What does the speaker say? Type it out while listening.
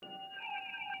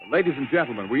Ladies and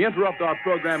gentlemen, we interrupt our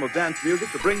program of dance music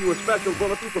to bring you a special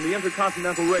bulletin from the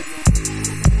Intercontinental Radio.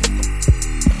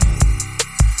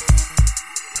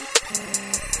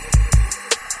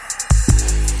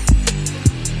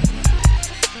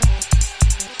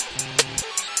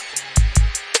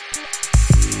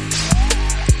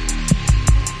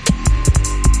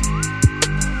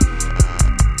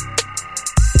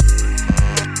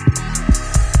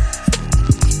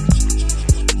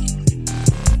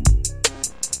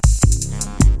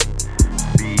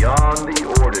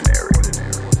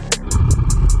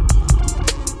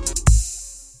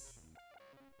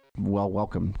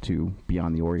 Welcome to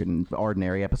Beyond the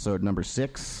Ordinary, episode number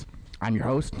 6. I'm your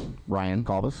host, Ryan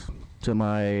Calvis. To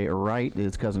my right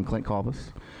is cousin Clint Calvis.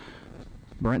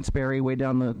 Brent Sperry way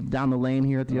down the lane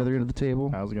here at the other end of the table.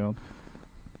 How's it going?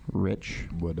 Rich.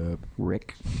 What up?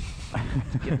 Rick.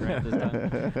 Getting right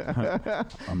this time.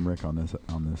 I'm Rick on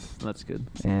this. That's good.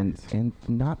 And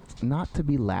not to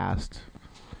be last,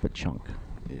 but Chunk.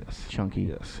 Yes. Chunky.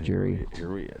 Yes. Jerry.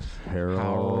 Here he is.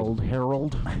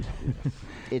 Harold.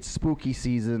 It's spooky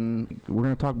season. We're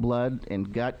going to talk blood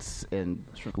and guts and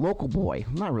local boy.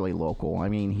 Not really local. I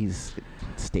mean, he's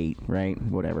state, right?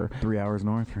 Whatever. 3 hours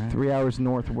north, right? 3 hours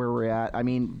north of where we're at. I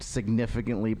mean,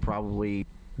 significantly probably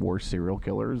worst serial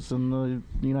killers in the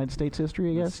United States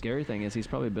history, I guess. The scary thing is he's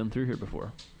probably been through here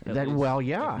before. Well,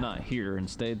 yeah. If not here and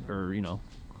stayed, or,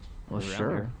 was around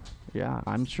here. Yeah,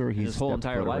 I'm sure he's his whole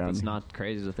entire life. It's here. not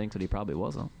crazy to think that he probably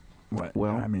wasn't. What?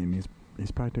 Well, I mean,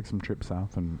 he's probably took some trips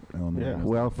south in Illinois. Yeah.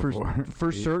 Well,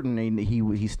 for certain,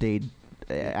 he stayed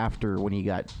after when he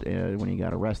got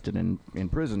arrested in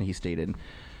prison. He stayed in.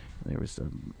 There was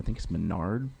I think it's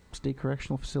Menard State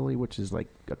Correctional Facility, which is like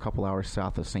a couple hours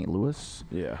south of St. Louis.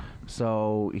 Yeah.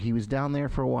 So he was down there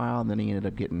for a while, and then he ended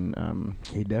up getting.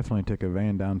 He definitely took a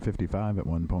van down 55 at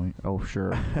one point. Oh,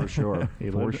 sure, for sure,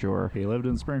 He lived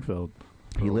in Springfield.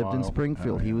 He lived in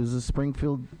Springfield. Oh, yeah. He was a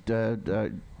Springfield.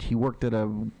 He worked at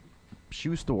a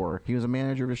shoe store. He was a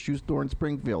manager of a shoe store in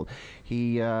Springfield.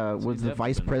 He was the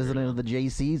vice president of the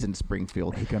JCs in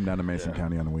Springfield. He come down to Mason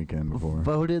County on the weekend before.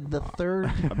 Voted the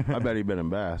third. I bet he'd been in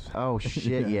Bath. Oh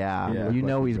shit! Yeah, Yeah, you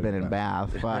know like he's he's been been in in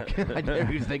Bath. Fuck, I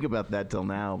didn't even think about that till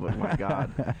now. But my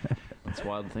God, It's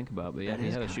wild to think about. But yeah, he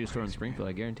had a shoe store in Springfield.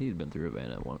 I guarantee he'd been through a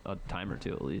van at a time or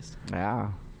two at least.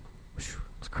 yeah,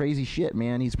 it's crazy shit,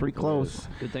 man. He's pretty close.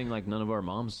 Good thing none of our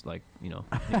moms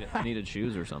needed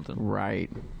shoes or something.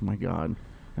 Right? My God,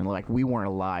 and we weren't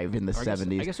alive in the I guess '70s.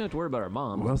 we don't have to worry about our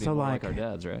moms. Well, being so more like our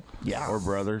dads, right? Yeah, Or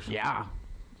brothers. yeah.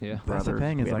 Yeah. That's the brothers.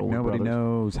 thing We is had older nobody brothers.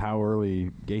 knows how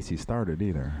early Gacy started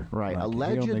either. Right. He only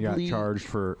Allegedly- got charged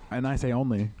for, and I say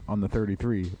only on the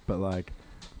 33, but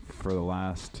for the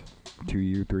last 3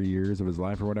 years of his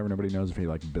life or whatever, nobody knows if he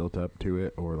built up to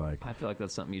it or I feel like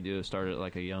that's something you do. Start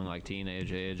at a young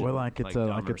teenage age. Well, and, it's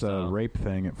Dahmer a style. rape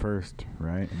thing at first,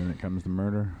 right? And then it comes to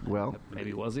murder. Well,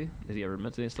 Maybe was he? Did he ever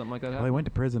admit to something like that? Well, he Happened? went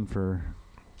to prison for.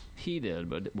 He did,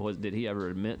 but did he ever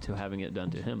admit to having it done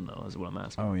to him though? Is what I'm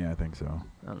asking. Oh yeah, I think so.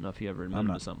 I don't know if he ever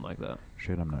admitted to something like that.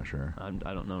 Shit, I'm not sure. I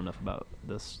don't know enough about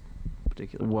this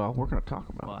particular. well, we're going to talk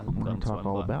about it. We're going to talk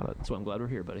all about it. That's why I'm glad we're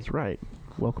here, buddy. That's right.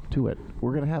 Welcome to it.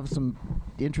 We're going to have some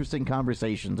interesting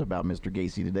conversations about Mr.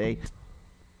 Gacy today.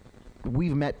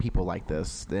 We've met people like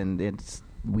this, and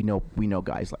we know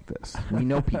guys like this. We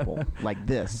know people like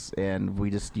this, and we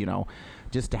just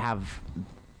to have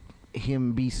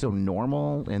him be so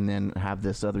normal, and then have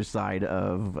this other side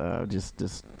of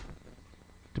just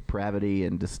depravity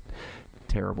and just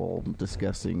terrible,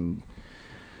 disgusting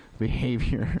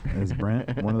behavior. Is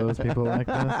Brent one of those people like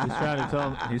this?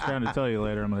 He's trying to tell you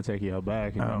later. I'm going to take you out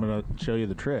back and I'm going to show you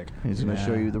the trick. He's going to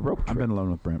show you the rope trick. I've been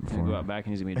alone with Brent He's gonna go out before. back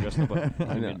and he's gonna be dressed up like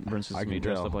Brent's I gonna be can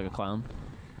dressed tell. up like a clown.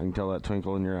 I can tell that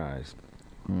twinkle in your eyes.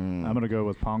 I'm going to go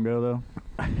with Pongo, though.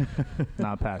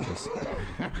 Not Patches.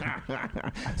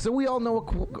 So we all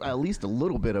know at least a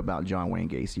little bit about John Wayne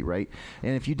Gacy, right?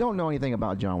 And if you don't know anything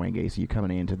about John Wayne Gacy, you're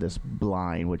coming into this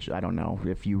blind, which I don't know.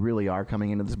 If you really are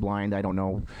coming into this blind, I don't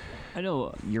know. I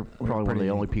know. You're probably one of the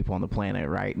only people on the planet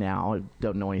right now who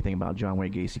don't know anything about John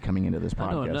Wayne Gacy coming into this podcast.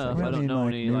 I know enough. Yeah, I don't know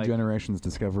any, new generations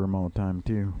discover him all the time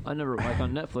too. I never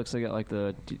on Netflix. They got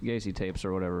the Gacy tapes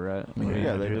or whatever, right?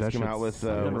 Yeah, they dude, just that come out shit's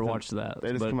with. I never within- watched that. They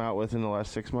just but, come out within the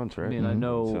last 6 months, right? I mean, I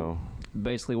know So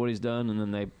basically what he's done, and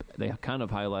then they kind of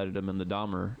highlighted him in the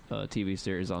Dahmer TV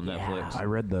series on Netflix. I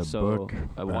read the So, book.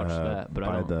 I watched that, but I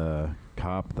by don't- the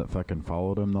cop that fucking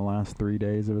followed him the last 3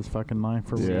 days of his fucking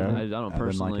life. Or Yeah. whatever. I don't And then,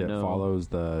 personally it know. follows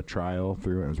the trial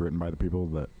through. It was written by the people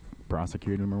that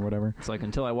prosecuted him or whatever. It's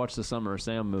until I watched the Summer of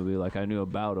Sam movie, I knew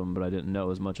about him, but I didn't know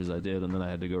as much as I did, and then I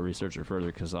had to go research it further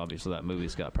because obviously that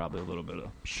movie's got probably a little bit of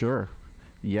Sure.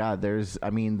 Yeah, there was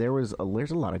there's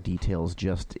a lot of details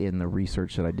just in the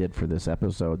research that I did for this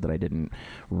episode that I didn't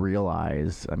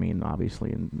realize. I mean,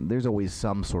 obviously, and there's always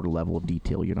some sort of level of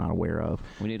detail you're not aware of.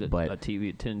 We need a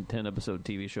 10 episode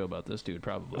TV show about this dude,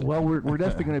 probably. Well, we're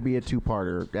definitely going to be a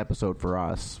 2-parter episode for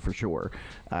us, for sure,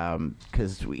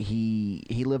 because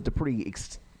he lived a pretty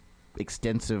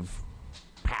extensive,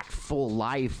 packed full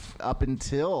life up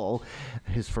until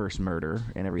his first murder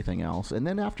and everything else, and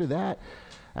then after that,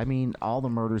 I mean, all the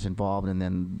murders involved, and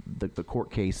then the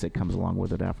court case that comes along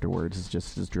with it afterwards is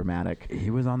just as dramatic. He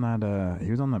was on that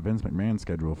Vince McMahon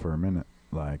schedule for a minute,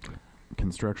 like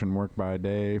construction work by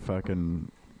day, fucking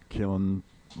killing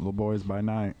little boys by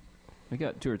night. We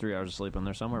got 2 or 3 hours of sleep in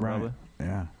there somewhere, Right. probably.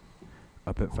 Yeah.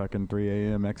 Up at fucking 3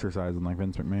 a.m. exercising like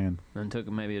Vince McMahon. And took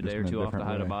maybe a Just day or in a 2 off to different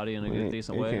hide a way. body in a good,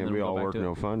 decent way. It and can't then be go all back work, to it.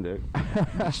 no fun, Dick.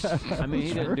 I mean,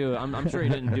 he didn't do it. I'm sure he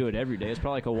didn't do it every day. It's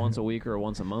probably like a once a week or a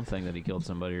once a month thing that he killed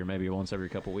somebody, or maybe once every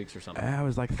couple weeks or something. I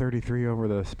was like 33 over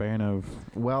the span of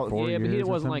 4 yeah, but years it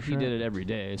or wasn't some like he shit. did it every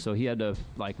day. So he had to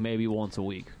like maybe once a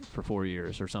week for 4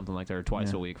 years or something like that, or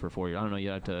twice Yeah. a week for 4 years. I don't know.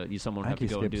 You have to. Someone would I have think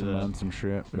to he go and skipped do some that. months and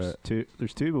shit, but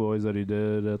There's two boys that he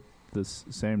did at this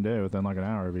same day within like an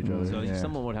hour of each other. So Yeah.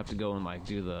 someone would have to go and like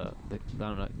do the I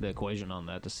don't know, the equation on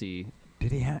that to see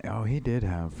did he have? Oh, he did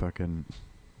have fucking.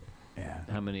 Yeah.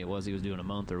 how many it was he was doing a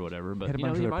month or whatever. But Had a you know,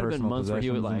 bunch of there their might have been personal months where he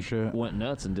would possessions and like shit. went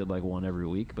nuts and did like one every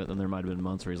week. But then there might have been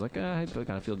months where he's like, I kind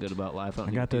of feel good about life. I, don't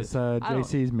I need got to do this I don't-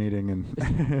 JC's meeting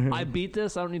and I beat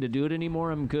this. I don't need to do it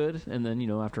anymore. I'm good. And then, you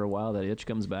know, after a while, that itch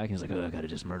comes back. And he's like, I got to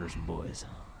just murder some boys.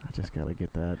 I just got to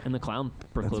get that. And the clown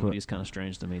proclivity is kind of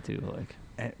strange to me, too. Like,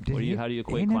 how do you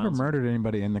equate He never clowns? murdered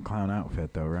anybody in the clown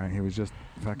outfit, though, right? He was just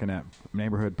fucking at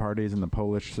neighborhood parties and the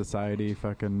Polish society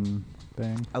fucking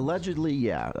thing. Allegedly,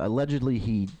 yeah. Allegedly,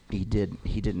 he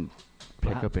didn't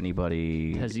pick up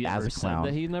anybody Has he as ever a clown.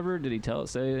 said that he never? Did he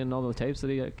say in all the tapes that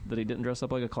he didn't dress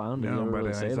up like a clown? Did he No, ever but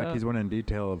really say it's that? like he's went in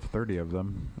detail of 30 of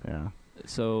them. Yeah.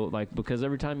 So, like, because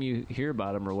every time you hear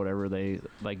about him or whatever, they,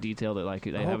 like, detail that, like, they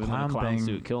The have whole him in a clown thing,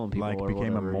 suit killing people like, or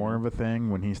became whatever, more you of know? a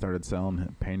thing when he started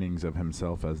selling paintings of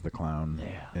himself as the clown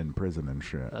Yeah. in prison and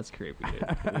shit. That's creepy, dude.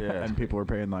 Yeah. And people were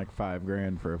paying like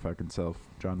 $5,000 for a fucking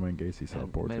John Wayne Gacy self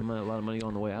Made portrait. a lot of money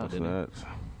on the way out, That's didn't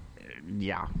he?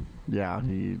 nuts. Yeah.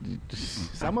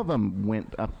 Some of them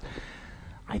went up.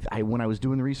 I when I was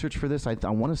doing the research for this, I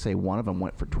want to say one of them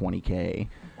went for $20K.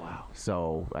 Wow.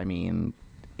 So I mean,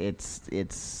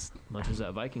 it's Much as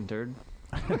that Viking turd.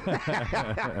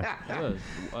 It was.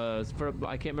 It's for,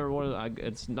 I can't remember what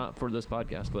it's not for this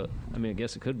podcast, but I mean, I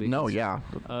guess it could be. no, yeah.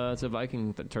 It's a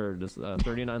Viking turd. It's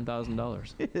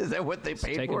 $39,000. Is that what they It's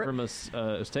paid taken for? from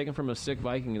it's taken from a sick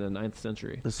Viking in the 9th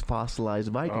century. This fossilized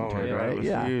Viking Oh, turd, yeah, right? it was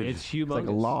Yeah, huge. It's humongous. it's like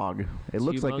a log. It It's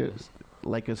looks humongous.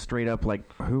 like a straight up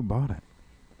like. Who bought it?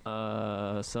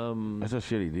 Some. That's a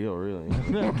shitty deal, really.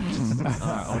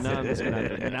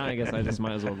 Now I guess I just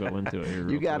might as well go into it. Here You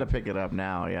real got to quick. pick it up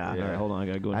now. Yeah. All right, hold on. I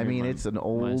gotta go. In I here mean, my- it's an my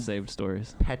old saved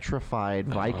stories. petrified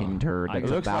Viking turd. I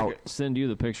That's looks like about. Send you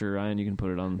the picture, Ryan. You can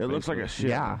put it on. It looks like a Facebook. ship.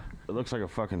 Yeah. It looks like a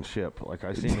fucking ship. Like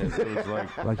I seen it. It was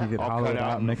like Like you could all hollow cut it out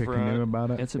out in and make the a front. canoe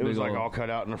about it? It's a It big was like old. all cut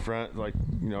out in the front, like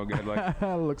got like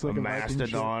looks like a a Viking ship.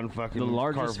 mastodon fucking. The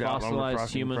largest carved out on the fossilized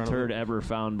front in human front of turd it. ever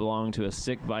found belonged to a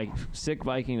sick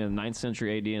Viking in the 9th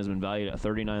century AD and has been valued at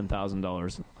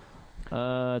 $39,000.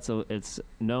 It's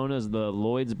known as the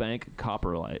Lloyd's Bank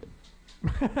Copperlight.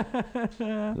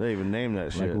 They even named that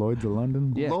Like shit. Lloyd's of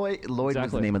London? Yeah, Lloyd was the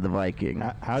exactly. name of the Viking.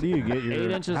 How do you get 8 your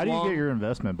inches How do you long. get your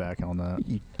investment back on that?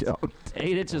 You don't.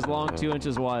 8 inches long, 2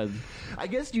 inches wide. I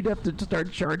guess you'd have to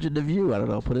start charging the view. I don't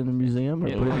know. Put it in a museum or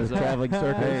Yeah, put it in a exactly. traveling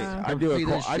circus. Hey,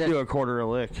 I do a quarter a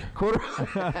lick.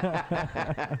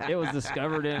 It was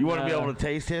discovered in. You want to be able to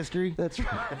taste history? That's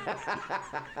right.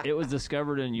 It was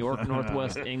discovered in York,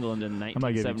 Northwest England in might give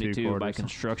you 1972 by $2.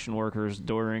 construction workers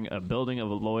during a building of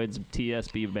a Lloyd's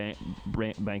TSB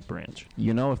bank branch.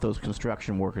 You know, if those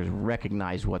construction workers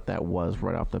recognized what that was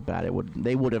right off the bat,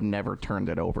 they would have never turned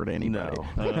it over to anybody.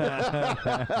 No.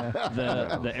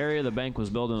 The area the bank was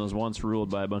built in was once ruled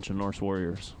by a bunch of Norse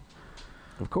warriors.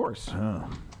 Of course.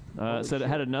 It said it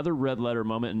had another red letter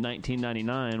moment in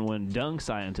 1999 when dung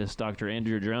scientist Dr.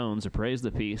 Andrew Jones appraised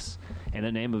the piece in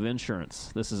the name of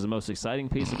insurance. This is the most exciting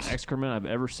piece of excrement I've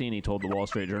ever seen, he told the Wall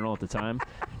Street Journal at the time.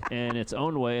 In its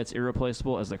own way, it's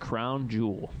irreplaceable as the crown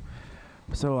jewel.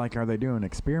 So, like, are they doing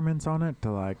experiments on it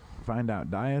to, like, find out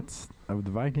diets of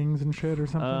the Vikings and shit or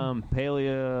something?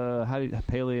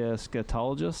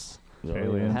 Paleoscatologists?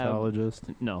 Paleontologist.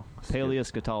 No,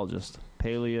 paleoscatologist.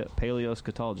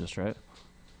 Paleoscatologist, right?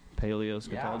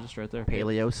 Paleoscatologist right there.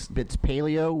 Paleo. It's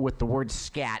paleo with the word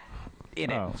scat. in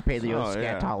it. Oh. He's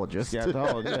paleoschatologist.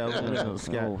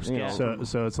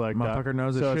 So it's like Motherfucker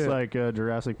knows his so it's shit. like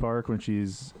Jurassic Park when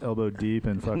she's elbow deep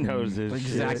and fucking knows his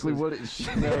Exactly shit. what it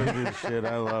knows his shit.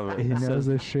 I love it. He knows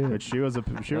his shit. But she was a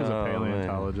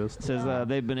paleontologist. It says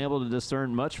they've been able to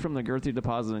discern much from the girthy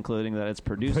deposit, including that its The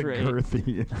producer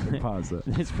girthy deposit.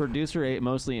 its producer ate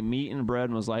mostly meat and bread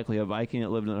and was likely a Viking that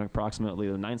lived in approximately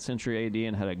the 9th century AD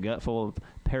and had a gut full of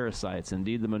parasites.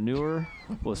 Indeed, the manure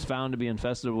was found to be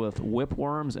infested with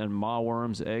whipworms and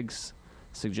mawworms' eggs,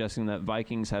 suggesting that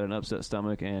Vikings had an upset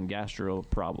stomach and gastro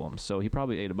problems. So he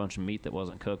probably ate a bunch of meat that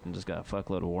wasn't cooked and just got a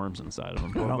fuckload of worms inside of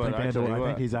him. I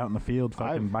think he's out in the field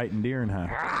fucking biting deer in half.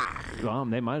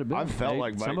 They might have been. I've felt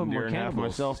like some biting of them deer were in half cannibals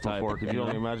myself type, before. Could you know?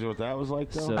 only imagine what that was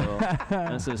like, though? So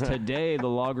and it says, today the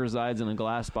log resides in a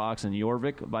glass box in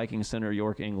Jorvik, Viking Center,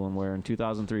 York, England, where in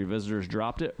 2003 visitors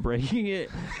dropped it, breaking it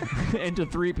into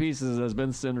 3 pieces. Has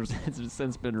been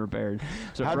since been repaired.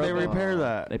 So How'd they repair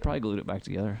that? They probably glued it back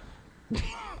together.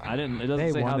 I didn't. It doesn't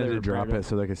They say how wanted they to drop repaired it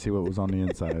so they could see what was on the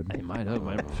inside. They might have.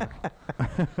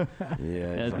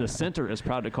 Yeah. The center is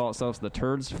proud to call itself the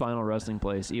Turd's final resting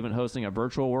place, even hosting a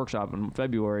virtual workshop in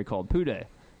February called Poo Day,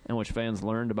 in which fans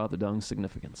learned about the dung's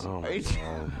significance. Oh, my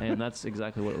God. And that's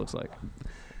exactly what it looks like.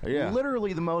 Yeah.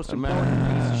 Literally the most important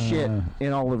piece of shit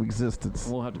in all of existence.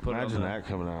 We'll have to put Imagine it on that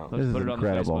coming out. This is put it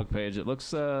incredible. on the Facebook page. It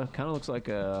looks kind of looks like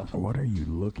a What are you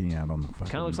looking at on the fucking...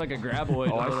 kind of looks like a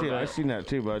graboid. Oh, a little I've bit. seen that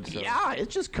too, bud. So. Yeah,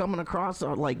 it's just coming across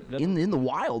like in the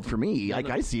wild for me. Like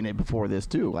I seen it before this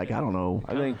too. Like I don't know.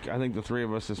 I think the 3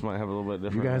 of us just might have a little bit You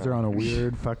different. guys are on a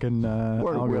weird fucking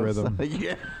algorithm.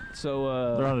 Yeah.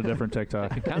 So They're on a different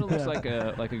TikTok. it kind of looks like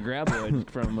a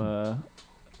graboid from.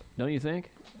 Don't you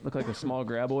think? Look like a small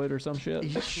graboid or some shit.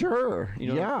 Sure. You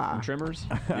know, yeah. from Trimmers.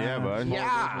 Yeah, bud.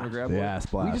 Yeah. Graboid. The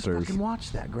ass We just blasters. fucking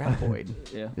watched that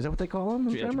graboid. Yeah. Is that what they call them?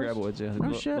 Yeah, it's graboids. Yeah,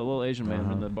 Oh, shit. the little Asian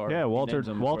man in the bar. Yeah, he Walter names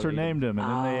them before they eat named him, and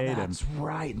then they ate him. That's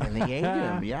right. And they ate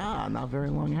him. Yeah, not very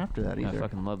long after that I either.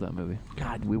 fucking love that movie.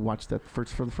 God, we watched that for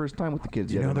the first time with the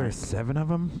kids. You the know other there's night. 7 of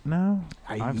them now?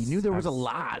 I knew there was a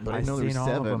lot, but I I've know there's seen all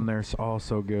 7. of them. They're all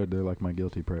so good. They're like my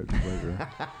guilty pleasure.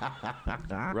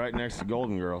 Right next to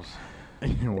Golden Girls.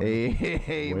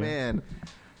 Hey, man.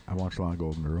 I watched a lot of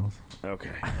Golden Girls. Okay.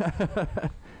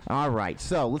 All right,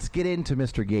 so let's get into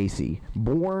Mr. Gacy.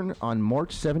 Born on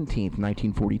March 17th,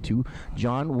 1942,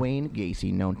 John Wayne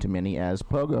Gacy, known to many as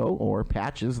Pogo or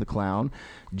Patches the Clown,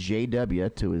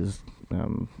 JW to his,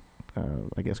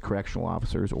 I guess, correctional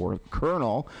officers, or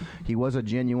Colonel. He was a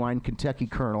genuine Kentucky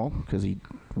Colonel because he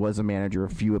was a manager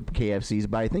of a few KFCs,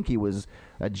 but I think he was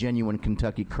a genuine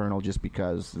Kentucky Colonel just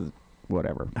because,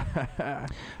 whatever.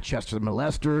 Chester the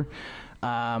Molester.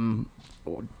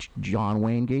 John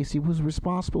Wayne Gacy was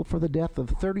responsible for the death of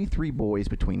 33 boys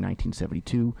between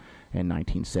 1972 and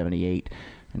 1978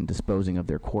 and disposing of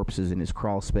their corpses in his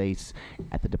crawl space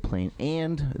at the Des Plaines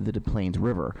and the Des Plaines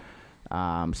River.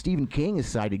 Stephen King has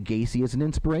cited Gacy as an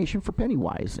inspiration for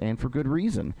Pennywise, and for good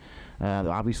reason.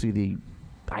 Obviously, the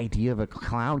idea of a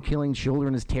clown killing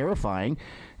children is terrifying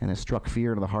and has struck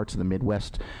fear into the hearts of the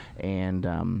Midwest, and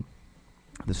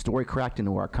the story cracked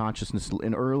into our consciousness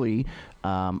in early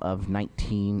of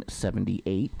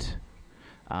 1978.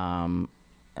 An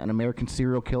American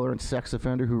serial killer and sex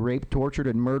offender who raped, tortured,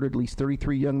 and murdered at least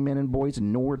 33 young men and boys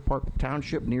in Norwood Park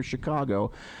Township near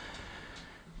Chicago.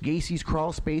 Gacy's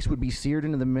crawl space would be seared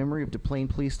into the memory of Des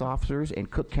Plaines police officers and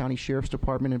Cook County Sheriff's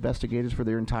Department investigators for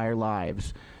their entire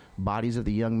lives. Bodies of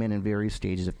the young men in various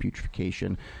stages of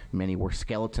putrefaction. Many were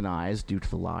skeletonized due to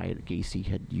the lye that Gacy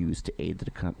had used to aid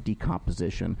the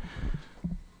decomposition.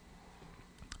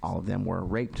 All of them were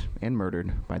raped and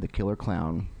murdered by the killer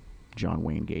clown, John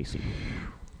Wayne Gacy.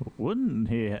 Wouldn't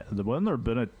there have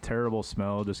been a terrible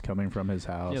smell just coming from his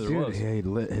house? Yeah, there was.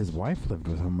 His wife lived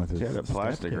with him with his He had it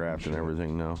plastic stepkid wrapped and shit.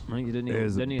 everything, no. I think he didn't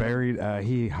Is even. buried.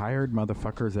 He hired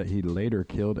motherfuckers that he later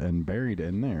killed and buried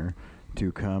in there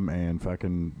to come and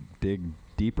fucking dig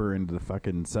deeper into the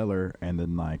fucking cellar and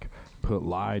then like put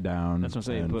lye down. That's what I'm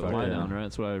saying. and Put lye fucking- down, right?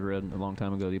 That's what I read a long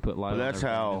time ago. You put lye But down that's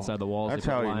everything how inside the walls. That's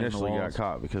They put how he lye in the initially got walls.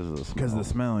 caught, because of the smell. Because the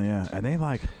smell, yeah, and they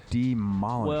like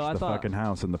demolished Well, I the thought- fucking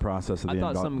house in the process of I the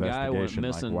thought some guy went investigation.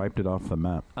 missing. Like, wiped it off the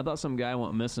map. I thought some guy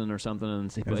went missing or something, and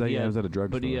was but at- he yeah, had, it was at a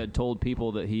drugstore. But he had told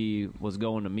people that he was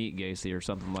going to meet Gacy or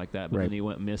something like that. But Right. then he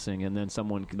went missing, and then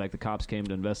someone, like the cops, came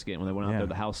to investigate. When they went out Yeah. there,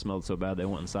 the house smelled so bad they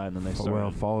went inside, and then they started.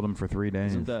 Well, followed him for 3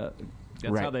 days. Isn't that?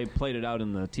 That's Right. how they played it out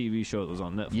in the TV show that was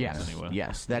on Netflix. Yes, anyway.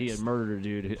 yes, He that's- had murdered a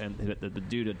dude, and the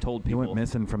dude had told He people. went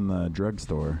missing from the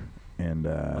drugstore,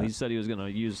 And he said he was going to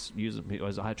use him. He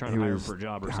was trying to hire him for a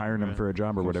job or something. Hiring him right? for a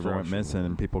job or whatever went Construction. missing,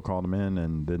 and people called him in,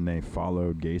 and then they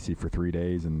followed Gacy for 3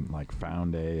 days and like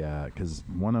found because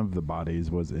one of the bodies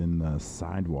was in the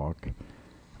sidewalk.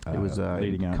 It was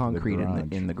leading out concrete to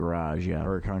the in the garage. Yeah,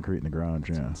 or concrete in the garage.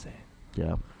 That's Yeah. insane.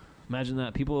 yeah. Imagine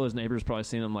that. People, his neighbors, probably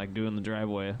seen him like doing the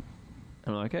driveway, and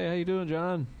I'm like, "Hey, how you doing,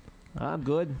 John? I'm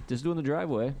good. Just doing the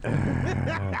driveway."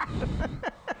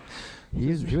 He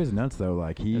was nuts though.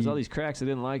 Like There's all these cracks. I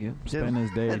didn't like it. spent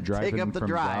his day Take driving up the from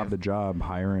drive. job to job,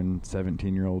 hiring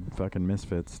 17-year-old fucking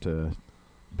misfits to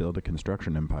build a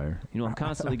construction empire. You know, I'm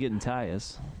constantly getting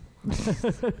ties.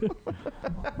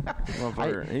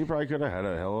 Motherfucker, he probably could have had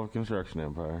a hell of a construction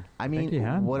empire. I think mean, he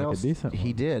had, what like, a else? decent He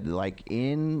one. did. Like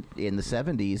in the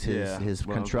 70s, Yeah, his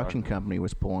what I'm construction talking. company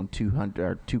was pulling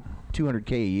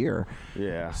 200K a year.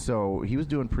 Yeah. So he was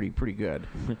doing pretty good.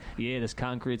 Yeah, this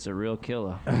concrete's a real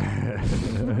killer.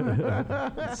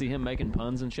 See him making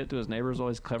puns and shit to his neighbors,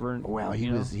 always covering. Well, he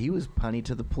was punny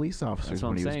to the police officers That's what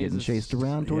when I'm he was saying. getting He's chased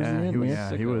around towards the end.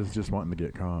 man. he was just wanting to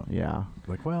get caught. Yeah.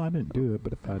 Like, well, I didn't do it,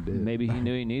 but if I did, Maybe he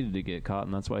knew he needed to get caught,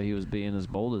 and that's why he was being as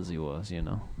bold as he was. You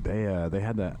know. they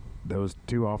had that. Those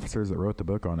 2 officers that wrote the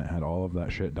book on it had all of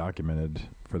that shit documented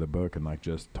for the book and like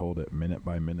just told it minute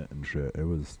by minute and shit. It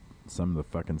was some of the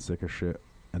fucking sickest shit.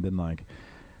 And then like,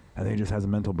 I think he just has a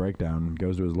mental breakdown,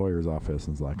 goes to his lawyer's office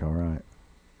and is like, all right,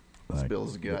 like,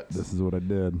 Spills guts. This is what I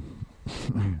did.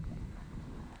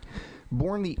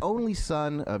 Born the only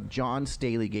son of John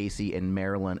Staley Gacy and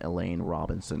Marilyn Elaine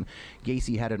Robinson,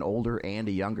 Gacy had an older and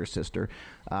a younger sister.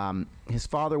 His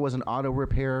father was an auto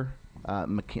repair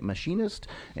machinist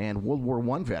and World War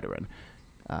I veteran.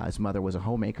 His mother was a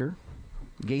homemaker.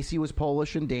 Gacy was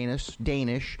Polish and Danish,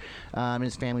 and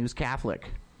his family was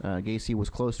Catholic. Gacy was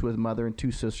close to his mother and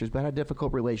 2 sisters, but had a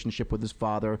difficult relationship with his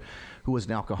father, who was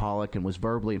an alcoholic and was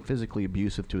verbally and physically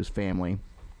abusive to his family.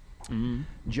 Mm-hmm.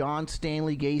 John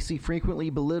Stanley Gacy frequently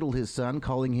belittled his son,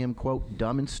 calling him, quote,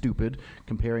 dumb and stupid,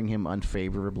 comparing him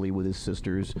unfavorably with his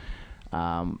sisters.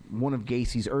 One of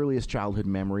Gacy's earliest childhood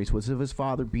memories was of his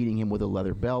father beating him with a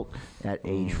leather belt at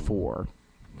age 4.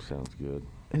 Sounds good.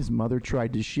 His mother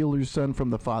tried to shield her son from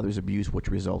the father's abuse, which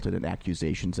resulted in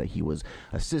accusations that he was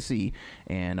a sissy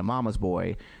and a mama's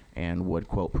boy and would,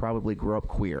 quote, probably grow up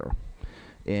queer.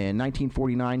 In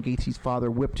 1949, Gacy's father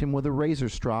whipped him with a razor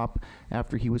strop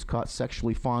after he was caught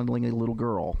sexually fondling a little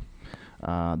girl.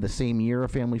 The same year, a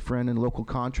family friend and local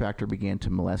contractor began to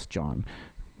molest John.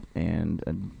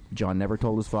 And John never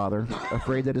told his father,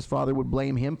 afraid that his father would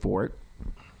blame him for it.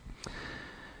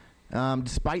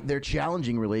 Despite their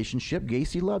challenging relationship,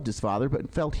 Gacy loved his father, but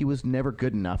felt he was never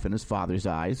good enough in his father's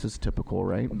eyes. It's typical,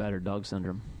 right? Battered dog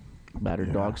syndrome.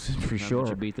 Battered dogs, for Not that sure.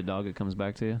 you beat the dog, it comes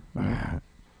back to you.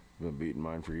 Been beating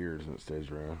mine for years and it stays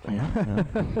around.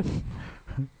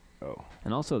 Oh.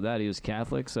 And also that he was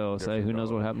Catholic, so say Different who knows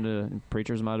dog. what happened to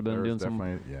preachers might have been There doing was some.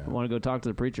 definitely- yeah. I want to go talk to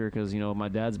the preacher because my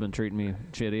dad's been treating me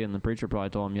shitty, and the preacher probably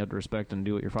told him you have to respect and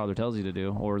do what your father tells you to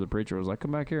do. Or the preacher was like,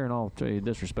 "Come back here and I'll show you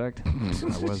disrespect."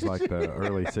 That was like the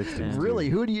early 60s. Yeah. Really?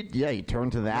 Who do you? Yeah, you turn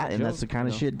to that, and Joke, that's the kind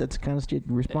of you know. shit. That's the kind of shit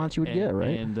response you would get,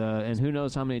 right? And who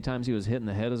knows how many times he was hit in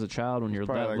the head as a child when you're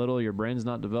probably that like- little, your brain's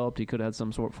not developed. He could have had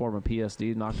some sort of form of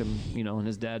PSD, knocked him, and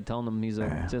his dad telling him he's a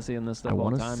sissy and this stuff I all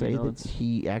want the to time. say that it's,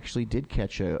 he actually did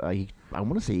catch I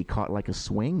want to say he caught like a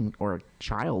swing or a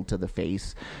child to the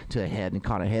face, to a head, and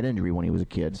caught a head injury when he was a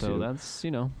kid. so too. that's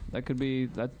that could be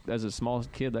that as a small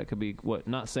kid that could be what.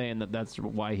 Not saying that that's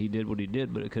why he did what he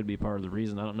did, but it could be part of the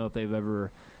reason. I don't know if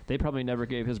they probably never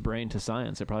gave his brain to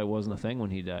science. It probably wasn't a thing when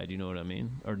he died. You know what I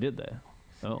mean? Or did they?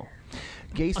 Oh.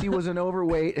 Gacy was an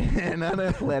overweight and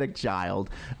unathletic child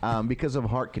because of a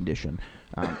heart condition.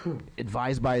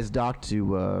 Advised by his doc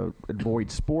to avoid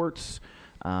sports.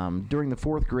 During the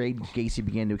 4th grade, Gacy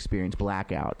began to experience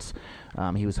blackouts.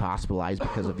 He was hospitalized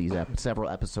because of these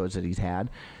several episodes that he's had.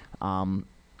 And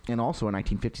also in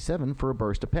 1957 for a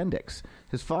burst appendix.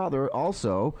 His father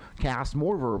also cast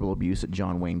more verbal abuse at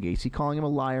John Wayne Gacy, calling him a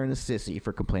liar and a sissy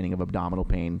for complaining of abdominal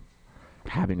pain,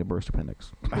 having a burst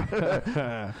appendix.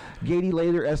 Gacy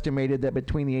later estimated that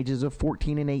between the ages of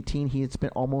 14 and 18, he had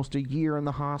spent almost a year in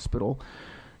the hospital.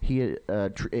 He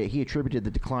attributed the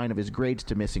decline of his grades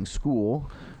to missing school.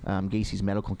 Gacy's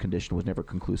medical condition was never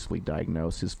conclusively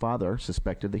diagnosed. His father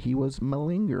suspected that he was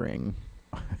malingering.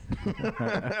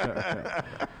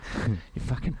 You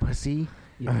fucking pussy.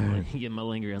 You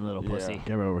malingering little pussy.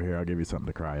 Come over here. I'll give you something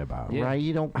to cry about. Yeah. Right?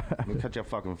 You don't. Let me cut your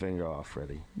fucking finger off,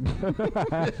 Freddie.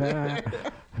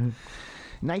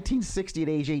 1960, at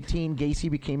age 18, Gacy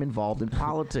became involved in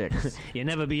politics. You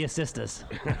never be your sisters.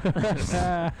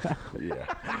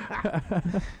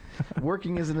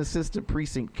 Working as an assistant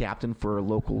precinct captain for a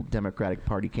local Democratic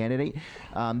Party candidate.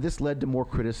 This led to more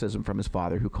criticism from his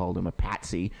father, who called him a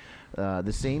patsy.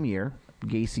 The same year,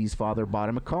 Gacy's father bought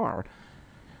him a car.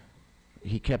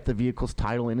 He kept the vehicle's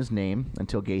title in his name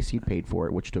until Gacy paid for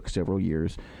it, which took several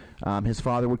years. His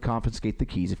father would confiscate the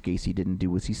keys if Gacy didn't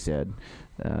do as he said,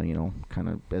 kind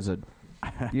of as a,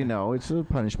 it's a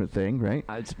punishment thing, right?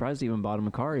 I'm surprised he even bought him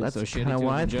a car. He was That's so shitty kind of to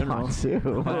what him I in general. thought,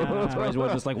 too. That's why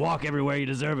he's just like, walk everywhere you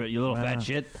deserve it, you little fat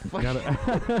shit.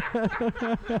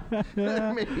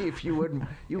 Maybe if you wouldn't,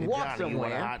 you walk Johnny, you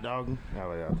want a somewhere. hot dog?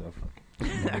 Oh, yeah, the fuck.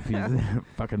 If you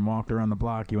fucking walked around the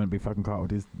block, you wouldn't be fucking caught with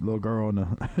this little girl in the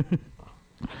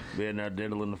Being there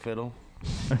diddling the fiddle.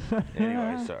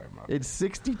 Anyway, sorry, Mark. In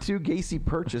 62,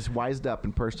 Gacy wised up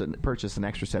and purchased an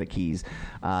extra set of keys.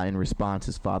 In response,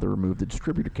 his father removed the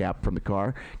distributor cap from the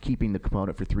car, keeping the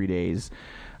component for 3 days.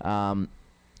 Hours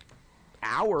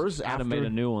I'd after... have made a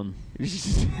new one.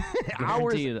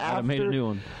 hours Guaranteed I'd have made a new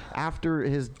one. After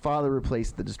his father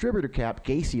replaced the distributor cap,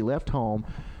 Gacy left home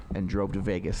and drove to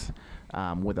Vegas.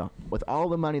 With all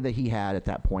the money that he had at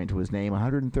that point to his name,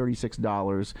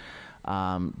 $136,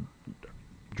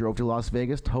 drove to Las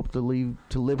Vegas, hoped to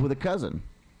live with a cousin.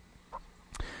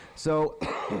 So,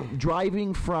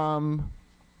 driving from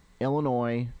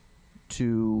Illinois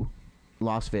to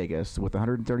Las Vegas with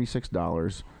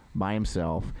 $136 by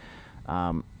himself,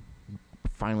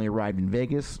 finally arrived in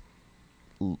Vegas,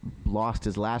 lost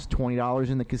his last $20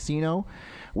 in the casino,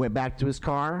 went back to his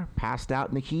car, passed out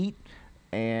in the heat,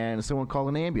 and someone called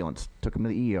an ambulance, took him to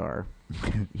the ER.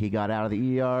 He got out of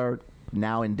the ER,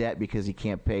 now in debt because he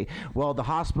can't pay. Well, the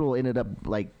hospital ended up,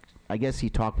 I guess he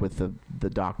talked with the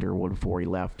doctor before he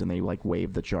left, and they,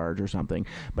 waived the charge or something.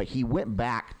 But he went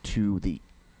back to the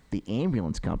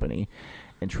ambulance company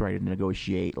and tried to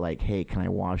negotiate, hey, can I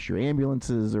wash your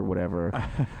ambulances or whatever?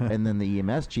 And then the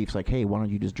EMS chief's like, hey, why don't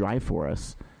you just drive for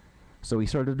us? So he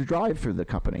started to drive for the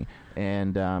company,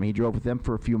 and he drove with them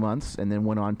for a few months, and then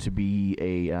went on to be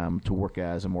to work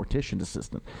as a mortician's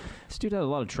assistant. This dude had a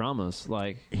lot of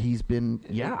traumas. He's been,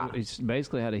 he's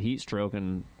basically had a heat stroke,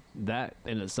 and that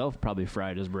in itself probably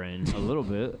fried his brain a little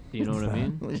bit. You know what I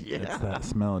mean? Yeah. It's that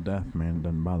smell of death, man. It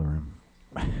doesn't bother him.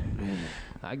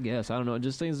 I guess, I don't know. It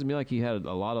just seems to me like he had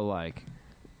a lot of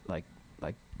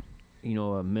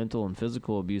mental and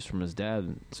physical abuse from his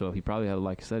dad. So he probably had,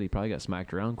 like I said, he probably got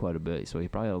smacked around quite a bit. So he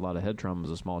probably had a lot of head trauma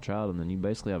as a small child. And then you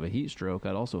basically have a heat stroke.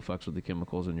 That also fucks with the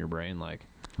chemicals in your brain.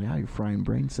 Yeah, you're frying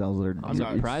brain cells that are. I'm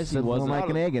not surprised he wasn't like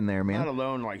an egg in there, man. Not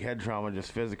alone head trauma,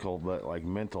 just physical, but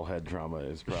mental head trauma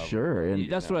is probably Sure, and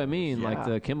that's what I mean. Yeah.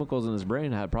 The chemicals in his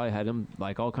brain probably had him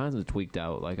all kinds of tweaked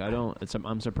out.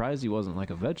 I'm surprised he wasn't like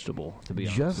a vegetable, to be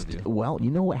honest with you. Well,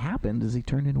 you know what happened is he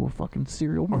turned into a fucking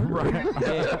serial murderer.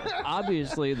 Yeah,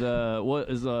 obviously, you were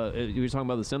talking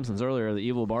about The Simpsons earlier, the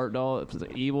evil Bart doll. It was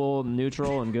evil,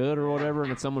 neutral, and good, or whatever,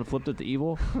 and then someone flipped it to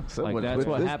evil. Someone That's flipped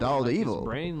what this happened. doll to evil. His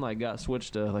brain got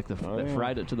switched to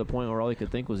fried it to the point where all he could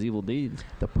think was evil deeds.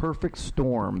 The perfect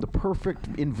storm, the perfect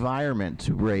environment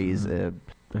to raise a.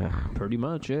 Pretty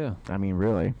much, yeah. I mean,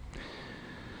 really.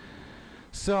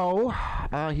 So,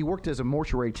 he worked as a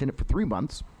mortuary attendant for 3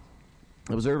 months,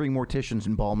 observing morticians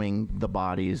embalming the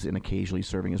bodies and occasionally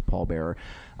serving as pallbearer.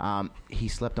 He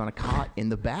slept on a cot in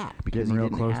the back because Getting he real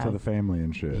didn't close have, to the family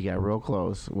and shit. He got real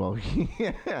close. Well,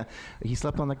 he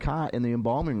slept on the cot in the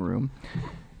embalming room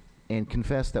and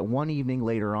confessed that one evening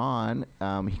later on,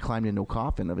 he climbed into a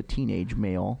coffin of a teenage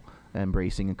male,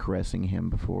 embracing and caressing him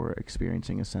before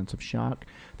experiencing a sense of shock.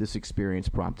 This experience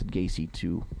prompted Gacy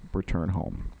to return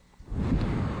home.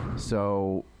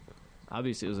 So,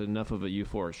 obviously, it was enough of a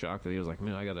euphoric shock that he was like,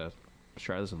 man, I got to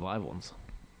try this with live ones.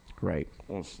 right.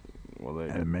 Well, they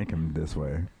And make him this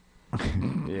way.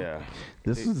 yeah.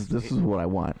 This is what I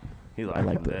want. He I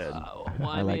like this. dead. Well,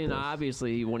 I like mean, this.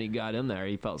 obviously, when he got in there,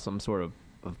 he felt some sort of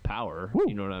power. Woo.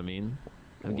 You know what I mean?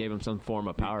 It gave him some form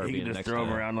of power He being can just next throw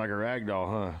to him around like a rag doll,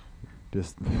 huh?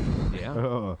 Just Yeah.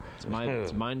 oh,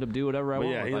 It's mine to do whatever I But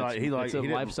want. yeah, It's a he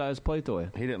didn't- life-size play toy.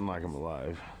 He didn't like him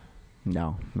alive.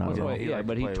 No, not Well, at all. wait, He yeah, liked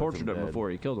but to he play with tortured him him dead.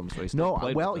 before he killed him, so he still No,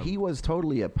 played well, with him. he was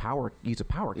totally he's a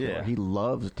power killer. Yeah. He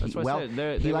loved, That's what I said. he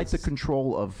There liked the was-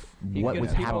 control of He what could was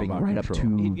get people- happening about right up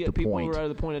control. to He'd get the people point. right at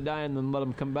the point of dying, then let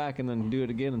them come back and then do it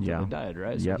again until Yeah. they died,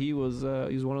 right? So Yep. he was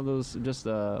one of those, just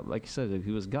like you said,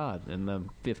 he was God. In the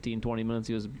 15, 20 minutes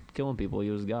he was killing people,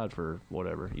 he was God for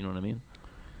whatever. You know what I mean?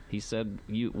 He said,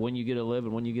 when you get to live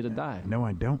and when you get to die. No,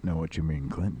 I don't know what you mean,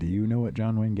 Clint. Do you know what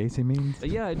John Wayne Gacy means?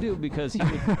 Yeah, I do, because he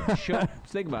would choke.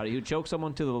 Think about it. He would choke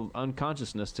someone to the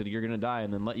unconsciousness to you're going to die,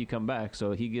 and then let you come back.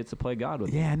 So he gets to play God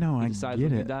with you. Yeah, no, he I decides get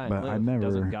when it, you die but and live. I never.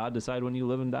 Doesn't God decide when you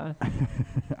live and die?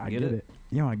 I get it.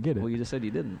 Yeah, I get it. Well, you just said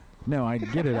you didn't. No, I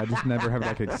get it. I just never have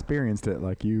like experienced it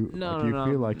like you. No, like no.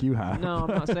 feel like you have. No, I'm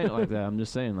not saying it like that. I'm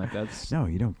just saying like that's. No,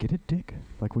 you don't get it, Dick.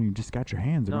 Like when you just got your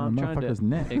hands No, around I'm the trying motherfucker's to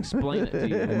neck. explain it to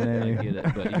you. And I get it,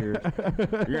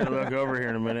 but You're gonna look over here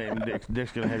in a minute, and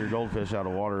Dick's gonna have your goldfish out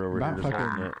of water over here. About Just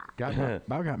holding it.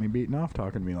 got me beaten off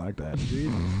talking to me like that.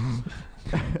 Jesus.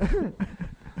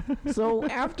 So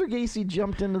after Gacy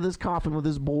jumped into this coffin with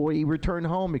his boy, he returned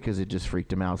home because it just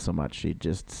freaked him out so much.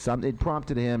 It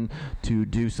prompted him to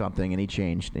do something, and he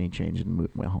changed and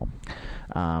went home.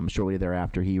 Shortly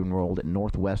thereafter, he enrolled at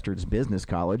Northwestern's Business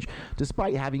College,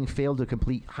 despite having failed to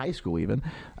complete high school even.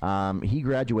 He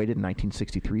graduated in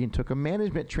 1963 and took a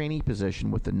management trainee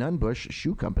position with the Nunbush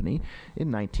Shoe Company in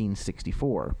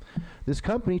 1964. This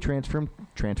company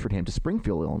transferred him to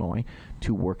Springfield, Illinois,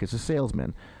 to work as a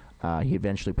salesman. He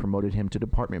eventually promoted him to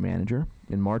department manager.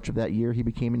 In March of that year, he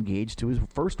became engaged to his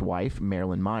first wife,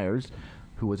 Marilyn Myers,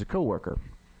 who was a coworker.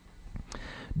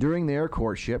 During their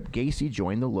courtship, Gacy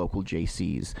joined the local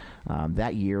JCs.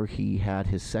 That year, he had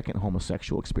his second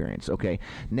homosexual experience. Okay,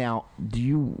 now,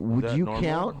 would you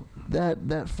count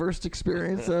that first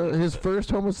experience, his first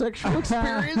homosexual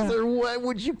experience, or what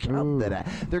would you count that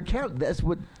at? That's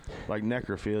what. Like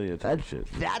necrophilia type shit.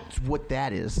 That's what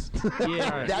that is.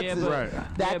 Yeah,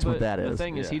 That's what that is. The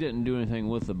thing is, he didn't do anything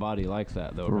with the body like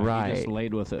that, though. Right? He just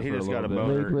laid with it. He for just a got a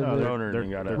little bit.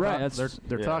 boner. Right.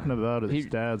 They're talking about his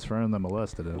dad's friend that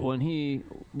molested him.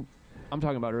 I'm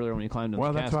talking about earlier when he climbed in the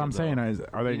Well, that's what I'm saying. He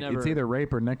It's either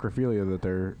rape or necrophilia that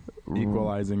they're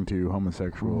equalizing to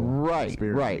homosexual. Right.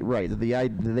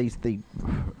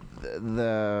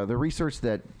 The research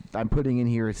that I'm putting in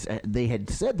here is they had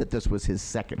said that this was his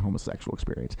second homosexual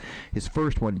experience. His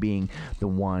first one being the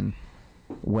one.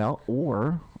 Well,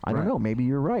 or I don't know. Maybe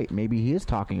you're right. Maybe he is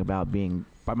talking about being.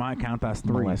 By my count, that's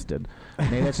 3. Molested.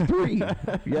 Maybe that's 3.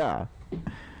 Yeah.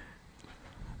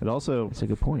 That's a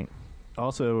good point.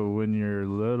 Also, when you're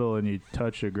little and you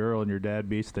touch a girl and your dad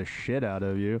beats the shit out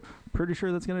of you, pretty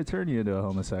sure that's going to turn you into a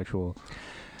homosexual.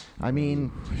 I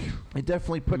mean, it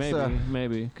definitely puts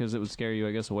maybe because it would scare you,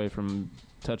 I guess, away from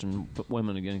touching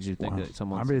women again because you think that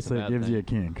someone's obviously it gives you a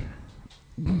kink.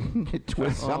 It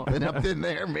twists something up in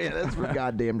there, man. That's for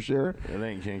goddamn sure. It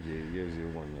ain't kinky. It gives you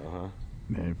one, though, huh?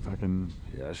 Yeah,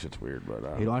 that shit's weird,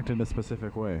 but he locked it in a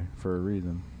specific way for a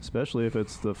reason. Especially if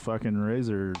it's the fucking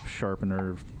razor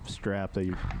sharpener strap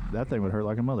that thing would hurt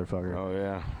like a motherfucker.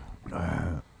 Oh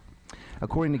yeah.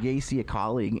 According to Gacy, a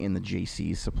colleague in the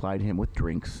JCs supplied him with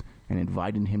drinks and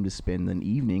invited him to spend an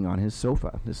evening on his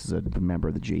sofa. This is a member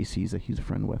of the JCs that he's a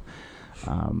friend with.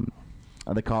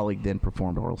 The colleague then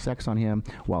performed oral sex on him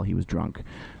while he was drunk.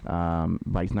 By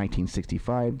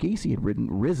 1965, Gacy had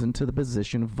risen to the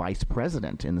position of vice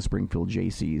president in the Springfield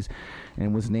JCs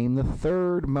and was named the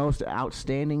 3rd most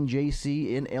outstanding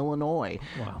JC in Illinois.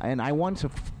 Wow. And I want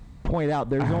to point out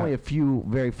there's only a few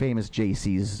very famous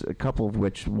JCs, a couple of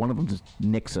which, one of them is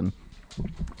Nixon.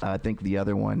 I think the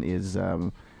other one is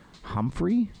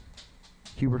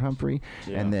Hubert Humphrey,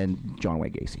 and then John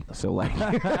Wayne Gacy. So like,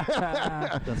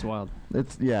 that's wild.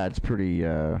 It's a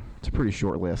pretty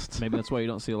short list. Maybe that's why you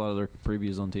don't see a lot of their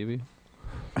previews on TV.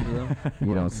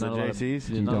 You don't see the JCs.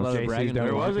 There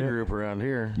There was a group around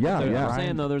here. I'm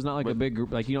saying though, there's not like a big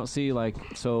group. Like you don't see like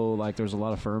there's a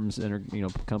lot of firms and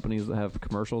companies that have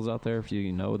commercials out there. If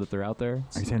you know that they're out there.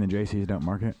 Are you saying the JCs don't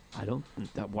market? I don't.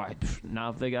 Why? Now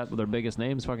if they got their biggest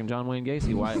names, fucking John Wayne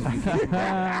Gacy. Why?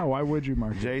 Why would you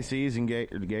market JCs and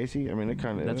Gacy? I mean, it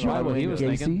kind of. That's right. What he was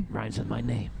Gacy? thinking. Rhymes with my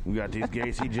name. We got these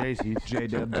Gacy JCs,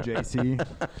 JC,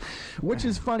 which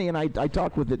is funny. And I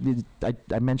talked with it.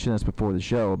 I mentioned this before the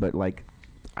show, but like,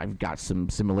 I've got some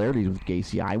similarities with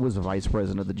Gacy. I was a vice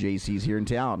president of the JCs here in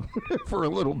town for a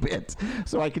little bit,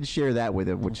 so I can share that with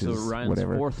him, which is Ryan's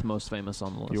whatever. 4th most famous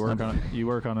on the list. You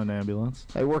work on an ambulance.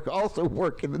 I also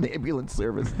work in the ambulance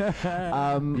service.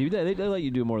 They let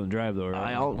you do more than drive, though.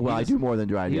 Right? I do more than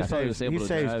drive. He saves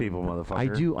people,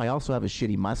 motherfucker. I also have a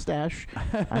shitty mustache.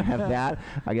 I have that.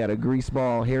 I got a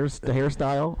greaseball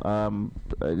hairstyle.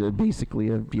 Basically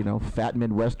a fat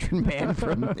Midwestern man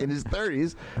in his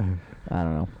 30s. I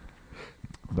don't know.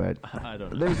 but I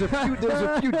don't know. there's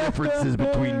a few differences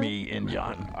between me and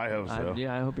John. I hope so.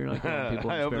 I hope you're not giving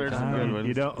people. I hope there's some You good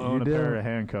ones. don't own a pair of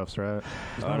handcuffs, right?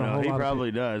 Oh, no, he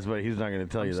probably does, but he's not going to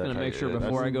tell I'm you just that. going to make sure That's-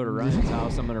 before I go to Ryan's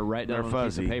house, I'm going to write down They're on a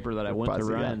piece fuzzy. of paper that I went to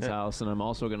Fuzzy, yeah. Ryan's house, and I'm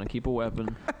also going to keep a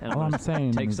weapon, and All I'm I'm going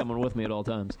saying to take is- someone with me at all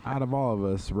times. Out of all of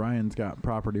us, Ryan's got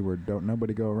property where don't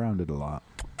nobody go around it a lot.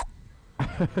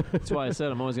 That's why I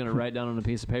said I'm always going to write down on a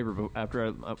piece of paper. But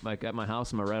after like at my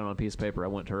house, I'm going to write on a piece of paper. I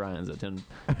went to Ryan's at 10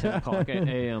 o'clock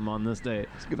a.m. on this date.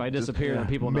 If I disappear, then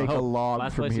people make know. a log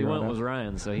last from place he here went on out. was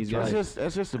Ryan's, so he's got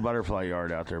That's just a butterfly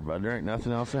yard out there, bud. There ain't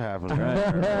nothing else that happens.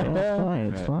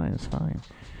 It's fine. It's fine.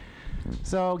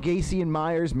 So Gacy and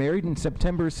Myers married in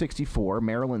September of '64.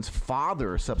 Marilyn's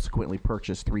father subsequently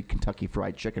purchased 3 Kentucky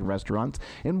Fried Chicken restaurants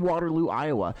in Waterloo,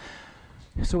 Iowa.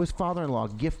 So his father-in-law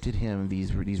gifted him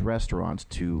these restaurants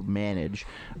to manage,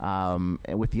 and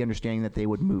with the understanding that they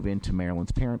would move into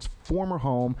Marilyn's parents' former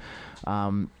home.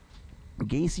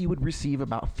 Gacy would receive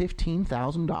about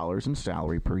 $15,000 in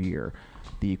salary per year,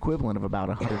 the equivalent of about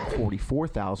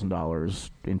 $144,000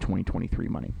 in 2023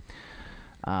 money,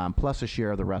 plus a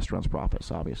share of the restaurant's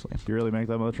profits, obviously. Do you really make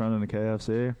that much running a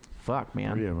KFC? Fuck, 3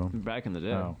 man. of them. back in the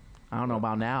day. Oh. I don't know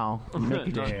about now. You make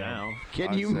it- Not now. Can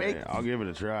I'd you say make... I'll give it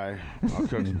a try. I'll cook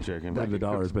some chicken. The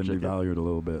dollar's been devalued a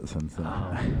little bit since then.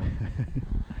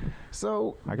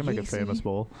 So I can make a Gacy- famous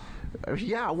bowl.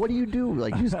 Yeah, what do you do?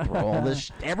 Like, just throw all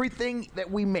this, everything that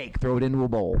we make, throw it into a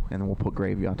bowl, and then we'll put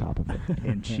gravy on top of it.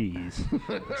 And cheese.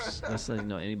 That's like,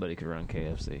 no, anybody could run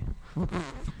KFC. You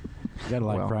gotta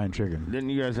like Well. frying chicken. Didn't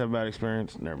you guys have a bad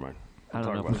experience? Never mind. I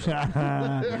don't Talk know. about If that.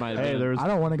 there might have Hey, been, I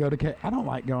don't want to go to. I don't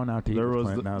like going out to eat. There with was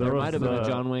Clint the- now. there there was might have been a the-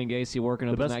 John Wayne Gacy working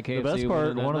up The in that KFC. best part,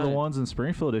 winning that one of the night. ones in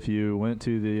Springfield, if you went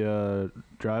to the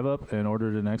drive-up and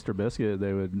ordered an extra biscuit,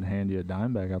 they would hand you a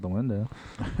dime back out the window.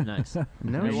 Nice.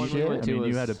 No Everyone we shit. went I to mean, you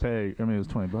was- had to pay. I mean, it was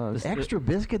 $20. Extra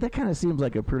biscuit? That kind of seems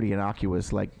like a pretty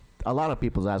innocuous, like, a lot of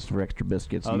people's asked for extra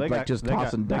biscuits. Oh, You they like got- just they got-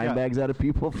 tossing they dime got- bags out of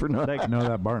people for nothing. They- No,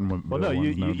 that Barton. Well, no,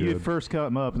 you good. first cut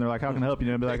them up, and they're like, "How can I help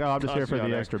you?" And they'd be like, "Oh, I'm just here for Toss you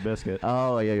the out extra biscuit."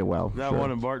 Oh, yeah, well. That sure. one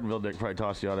in Bartonville, Dick probably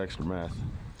tossed you out extra meth.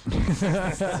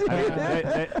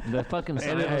 The fucking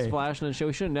sign was hey. flashing and show.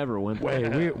 We should have never went there.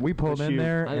 Wait, we pulled in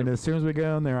there, I- and as soon as we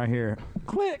go in there, I hear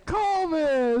Clint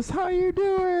Colvis. How you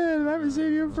doing? I haven't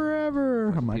seen you in forever.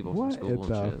 I'm like, People from what school in and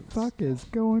the shit. fuck is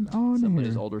going on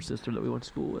Somebody's here? older sister that we went to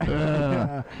school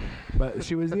with. But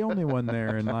she was the only one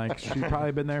there, and like she's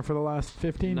probably been there for the last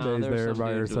 15 No, days there was there some by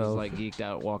dude who was herself. like geeked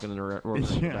out walking in the room in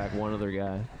the Yeah. back. One other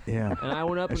guy. Yeah. And I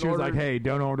went up And and she was ordered. like, "Hey,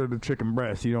 don't order the chicken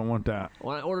breast. You don't want that."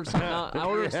 When I ordered something, I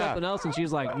ordered something else, and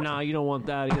she's like, "Nah, you don't want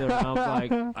that either." And I was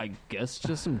like, "I guess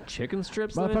just some chicken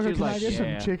strips." Then Motherfucker, she's can like, I get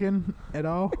 "Yeah." some chicken at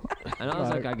all? And I was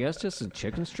like, "I guess just a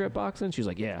chicken strip box." And she's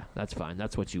like, "Yeah, that's fine.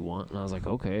 That's what you want." And I was like,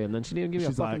 "Okay." And then she didn't give me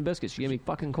She's a fucking like- biscuit. She gave me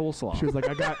fucking coleslaw. She was like,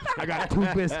 I got 2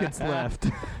 biscuits left.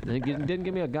 And it didn't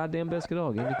give me a goddamn biscuit at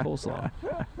all. Gave me coleslaw.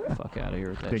 Fuck out of here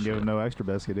with that Didn't shit. give him no extra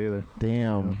biscuit either.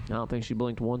 Damn. I don't think she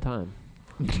blinked one time.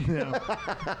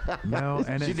 No,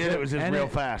 and She did. It was just and real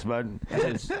fast, bud.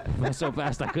 It was so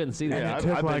fast I couldn't see that. Yeah, It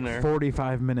took I've been like there.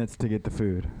 45 minutes to get the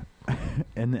food,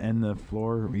 and the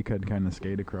floor we could kind of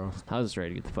skate across. I was just ready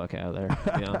to get the fuck out of there.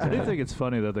 To be honest I with do you. think it's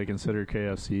funny that they consider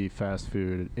KFC fast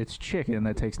food. It's chicken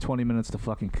that takes 20 minutes to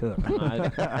fucking cook.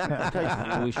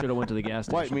 We should have went to the gas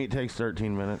station. White meat takes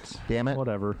 13 minutes. Damn it.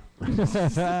 Whatever. We should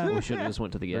have just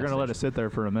went to the gas They're gonna let it station. sit there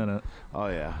for a minute Oh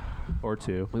yeah. or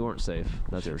two. We weren't safe.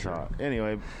 That's for Shit's sure. hot.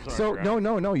 Anyway. So, sorry,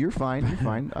 no, you're fine. You're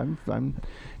fine. I'm,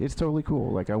 it's totally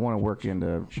cool. Like, I want to work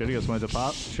into... Should have just went to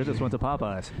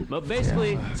Popeyes. But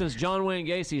basically, since John Wayne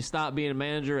Gacy stopped being a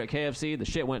manager at KFC, the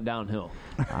shit went downhill.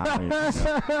 And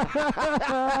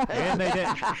they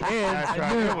didn't.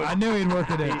 And I knew he'd work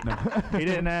it in. he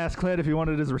didn't ask Clint if he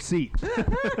wanted his receipt.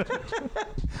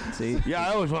 See? Yeah,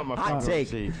 I always want my Hot fucking take.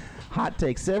 receipt. Hot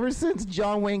takes. Ever since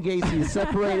John Wayne Gacy is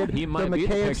separated He might from the be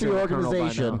the picture KFC of the Colonel by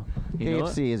organization, now. You know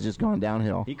KFC has just gone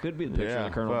downhill. He could be the picture Yeah,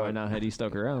 of the Colonel fuck. by now had he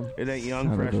stuck around. It ain't young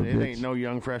Son of fresh. a It bitch. ain't no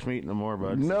young fresh meat no more,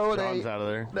 bud. No, it John's ain't. out of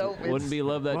there. No, Wouldn't be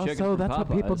love that Well, chicken so from that's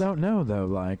what people Popeyes. don't know, though.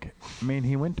 Like, I mean,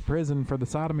 he went to prison for the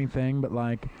sodomy thing, but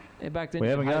like, Hey, back then We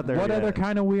you haven't had- got there what yet. other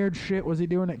kind of weird shit was he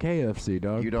doing at KFC,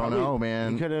 dog? You don't know, He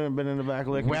man. could have been in the back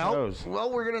licking toes.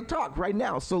 Well, we're gonna talk right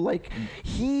now. So, like,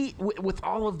 he with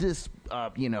all of this,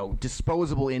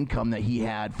 disposable income that he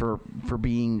had for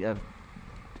being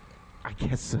I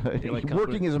guess like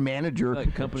working as a manager.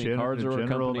 Like company cards or a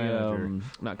general company, manager.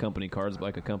 not company cards, but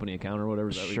like a company account or whatever.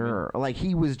 Is that what you Sure. Like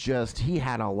he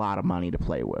had a lot of money to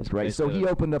play with, right? So he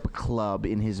opened up a club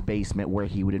in his basement where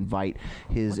he would invite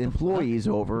his employees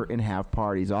over and have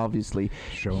parties. Obviously,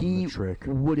 Show 'em he the trick.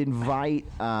 would invite.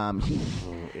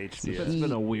 HDS. It's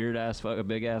been a weird ass, a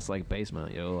big ass like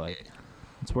basement, yo. Like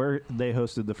It's where they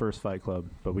hosted the first Fight Club,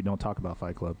 but we don't talk about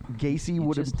Fight Club. Gacy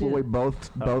would just employ did.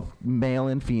 both male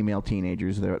and female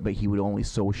teenagers there, but he would only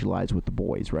socialize with the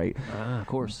boys, right? of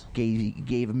course.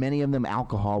 Gave many of them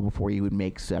alcohol before he would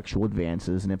make sexual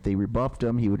advances, and if they rebuffed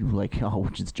him, he would be like, "Oh, we're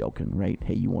just joking, right?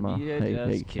 Hey, you wanna? Yeah, hey,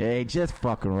 just kidding. hey, just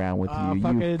fucking around with you,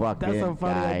 you fucking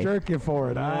guy. I jerk you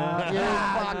for it. You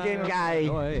fucking guy.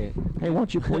 Oh, hey. Hey, why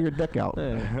don't you pull your dick out?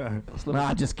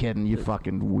 Nah, just kidding. You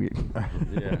fucking weird.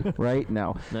 Yeah. Right?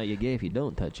 No. Now you're gay if you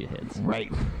don't touch your heads.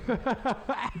 Right.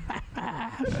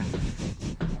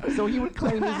 So he would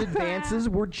claim his advances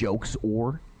were jokes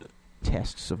or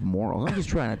tests of morals. I'm just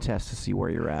trying to test to see where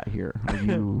you're at here.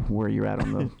 Where you're at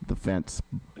on the fence,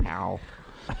 pal.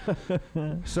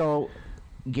 So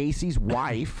Gacy's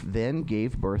wife then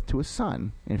gave birth to a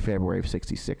son in February of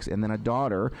 66 and then a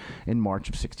daughter in March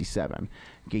of 67.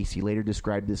 Gacy later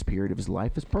described this period of his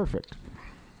life as perfect.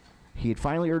 He had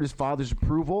finally earned his father's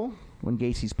approval when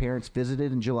Gacy's parents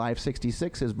visited in July of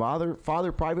 66. His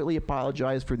father privately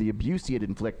apologized for the abuse he had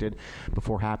inflicted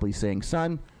before happily saying,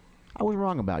 "Son, I was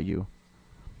wrong about you."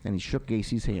 And he shook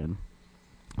Gacy's hand.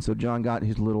 So John got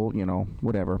his little,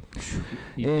 whatever.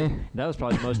 That was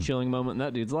probably the most chilling moment in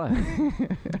that dude's life.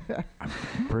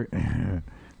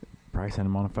 Probably sent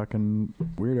him on a fucking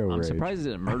weirdo I'm rage. surprised he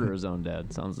didn't murder his own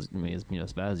dad. Sounds to me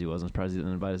as bad as he was. I'm surprised he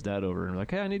didn't invite his dad over and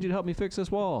like, "Hey, I need you to help me fix this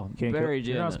wall." You're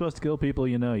not supposed to kill people,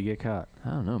 you get caught. I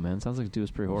don't know, man. Sounds like the dude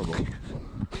was pretty horrible.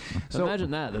 So-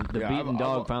 imagine that. The Yeah, beaten I've-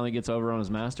 dog I've- finally gets over on his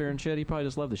master and shit. He probably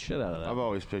just loved the shit out of that. I've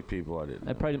always picked people I didn't.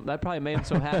 That probably made him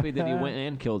so happy that he went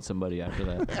and killed somebody after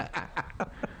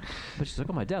that. But she's like,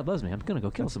 "Oh, my dad loves me. I'm gonna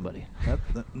go kill somebody."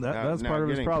 That's Now part of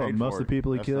his getting problem. paid Most for of the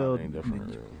people he that's not killed, any different,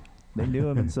 really. they knew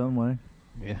him in some way.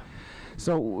 Yeah.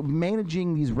 So,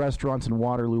 managing these restaurants in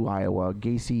Waterloo, Iowa,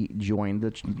 Gacy joined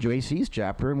the JC's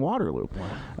chapter in Waterloo.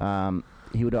 Wow.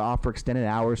 He would offer extended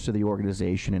hours to the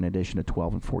organization in addition to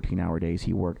 12 and 14-hour days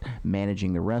he worked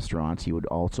managing the restaurants. He would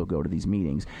also go to these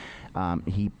meetings.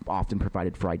 He often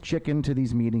provided fried chicken to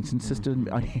these meetings, insisted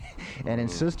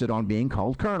on being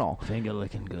called Colonel. Finger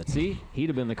licking good. See? He'd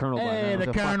have been the colonel by Hey, now.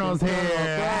 the Colonel's here.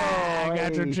 Colonel. I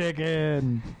got your Hey.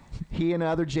 chicken. He and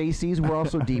other JCs were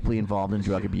also deeply involved in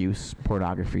drug abuse,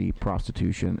 pornography,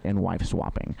 prostitution, and wife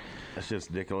swapping. That's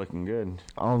just dick looking good.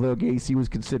 Although Gacy was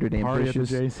considered Party at the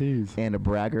ambitious JC's. and a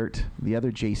braggart, the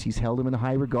other JCs held him in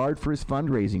high regard for his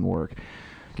fundraising work.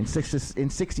 In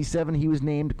 67, he was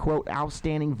named, quote,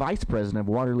 outstanding vice president of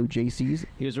Waterloo JC's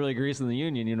He was really greasing the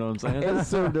union, you know what I'm saying? and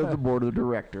served on the board of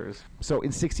directors. So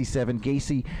in 67,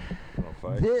 Gacy,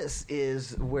 this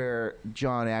is where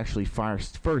John actually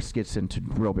first gets into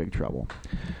real big trouble.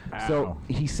 So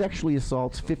he sexually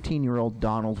assaults 15-year-old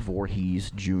Donald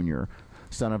Voorhees Jr.,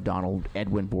 son of Donald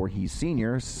Edwin Voorhees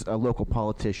Sr., a local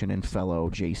politician and fellow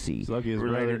JC. It's lucky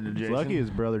Related to his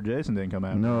brother Jason didn't come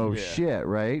out. No Yeah. shit,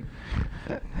 right?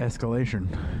 Escalation.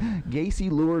 Gacy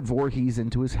lured Voorhees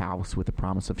into his house with the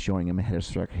promise of showing him a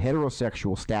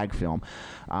heterosexual stag film,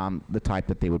 the type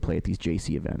that they would play at these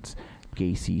JC events.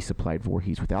 Gacy supplied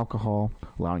Voorhees with alcohol,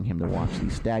 allowing him to watch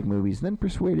these stag movies, then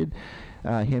persuaded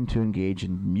him to engage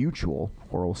in mutual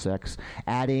oral sex,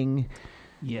 adding...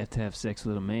 You have to have sex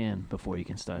with a man before you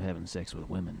can start having sex with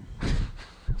women.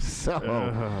 So,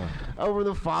 over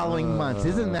the following months,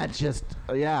 isn't that just...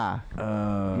 yeah,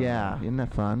 isn't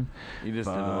that fun? You just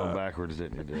did a little backwards,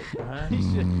 didn't you, Dick?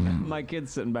 My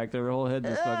kid's sitting back there, her whole head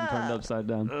just fucking turned upside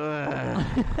down.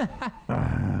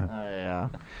 Yeah.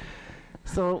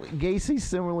 So Gacy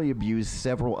similarly abused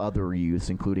several other youths,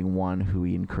 including one who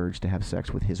he encouraged to have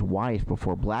sex with his wife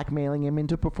before blackmailing him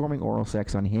into performing oral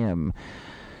sex on him.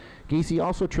 Gacy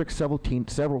also tricked several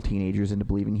teenagers into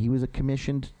believing he was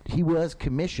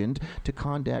commissioned to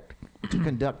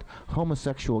conduct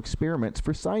homosexual experiments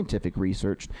for scientific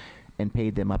research, and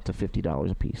paid them up to $50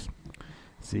 apiece.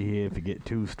 See here if you get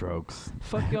 2 strokes.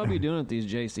 Fuck y'all be doing at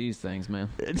these JC's things, man.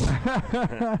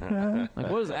 Like,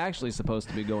 what is actually supposed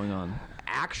to be going on?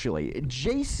 Actually,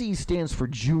 JC stands for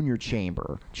Junior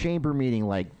Chamber. Chamber meaning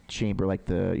like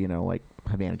the, like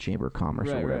Havana Chamber of Commerce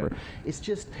or Right, whatever. right.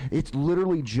 It's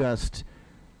literally just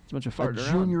It's a bunch of a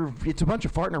farting around. it's a bunch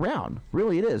of farting around.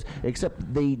 Really it is.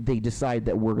 Except they decide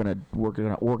that we're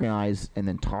gonna organize and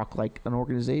then talk like an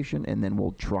organization, and then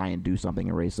we'll try and do something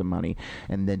and raise some money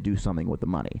and then do something with the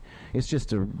money. It's just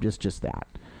that.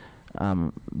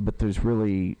 But there's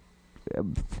really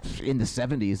in the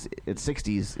 70s,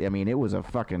 60s. I mean, it was a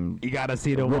fucking. You got to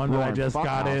see the one that just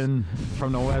got in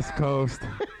from the West Coast.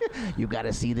 You got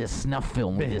to see this snuff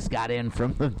film we just got in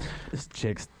from the. This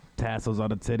chick's tassels on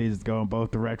the titties going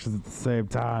both directions at the same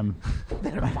time.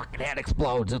 Then her fucking head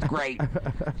explodes. It's great.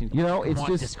 You know, it's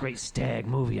just this great stag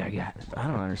movie I got. I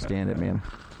don't understand it, man.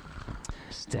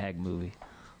 Stag movie.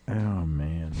 Oh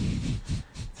man.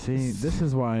 See, this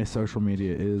is why social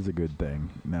media is a good thing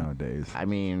nowadays. I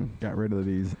mean, got rid of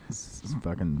these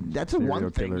fucking that's a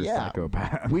one thing. killer Yeah,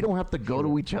 psychopaths. we don't have to go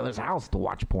to each other's house to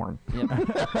watch porn. Yep.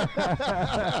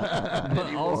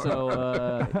 But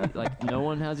also, like no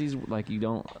one has these. Like you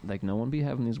don't. Like no one be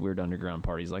having these weird underground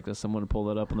parties like this. Someone would pull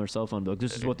that up on their cell phone, and be like,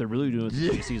 "This is what they're really doing at the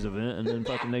Gacy's event," and then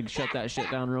fucking they shut that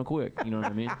shit down real quick. You know what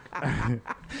I mean?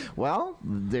 Well,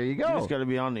 there you go. You just got to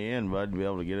be on the end, bud, to be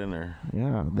able to get in there.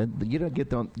 Yeah, then you don't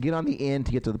get on the end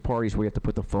to get to the parties where you have to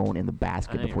put the phone in the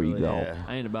basket before you go. Yeah.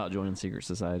 I ain't about joining secret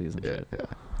societies and shit.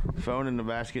 Phone in the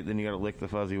basket, then you got to lick the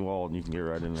fuzzy wall, and you can get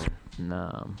right in there.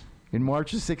 Nah. In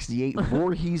March of '68,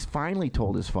 Voorhees finally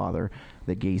told his father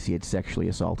that Gacy had sexually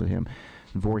assaulted him.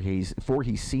 Voorhees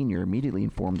Sr. immediately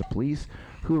informed the police,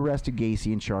 who arrested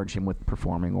Gacy and charged him with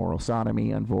performing oral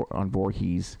sodomy on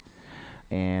Voorhees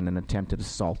and an attempted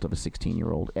assault of a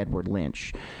 16-year-old Edward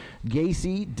Lynch.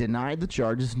 Gacy denied the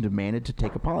charges and demanded to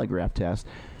take a polygraph test.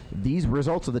 These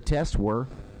results of the test were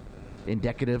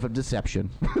indicative of deception.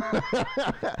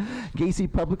 Gacy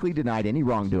publicly denied any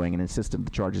wrongdoing and insisted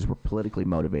the charges were politically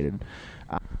motivated.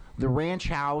 The ranch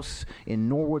house in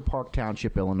Norwood Park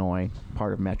Township, Illinois,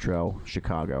 part of Metro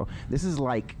Chicago. This is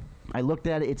like, I looked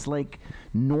at it, it's like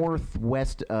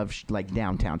northwest of like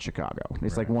downtown Chicago.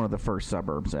 It's like one of the first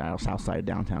suburbs, south side of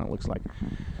downtown, it looks like.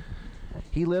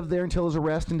 He lived there until his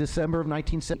arrest in December of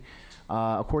 1970.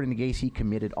 According to Gacy, he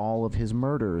committed all of his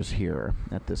murders here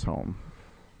at this home.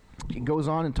 He goes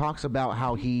on and talks about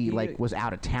how he was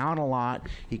out of town a lot.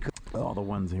 He could all the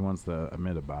ones he wants to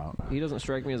admit about. He doesn't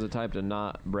strike me as the type to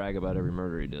not brag about every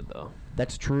murder he did, though.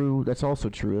 That's true. That's also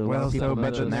true. Well, so but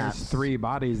mention there's that. 3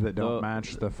 bodies that don't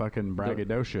match the fucking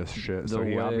braggadocious shit. So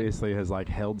he obviously has like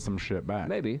held some shit back.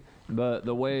 Maybe, but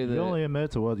the way that you only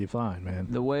admit to what you find, man.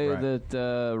 The way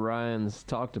that Ryan's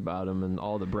talked about him and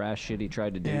all the brass shit he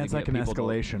tried to do to it's get like an people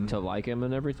escalation to like him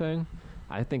and everything.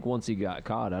 I think once he got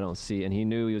caught, I don't see, and he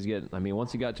knew he was getting. I mean,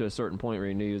 once he got to a certain point where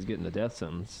he knew he was getting the death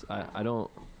sentence, I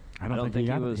don't think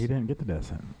he was. He didn't get the death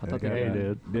sentence. I thought they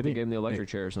did. They gave him the electric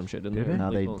chair or some shit, didn't they?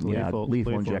 No,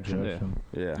 lethal injection.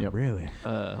 Yeah. Yep. Really?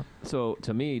 So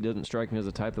to me, it doesn't strike me as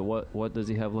the type that what does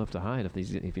he have left to hide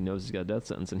if he knows he's got a death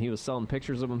sentence? And he was selling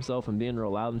pictures of himself and being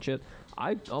real loud and shit.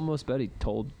 I almost bet he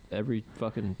told every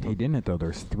fucking. He didn't though.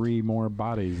 There's 3 more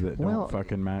bodies that don't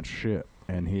fucking match shit.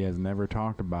 And he has never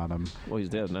talked about them. Well, he's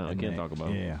dead now. I can't talk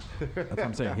about him. Yeah, that's what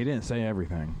I'm saying. He didn't say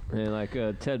everything. And like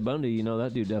Ted Bundy,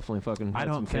 that dude definitely fucking. Had I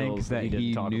don't some think kills that he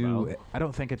he didn't knew. talk about. I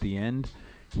don't think at the end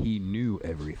he knew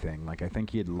everything. Like I think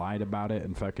he had lied about it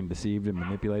and fucking deceived and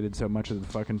manipulated so much at the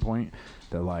fucking point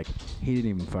that like he didn't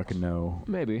even fucking know.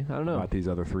 Maybe I don't know about these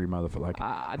other 3 motherfuckers. Like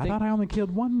I thought I only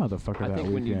killed 1 motherfucker. I that think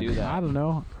weekend. when you do that, I don't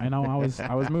know. I know I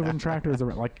was moving tractors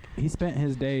around. Like he spent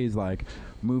his days like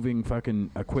moving fucking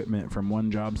equipment from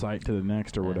one job site to the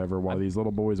next or whatever while these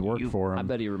little boys worked for him. I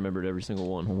bet he remembered every single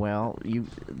one. Well,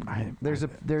 there's a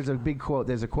big quote.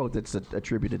 There's a quote that's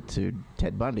attributed to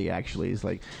Ted Bundy. Actually, it's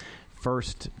like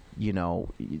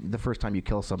the first time you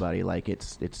kill somebody, like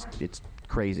it's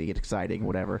crazy, it's exciting,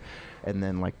 whatever, and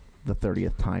then like the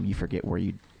 30th time you forget where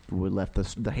you left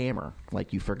the hammer.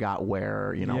 Like you forgot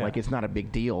where like it's not a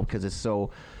big deal because it's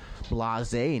so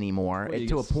blasé anymore. Well,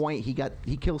 to a point, he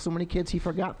killed so many kids he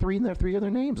forgot 3 of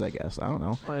their names. I guess I don't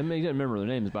know. Well, I mean, he didn't remember their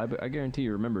names, but I guarantee he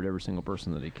remembered every single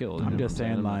person that he killed. I'm just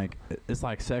saying, like it's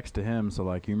like sex to him. So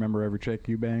like, you remember every chick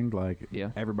you banged? Like,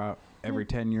 every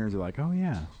 10 years, you're like, oh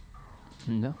yeah.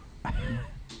 No.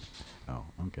 Oh,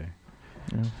 okay.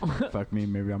 Yeah. Fuck me.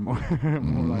 Maybe I'm more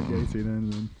like Gacy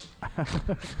then.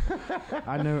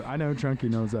 I know. Chunky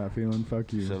knows that feeling.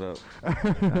 Fuck you. Shut up.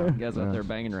 You guys out there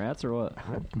banging rats or what?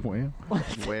 Well.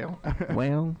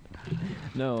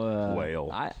 No. Whale.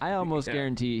 I almost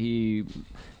guarantee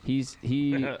he.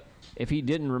 If he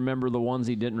didn't remember the ones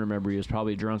he didn't remember, he was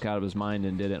probably drunk out of his mind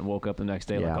and did it and woke up the next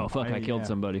day like, oh, fuck, I killed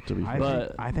somebody.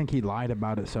 I think he lied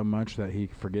about it so much that he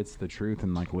forgets the truth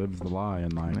and, like, lives the lie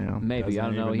and, like, maybe, I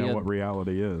don't know. He know what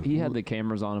reality is. He had the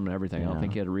cameras on him and everything. I don't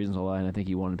think he had a reason to lie, and I think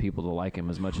he wanted people to like him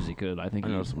as much as he could. I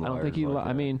don't think he lied.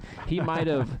 I mean, he might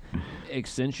have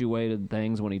accentuated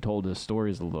things when he told his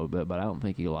stories a little bit, but I don't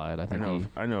think he lied.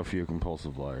 I know a few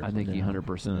compulsive liars. I think he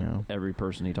 100%. Every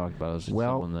person he talked about was just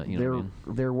someone that,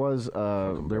 there was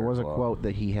was a claw. quote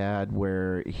that he had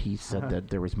where he said that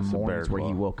there was mornings where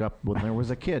he woke up when there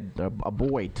was a kid, a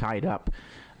boy tied up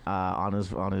on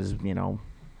his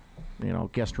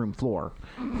guest room floor,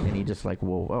 and he just like,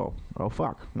 whoa, oh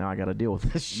fuck, now I got to deal with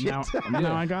this shit.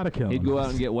 Now I gotta kill him. He'd go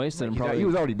out and get wasted and probably he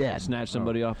was already dead. snatch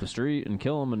somebody off the street and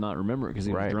kill him and not remember it because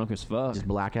he was Right. drunk as fuck. Just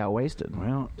blackout wasted.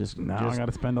 Well, now I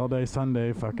gotta spend all day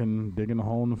Sunday fucking digging a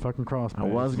hole in the fucking cross. I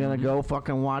was gonna go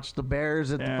fucking watch the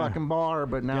Bears at the fucking bar,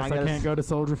 but now I can't go to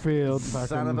Soldier Field.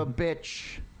 Son of a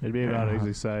bitch. It'd be about as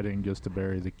exciting just to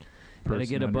bury the Gotta person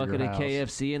get a under bucket your of house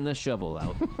KFC and the shovel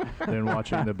out. than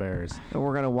watching the Bears. And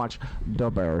we're gonna watch the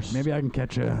Bears. Maybe I can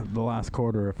catch the last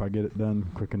quarter if I get it done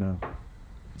quick enough.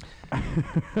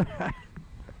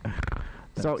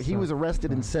 So he was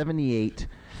arrested in '78.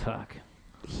 Fuck.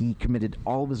 He committed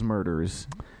all of his murders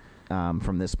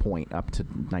from this point up to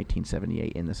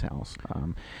 1978 in this house.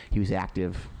 He was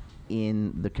active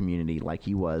in the community, like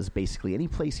he was basically any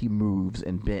place he moves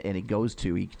and he goes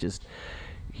to, he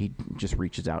just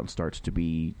reaches out and starts to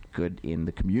be good in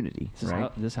the community. Right?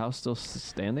 This house still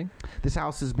standing? This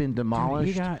house has been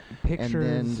demolished. He got pictures.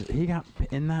 And then, He got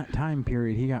in that time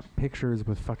period. He got pictures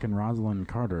with fucking Rosalind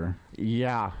Carter.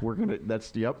 yeah, we're gonna.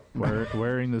 That's yep.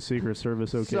 Wearing the Secret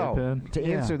Service OK So, pin. to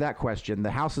answer that question,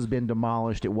 the house has been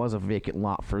demolished. It was a vacant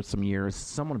lot for some years.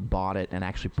 Someone bought it and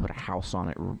actually put a house on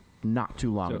it not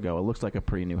too long ago. It looks like a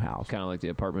pretty new house. Kind of like the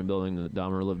apartment building that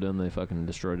Dahmer lived in. They fucking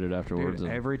destroyed it afterwards.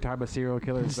 Dude, every time a serial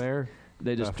killer's there,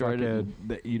 They destroyed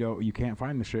it. You can't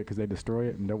find the shit because they destroy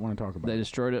it and don't want to talk about They it.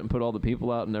 destroyed it and put all the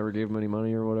people out and never gave them any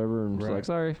money or whatever. And just like,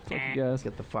 sorry, fuck you guys.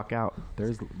 Get the fuck out.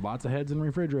 There's lots of heads in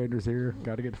refrigerators here.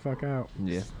 Got to get the fuck out.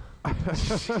 Yeah.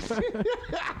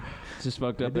 It's just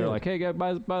fucked up. They're like, hey, guys,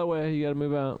 by the way, you got to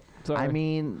move out. Sorry. I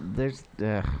mean, there's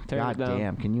it God down.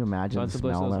 damn. Can you imagine Find the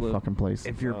someplace smell of else that to live. fucking place?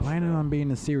 If you're planning on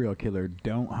being a serial killer,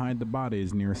 don't hide the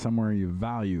bodies near somewhere you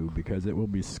value because it will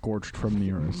be scorched from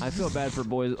the earth. I feel bad for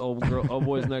old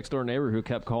boys next door neighbor who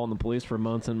kept calling the police for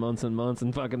months and months and months,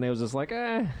 and fucking they was just like,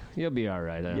 you'll be all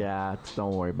right. Yeah,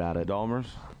 don't worry about it. Dahmer's?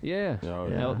 Yeah. Oh,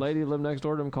 The yeah. lady who lived next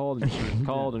door to him called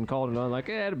and I'm like,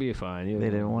 it'll be fine.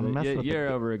 They didn't want to mess with You're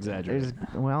it. over exaggerating.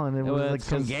 Well, and it was like it's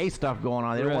some 'cause- gay stuff going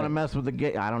on. They don't Right. want to mess with the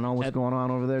gay. I don't know what's going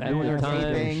on over there. at Doing the their gay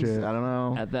time- things. Shit. I don't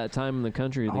know. At that time in the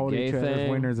country, the Hold gay each other's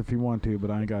thing, winners if you want to, but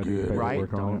I ain't got to do the Right,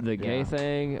 paperwork on it. the gay Yeah.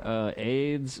 thing,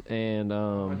 AIDS, and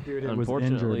was injured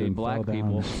unfortunately, and black fell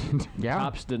down. people. Yeah.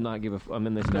 Cops did not give a. I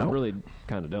mean, they still Nope. really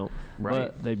kind of don't.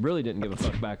 Right. But they really didn't give a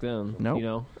fuck back then. Nope. You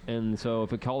know, and so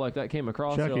if a call like that came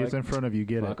across, Chucky, they're it's like, in front of you.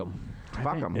 Get fuck it. 'em.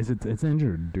 Fuck them. It's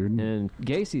injured, dude. In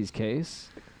Gacy's case,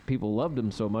 people loved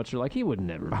him so much, they're like, he would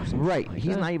never do something Right. like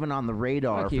He's that. not even on the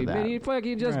radar Fuck for you, that. man.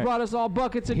 He just Right. brought us all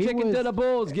buckets of He chicken was- to the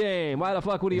Bulls game. Why the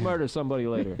fuck would he murder somebody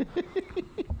later?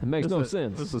 It makes no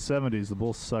sense. This is the 70s. The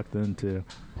Bulls sucked then, too.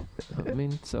 I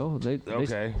mean, so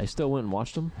Okay. they still went and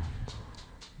watched them.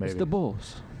 Maybe. It's the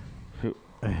Bulls.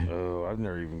 Oh, I've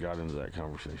never even got into that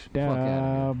conversation. fuck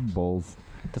outta Bulls.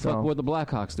 The So- fuck were the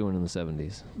Blackhawks doing in the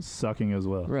 70s? Sucking as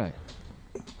well. Right.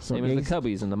 So Same as the Gacy,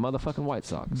 Cubbies and the motherfucking White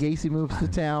Sox. Gacy moves to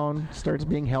town, starts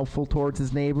being helpful towards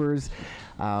his neighbors.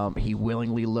 He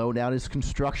willingly loaned out his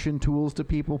construction tools to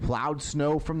people, plowed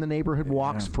snow from the neighborhood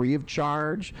walks free of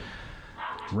charge.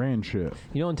 Ran shit.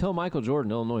 You know, until Michael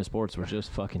Jordan, Illinois sports was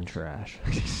just fucking trash.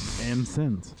 And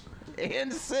since.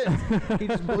 And since he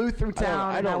just blew through town.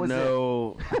 I and that don't was it.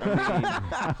 know.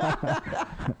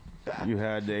 I mean, you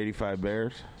had the 85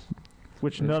 Bears.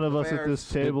 Which none of us at this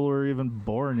table were even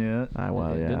born yet.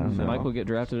 Well, yeah. Didn't no. Michael get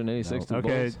drafted in 86 to the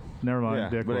Okay, Bulls? never mind. Yeah,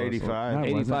 Dick but was. 85. No,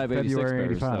 it wasn't. 85, 86 February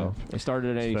Bears, 85. though. They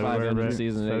started at 85, February, ended the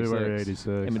season in 86. February 86.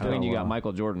 In between, Oh, you got wow.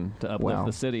 Michael Jordan to uplift Wow.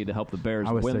 the city to help the Bears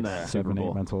I was win 6, that 7, Super 8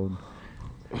 Bowl. months old.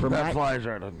 From, That ni- flies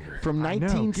right under here. from I know,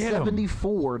 get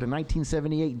 1974 to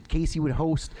 1978, Casey would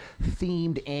host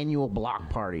themed annual block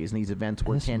parties, and these events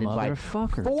were This attended by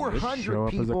motherfucker, dude. 400 Show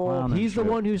up as a people. clown. He's the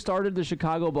Shit. one who started the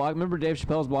Chicago block. Remember Dave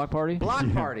Chappelle's block party? Block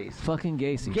parties. Fucking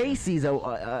Gacy. Gacy's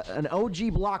an OG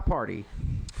block party.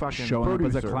 Fucking Showing up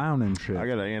producer. as a clown and shit. I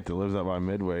got an aunt that lives up by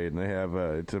Midway, and they have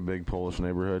it's a big Polish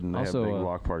neighborhood, and they Also, have big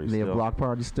block parties. They have still. block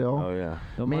parties still. Oh yeah.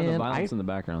 Don't mind the Man, violence in the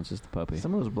background. It's just the puppy.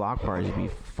 Some of those block parties would be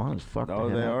fun as fuck. Oh,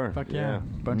 to they have. are. Fuck yeah.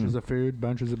 Bunches of food,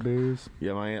 bunches of booze.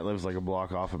 Yeah, my aunt lives like a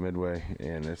block off of Midway,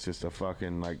 and it's just a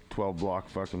fucking like 12 block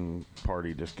fucking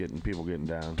party, just people getting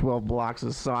down. 12 blocks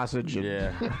of sausage and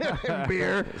Yeah,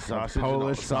 beer. sausage,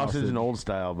 Polish sausage and old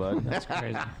style, bud. That's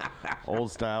crazy. Old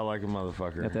style like a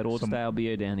motherfucker. Got that old style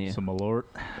B.A. down here.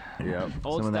 Yep.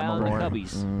 Old some of that style in the Malort.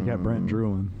 Cubbies. You got Brent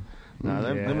drooling. No,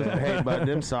 them is paid by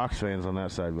them Sox fans on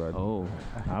that side, bud. Oh,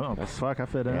 I don't know. Fuck, I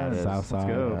fit in. Yeah, it is. Let's South side,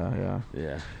 go.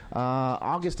 Yeah.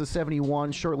 August of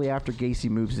 71, shortly after Gacy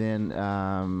moves in,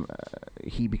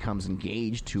 he becomes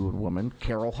engaged to a woman,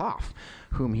 Carol Hoff,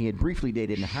 whom he had briefly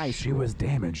dated in high school. She was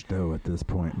damaged though at this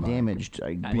point. Like, damaged.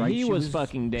 he was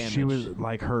fucking damaged. She was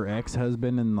like her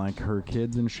ex-husband and like her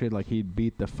kids and shit. Like he'd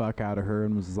beat the fuck out of her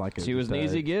and was like She was an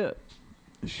easy get.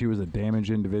 She was a damaged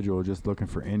individual just looking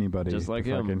for anybody. Just like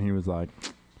him. And he was like,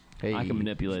 Hey, I can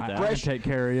manipulate that. I can take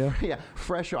care of you. yeah,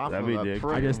 fresh off That'd of be a dick.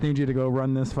 prison. I just need you to go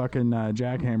run this fucking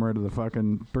jackhammer to the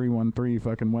fucking 313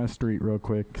 fucking West Street real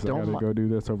quick because I Don't got to go do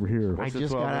this over here. I What's the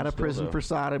just got out of 12-inch prison dildo? for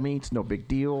sodomy. It's no big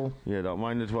deal. Yeah, don't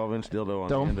mind the 12-inch dildo on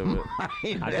Don't the end of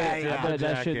it. mind I that. bet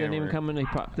that shit didn't even jackhammer. come in.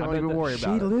 Don't even worry She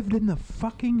about it. lived in the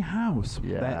fucking house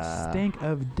Yeah. that stank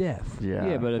of death. Yeah.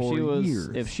 Yeah, but for years.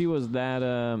 if she was that,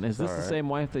 is this the Alright. same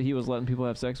wife that he was letting people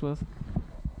have sex with?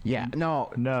 Yeah.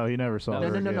 No. No, he never saw No, her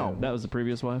no, no, again. no. That was the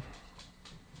previous wife,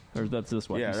 or that's this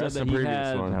wife? Yeah, you said that's that the he previous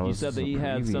had. one. That You was said that the he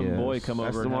had some boy previous. come That's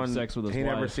over the and one. have sex with his he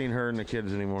wife. never seen her and the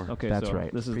kids anymore. Okay, That's so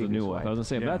right. This is the Previous new wife. wife. I was gonna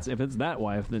say Yeah. if it's that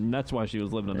wife, then that's why she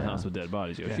was living in the house with dead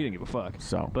bodies. She didn't give a fuck.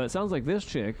 So. But it sounds like this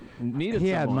chick needed. He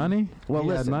had someone. money. Well, he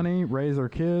had listen. money, raised her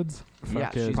kids. Yeah,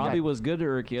 Fuck it. she's Probably got- was good to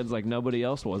her kids like nobody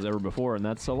else was ever before, and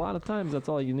that's a lot of times that's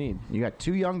all you need. You got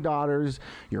 2 young daughters.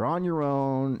 You're on your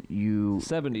own. You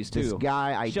 70s This too.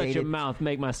 guy I Shut dated. your mouth,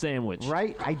 make my sandwich.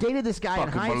 Right? I dated this guy in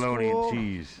Fucking high bologna school. and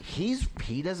cheese.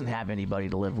 He doesn't have anybody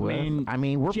to live with. mean, I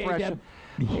mean, we're J-Dub- fresh.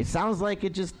 It sounds like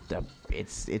it just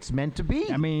it's meant to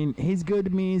be. I mean, he's good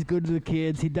to me. He's good to the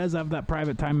kids. He does have that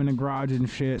private time in the garage and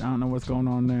shit. I don't know what's going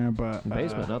on there, but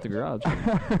Basement, not the garage.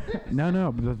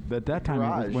 no. But at that time, it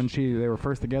Garage. was when they were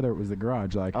first together, it was the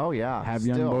garage. Like, Oh, yeah, have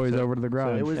young still. boys So- over to the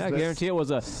garage. it was- Yeah, I That's- guarantee it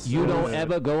was a. You don't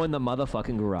ever go in the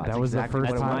motherfucking garage. that was exactly the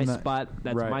That's first my time that spot.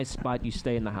 That's right. my spot. You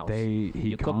stay in the house. He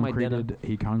You cook my dinner.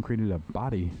 concreted a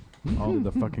body all over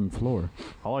the fucking floor.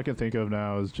 All I can think of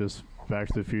now is just Back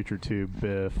to the Future 2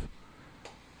 Biff.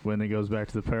 When it goes back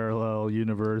to the parallel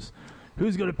universe.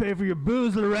 Who's going to pay for your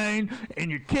booze, Lorraine, and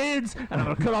your kids? And I'm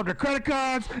going to cut off their credit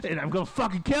cards, and I'm going to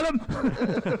fucking kill them.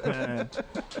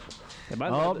 It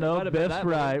might- Oh, it no, might have been Biff's that,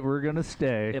 right. We're going to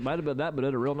stay. It might have been that, but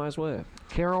in a real nice way.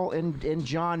 Carol and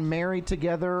John married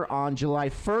together on July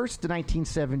 1st,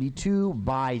 1972.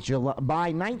 By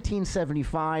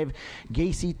 1975,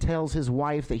 Gacy tells his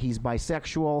wife that he's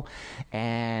bisexual,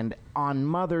 and on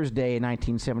Mother's Day in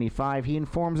 1975, he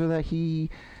informs her that he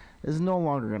is no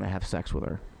longer going to have sex with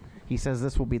her. He says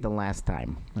this will be the last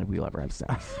time that we'll ever have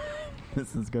sex.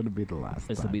 This is going to be the last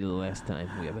This will be the last time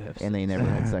we ever have sex. And they never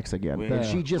had sex again. And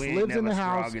she just lives in the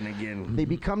house. Again. They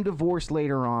become divorced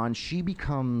later on. She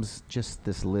becomes just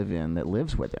this live-in that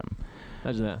lives with him.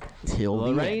 Imagine that. Till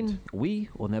the Lorraine, end. we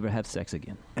will never have sex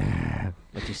again.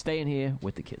 But you're staying here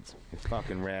with the kids.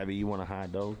 Fucking Rabby, you want a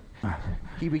hot dog?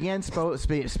 He began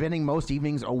spending most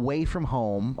evenings away from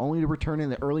home, only to return in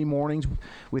the early mornings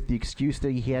with the excuse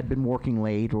that he had been working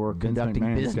late or conducting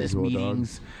McMahon business schedule, dog.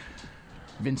 meetings.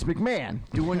 Vince McMahon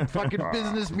doing fucking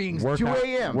business meetings, 2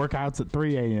 a.m. Workouts at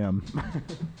 3 a.m.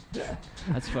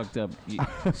 That's fucked up.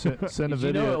 Send a You know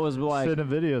video. it was like- sending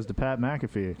videos to Pat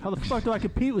McAfee. How the fuck do I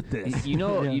compete with this? You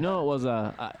know it was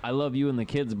I love you and the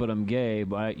kids, but I'm gay.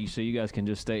 But so you guys can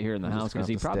just stay here in the I'm just house gonna because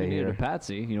he have to probably stay needed here. a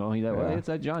patsy. You know, it's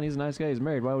that John. He's a nice guy. He's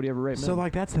married. Why would he ever rape So, men?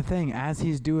 like, that's the thing. As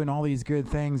he's doing all these good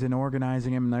things and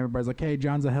organizing him, and everybody's like, hey,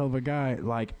 John's a hell of a guy.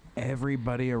 Like,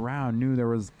 everybody around knew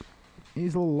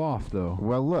he's a little off, though.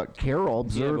 Well, look, Carol yeah,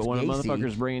 observed but when a Gacy.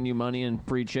 motherfucker's bringing you money and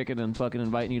free chicken and fucking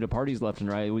inviting you to parties left and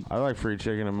right, I like free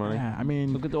chicken and money. Yeah, I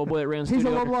mean, look at the old boy that ran he's a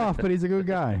Studio. little off, but he's a good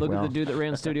guy. Look at Well. the dude that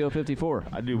ran Studio 54.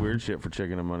 I do weird shit for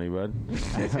chicken and money, bud.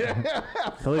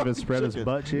 He'll even spread his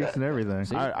butt cheeks and everything.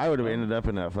 See? I would have ended up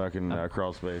in that fucking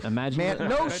crawl space. Imagine Man, that-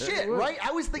 no shit, right?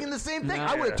 I was thinking the same thing. No.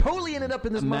 I would have totally ended up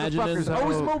in this Imagine motherfucker's this-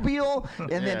 Oldsmobile and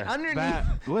then Yeah.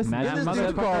 underneath Listen, Imagine in this that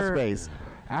dude's crawl motherfucker, space.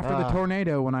 after the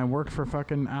tornado, when I worked for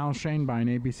fucking Al Shanebein,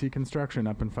 ABC Construction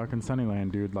up in fucking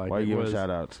Sunnyland, dude, like, Why it you giving was, shout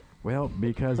outs? well,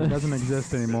 because it doesn't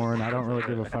exist anymore, and I don't really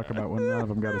give a fuck about what none of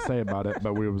them got to say about it,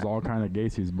 but we was all kind of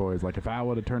Gacy's boys. Like, if Al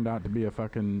would have turned out to be a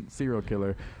fucking serial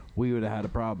killer, we would have had a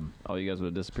problem. Oh, you guys would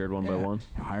have disappeared one by one.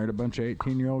 Hired a bunch of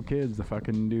 18-year-old kids to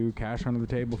fucking do cash under the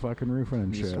table fucking roofing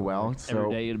and shit. Well, Every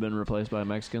so day you'd have been replaced by a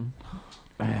Mexican.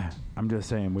 I'm just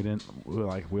saying,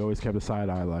 we always kept a side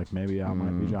eye, like, maybe Al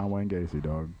might be John Wayne Gacy,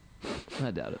 dog.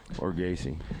 I doubt it. Or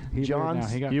Gacy. He John's-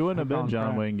 now, he got You wouldn't have hooked been on John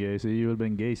crack. Wayne Gacy. You would have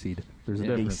been Gacy'd. There's a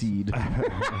difference. Gacy'd.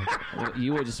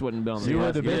 You would just wouldn't have been on the You podcast.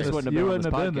 wouldn't have been just this- wouldn't you have wouldn't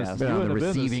been on have been this this- podcast. you on wouldn't the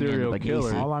have been the receiving end serial of the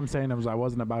killer. Gacy. All I'm saying is I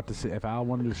wasn't about to see if Al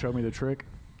wanted to show me the trick.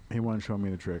 He wouldn't show me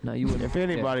the trick. No, you wouldn't. If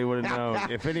anybody would have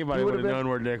known, if anybody would have known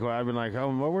where Dick was, I'd been like,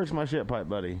 "Oh, well, where's my shit pipe,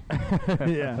 buddy?"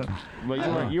 Yeah.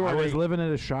 But you I weren't. was living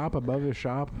at a shop above his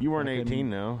shop. You weren't 18,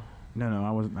 no. No,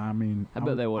 I wasn't. I mean, I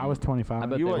bet they wouldn't. I was 25. I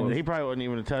bet You they wouldn't. wouldn't. He probably wouldn't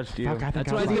even have touched you. Fuck, I think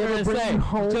That's I what I was was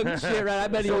like, going to say. Took shit right. I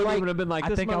bet he So, wouldn't like, even have been like I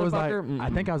this think I was like, motherfucker. I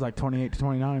think I was like 28 to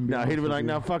 29. No, he'd have been like,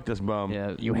 "No, fuck this bum."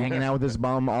 Yeah, You hanging out with this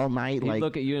bum all night, He'd like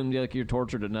look at you and be like, "You're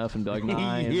tortured enough," and be like,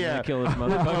 "Nah, and Yeah. kill this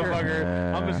motherfucker."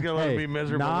 Motherfucker, I'm just gonna let him be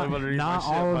miserable. Live underneath not my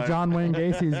shit all of pipe. John Wayne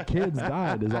Gacy's kids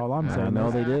died. Is all I'm saying.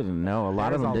 no, they didn't. No, a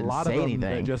lot of them didn't say anything.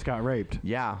 That just got raped.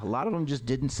 Yeah, a lot of them just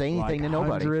didn't say anything Like to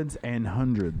nobody. Hundreds and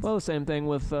hundreds. Well, the same thing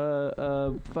with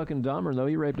fucking Dahmer, though.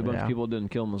 He raped a bunch Yeah. of people, didn't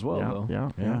kill them as well, though.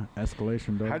 yeah,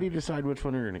 escalation. Dog. How do you decide which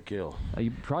one you're gonna kill? You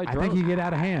probably I drunk. think you get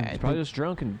out of hand. Probably just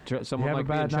drunk and You someone have like a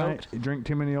bad being night. choked. You drink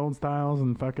too many old styles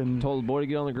and fucking. Told the boy to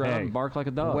get on the ground Hey. and bark like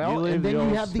a dog. Well, leave and then the you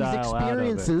old have these style out of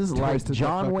it. experiences like Twisted the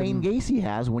John Wayne fucking- Gacy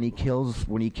has when he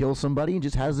kills somebody and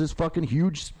just has this fucking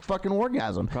huge fucking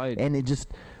orgasm, Right. and it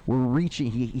just we're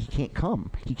reaching. He can't come.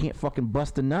 He can't fucking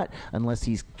bust a nut unless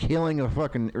he's killing a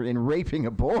fucking and raping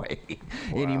a boy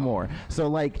anymore. So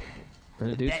like.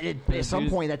 And a dude- At some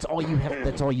point, that's all you have.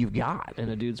 That's all you've got.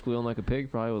 And a dude squealing like a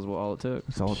pig probably was all it took.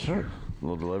 That's all it took.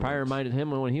 Little deliverance. Probably reminded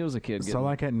him when he was a kid. So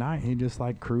like at night, he just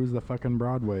like cruised the fucking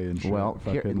Broadway and shit. Well,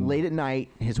 fucking, late at night,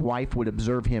 his wife would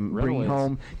observe him bringing Runaways.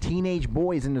 home teenage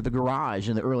boys into the garage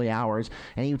in the early hours,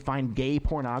 and he would find gay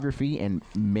pornography and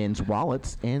men's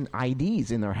wallets and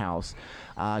IDs in their house.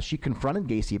 She confronted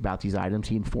Gacy about these items.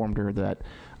 He informed her that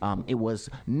it was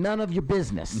none of your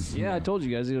business. Yeah, I told you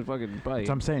guys he was fucking probably.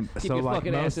 So I'm saying, Keep so your like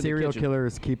fucking ass most in the serial kitchen.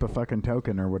 killers keep a fucking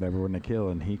token or whatever when they kill,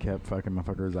 and he kept fucking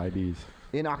motherfuckers' IDs.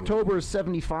 In October of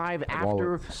 '75,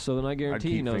 after So then I guarantee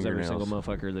I'd he keep knows every single fingernails.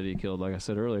 mother that he killed. Like I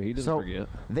said earlier, he doesn't so forget.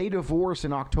 they divorce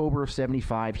in October of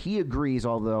 '75. He agrees,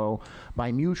 although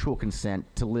by mutual consent,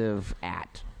 to live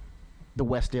at the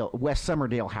West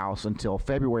Summerdale house until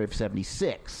February of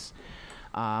 '76.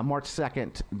 March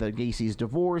 2nd, the Gacy's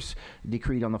divorce,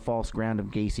 decreed on the false ground of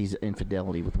Gacy's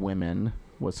infidelity with women,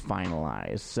 was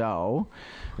finalized. So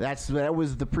that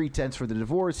was the pretense for the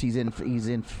divorce. He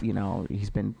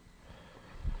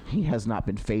has not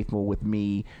been faithful with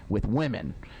me with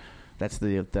women. That's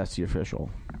the official.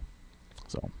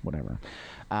 So whatever.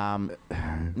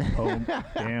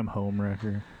 Damn home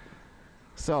wrecker.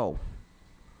 So,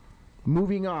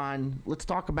 moving on, let's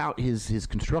talk about his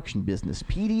construction business.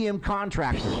 PDM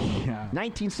Contractor.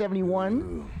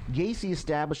 1971, Gacy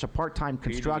established a part-time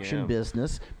construction PDM.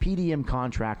 business, PDM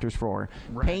Contractors, for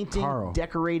painting, Carl.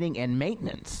 decorating, and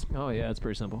maintenance. Oh yeah, it's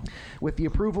pretty simple. With the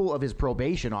approval of his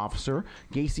probation officer,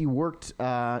 Gacy worked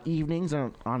evenings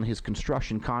on his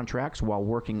construction contracts while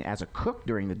working as a cook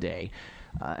during the day.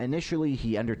 Initially,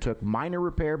 he undertook minor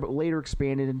repair, but later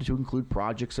expanded to include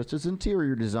projects such as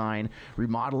interior design,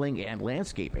 remodeling, and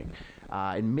landscaping.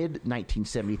 In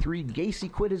mid-1973,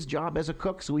 Gacy quit his job as a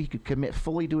cook so he could commit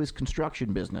fully to his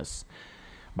construction business.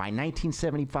 By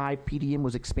 1975, PDM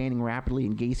was expanding rapidly,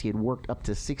 and Gacy had worked up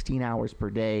to 16 hours per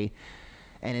day.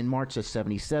 And in March of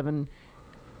 '77,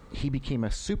 he became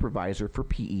a supervisor for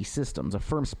PE Systems, a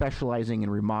firm specializing in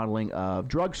remodeling of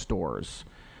drugstores.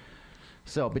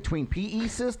 So between PE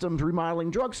Systems,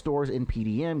 remodeling drugstores, and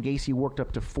PDM, Gacy worked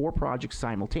up to 4 projects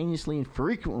simultaneously and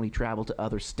frequently traveled to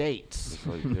other states. By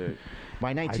just went through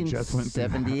that.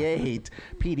 1978,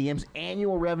 PDM's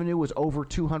annual revenue was over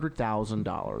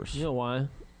 $200,000. You know why?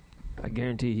 I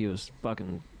guarantee he was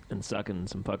fucking and sucking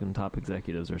some fucking top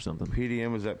executives or something.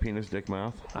 PDM, is that penis, dick,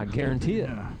 mouth? I guarantee it.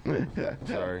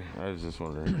 Sorry, I was just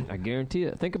wondering. I guarantee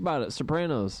it. Think about it.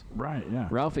 Sopranos. Right, yeah.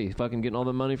 Ralphie fucking getting all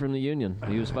the money from the union.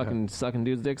 He was fucking sucking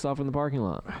dudes' dicks off in the parking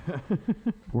lot.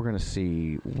 We're going to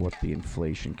see what the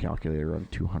inflation calculator on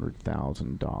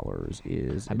 $200,000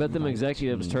 is. I bet them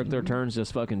executives took their turns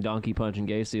just fucking donkey punching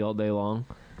Gacy all day long.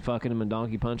 Fucking him and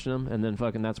donkey punching him. And then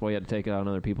fucking that's why you had to take it out on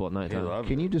other people at He nighttime. loved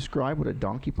Can it. you describe what a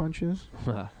donkey punch is?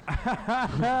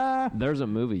 There's a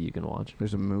movie you can watch.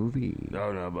 There's a movie.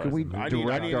 No, but Can we I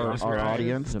direct need it our described.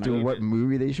 audience It's to a what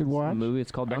movie they should A watch? movie.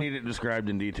 It's called I Donkey. need it described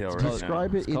in detail right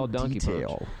Describe now. it in called Donkey Punch.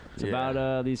 detail. It's Yeah.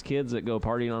 about these kids that go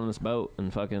partying on this boat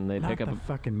and fucking they Not pick up the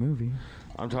fucking movie.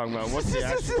 I'm talking about what's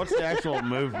the actual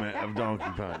movement of Donkey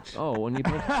Punch? Oh, when you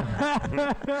put,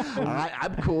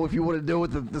 I'm cool if you want to do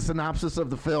with the synopsis of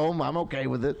the film. I'm okay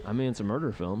with it. I mean, it's a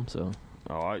murder film, so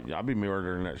Oh, I'll be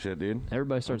murdering that shit, dude.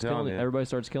 everybody starts telling killing. you. Everybody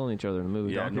starts killing each other in the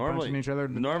movie. Yeah, Donkey normally punching each other.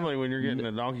 Normally, when you're getting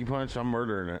a donkey punch, I'm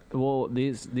murdering it. Well,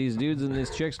 these dudes and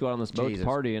these chicks go out on this boat Jesus. to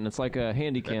party, and it's like a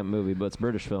handy cam movie, but it's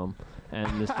British film.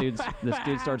 And this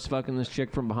dude starts fucking this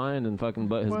chick from behind, and fucking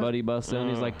his buddy busts in.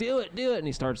 He's like, do it, and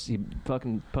he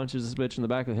fucking punches this bitch in the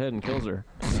back of the head and kills her.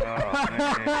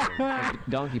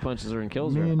 Donkey punches her and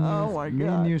kills her. Me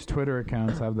and News Twitter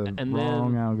accounts have the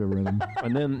wrong algorithm.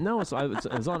 And then it's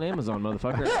on Amazon,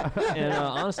 motherfucker. And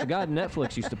honest to God,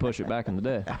 Netflix used to push it back in the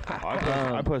day.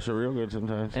 I push it real good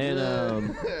sometimes.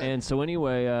 And so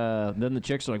anyway, then the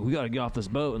chicks are like, we got to get off this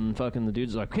boat, and fucking the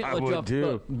dude's like, can't let you off the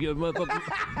boat. Give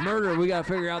murder. We got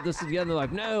to figure out this together. They're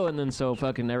like, no. And then so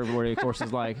fucking everybody, of course,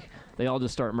 is like, they all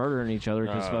just start murdering each other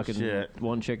because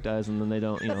one chick dies and then they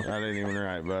don't, That ain't even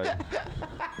right, bud.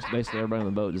 It's basically everybody on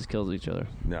the boat just kills each other.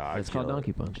 No, it's called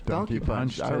Donkey Punch. Donkey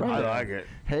Punch. I like it.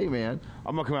 Hey, man.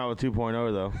 I'm going to come out with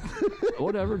 2.0, though.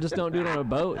 Whatever. Just don't do it on a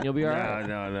boat and you'll be all right.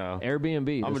 No.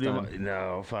 Airbnb. I'm gonna do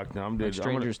no. I'm going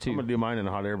to do mine in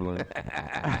a hot air balloon.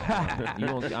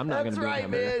 I'm not going to do right,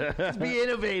 man. Let's be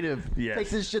innovative. Yes. Take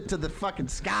this shit to the fucking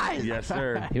skies. Yes,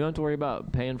 sir. You don't have to worry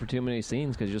about paying for too many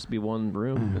scenes because just be one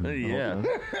room. Yeah.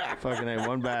 Fucking A,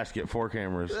 one basket, 4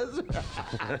 cameras. Sounds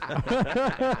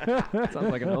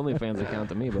like an OnlyFans account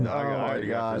to me, but I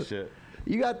got this shit.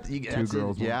 You got 2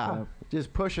 girls, 1 cup.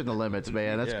 Just pushing the limits,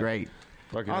 man. That's great.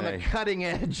 Fucking on A. the cutting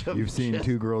edge of You've seen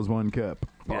 2 girls, 1 cup.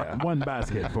 Yeah. 1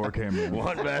 basket, 4 cameras.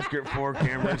 1 basket, 4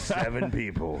 cameras, 7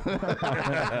 people.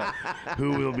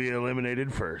 Who will be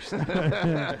eliminated first?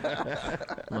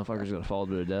 Motherfucker's gonna fall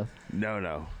to their death.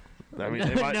 No. I mean,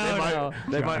 they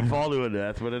might fall to a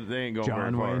death, but they ain't going John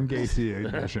very far. Wayne Gacy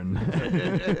edition.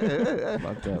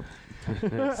 Fucked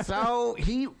up. So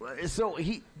he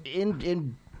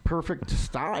in perfect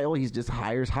style, he just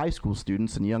hires high school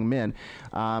students and young men.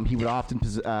 He would often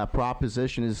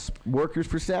proposition his workers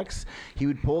for sex. He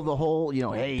would pull the whole,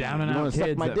 hey, down and you out want to suck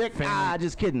kids my that dick? family-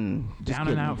 Just kidding. Down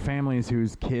and out families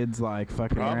whose kids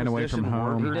fucking ran away from Proposition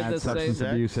home, workers. He did had the substance same-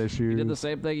 abuse issues. He did the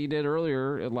same thing he did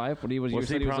earlier in life when he was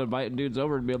inviting dudes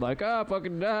over and be like,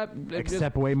 fucking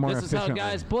Except way more this is how efficiently.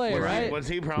 guys play, right? Was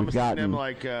he promising them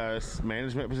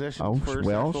management positions? For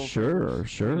sexual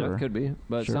sure. That could be,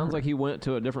 but it Sure. sounds like he went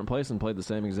to a different place and played the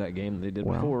same exact game they did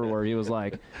before, where he was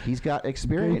like, he's got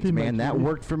experience, man. That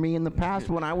worked for me in the past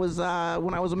when I was a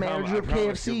manager of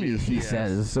KFC. He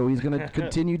says so. He's going to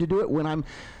continue to do it when I'm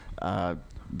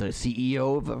the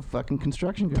CEO of a fucking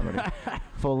construction company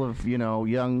full of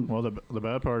young. Well, the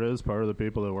bad part is part of the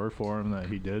people that work for him that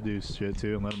he did do shit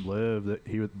to and let him live. That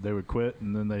they would quit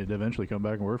and then they'd eventually come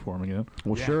back and work for him again.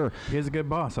 Well, sure. He's a good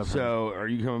boss. I've heard. So, are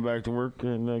you coming back to work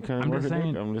and kind of I'm work? just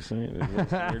saying. I'm just saying. Is there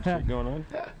some weird shit going on?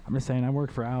 I'm just saying I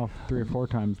worked for Al 3 or 4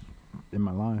 times in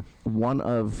my life. One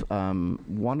of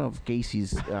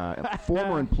Gacy's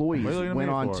former employees went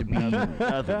on to be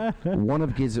one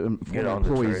of his former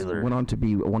employees went on to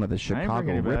be one of the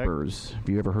Chicago Rippers. Have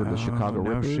you ever heard of the Chicago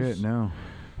Rippers? No shit, no.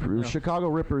 Chicago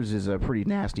Rippers is a pretty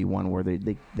nasty one where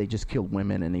they just killed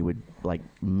women and they would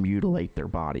mutilate their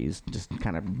bodies, just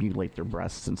kind of mutilate their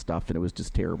breasts and stuff, and it was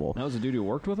just terrible. that was a dude who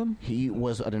worked with him? He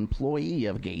was an employee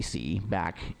of Gacy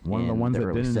back One of the in ones the that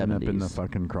early didn't 70s. end up in the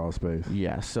fucking crawl space.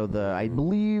 Yeah, so I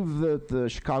believe that the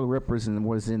Chicago Rippers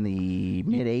was in the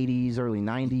mid '80s, early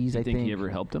 '90s. I think he ever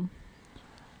helped him?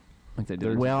 Like they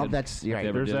did. Well, that's right. They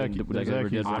ever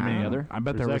did something together? I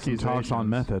bet there was some talks on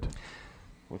method.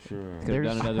 What's your? Could have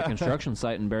done it at a construction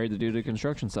site and buried the dude at a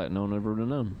construction site. And no one ever would have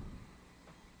known.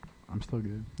 I'm still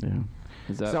good. Yeah.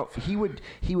 So he would.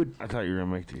 I thought you were gonna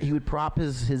make these. He would prop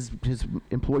his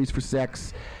employees for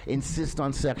sex, insist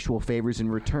on sexual favors in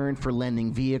return for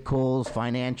lending vehicles,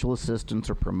 financial assistance,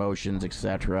 or promotions,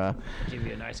 etc. Give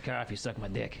you a nice car if you suck my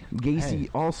dick. Gacy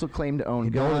also claimed to own He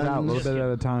doled guns. it out a little bit at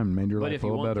a time, made your But life if a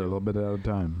you little want better, to. a little bit at a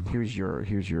time. Here's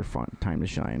your fun time to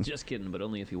shine. Just kidding, but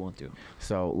only if you want to.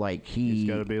 So He's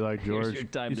got to be like George. Here's your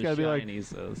time he's to got to be shine, like he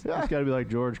says. he's got to be like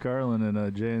George Carlin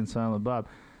and Jay and Silent Bob.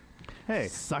 Hey,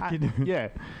 Suck it. Yeah,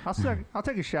 I'll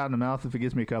take a shot in the mouth if it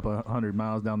gets me a couple 100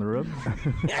 miles down the road.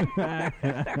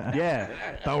 Yeah,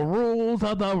 The rules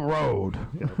of the road.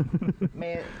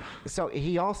 Man, so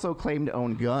he also claimed to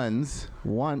own guns,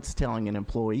 once telling an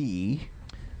employee,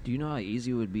 Do you know how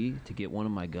easy it would be to get one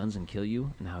of my guns and kill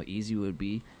you, and how easy it would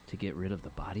be to get rid of the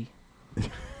body?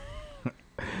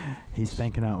 He's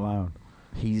thinking out loud.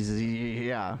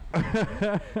 yeah.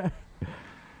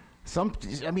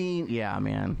 Yeah,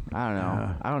 man. I don't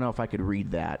know. I don't know if I could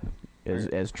read that.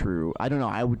 as true. I don't know.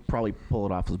 I would probably pull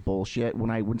it off as bullshit.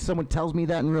 When someone tells me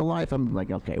that in real life, I'm like,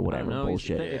 okay, whatever,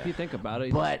 bullshit. If you think about it,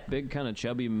 he's But- a big, kind of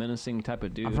chubby, menacing type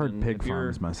of dude. I've heard and pig if you're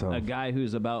farms myself. A guy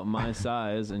who's about my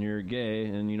size and you're gay,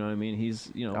 and you know what I mean.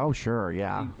 He's Oh sure,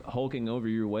 yeah. hulking over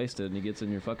you, wasted, and he gets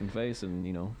in your fucking face and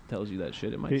tells you that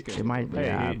shit. It might scare It you.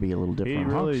 might be a little He different.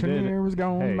 really did. Auctioneer was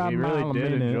going Hey, by he mile really a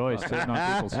did minute. enjoy sitting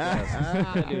on people's chests.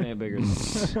 That dude ain't bigger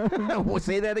than Well,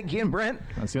 say that again, Brent.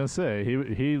 I was gonna say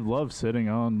he loved sitting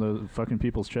on the fucking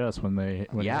people's chest when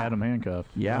he had him handcuffed.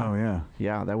 Yeah. Oh yeah.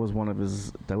 Yeah, that was part of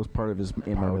his Part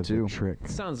MO of the too. trick. It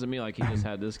sounds to me like he just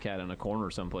had this cat in a corner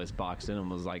someplace boxed in and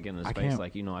was like in his I face can't-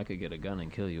 like, I could get a gun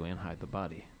and kill you and hide the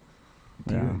body.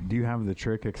 Do you have the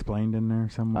trick explained in there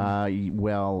somewhere?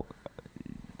 Well,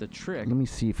 The trick. let me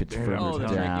see if it's further Oh, the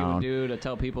trick you would down. do to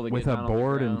tell people to With get a down on the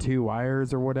board and ground. 2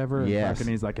 wires or whatever. Yes. And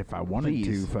he's like, if I wanted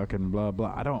Please. to, fucking blah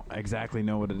blah. I don't exactly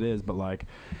know what it is, but like,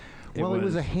 It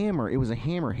was a hammer. It was a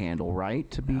hammer handle, right?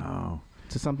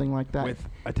 To something like that. With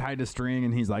I tied a string,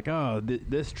 and he's like, "Oh,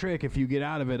 this trick, if you get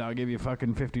out of it, I'll give you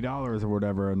fucking $50 or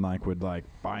whatever," and like would like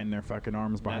bind their fucking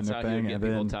arms behind That's their how he thing, would get and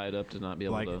people then tied up to not be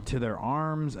able like to. to their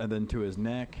arms, and then to his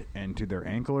neck, and to their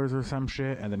anklers or some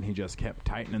shit, and then he just kept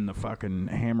tightening the fucking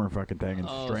hammer fucking thing and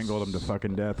Oh, strangled him to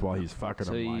fucking death while he's fucking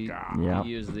So him. you, Like, ah. Yeah. you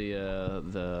use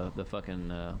the fucking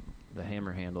the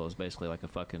hammer handle is basically like a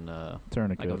fucking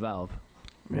Tourniquet. like a valve.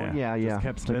 Yeah. Just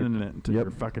kept spinning it until Yep.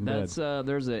 you're fucking That's dead.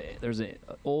 there's a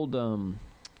old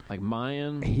like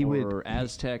Mayan He would- or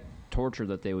Aztec torture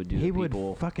that they would do. He to would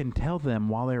people. fucking tell them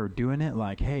while they were doing it,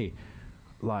 like, "Hey,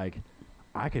 like,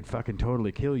 I could fucking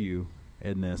totally kill you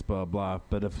in this, blah blah.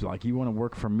 But if like you want to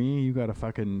work for me, you gotta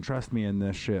fucking trust me in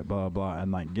this shit, blah blah."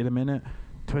 And like, get him in it,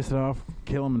 twist it off,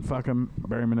 kill him, and fuck him,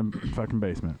 bury him in a fucking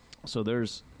basement. So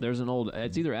there's an old,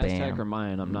 it's either Aztec Bam. or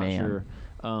Mayan, I'm not Man. sure.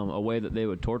 A way that they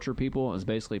would torture people is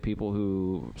basically people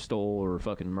who stole or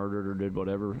fucking murdered or did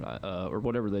whatever, or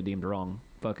whatever they deemed wrong.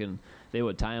 Fucking, they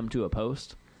would tie them to a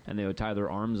post, and they would tie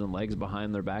their arms and legs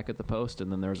behind their back at the post,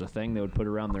 and then there's a thing they would put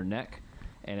around their neck,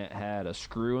 and it had a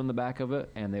screw in the back of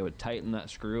it, and they would tighten that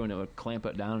screw, and it would clamp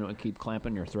it down, and it would keep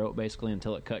clamping your throat basically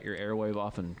until it cut your airwave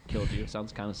off and killed you. It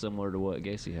sounds kind of similar to what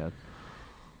Gacy had.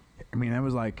 I mean, it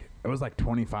was like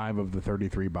 25 of the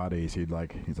 33 bodies. He's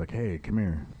like, "Hey, come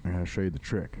here. I'm gonna show you the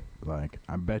trick. Like,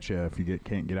 I bet you if you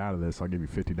can't get out of this, I'll give you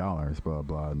 $50." Blah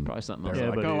blah. And Probably something they're else. Yeah,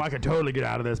 like, but "Oh, he's- I could totally get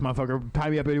out of this, motherfucker. Tie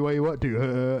me up any way you want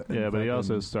to." Yeah, but he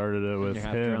also started it with You're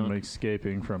half him drunk.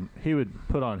 escaping from. He would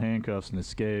put on handcuffs and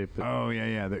escape. Oh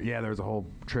yeah. There's a whole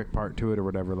trick part to it or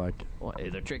whatever. Like Well,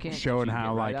 the trick ain't showing you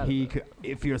how get right like out of he it. could,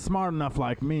 if you're smart enough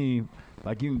like me,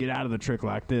 like you can get out of the trick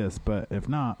like this. But if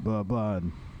not, blah blah.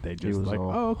 And they just was like,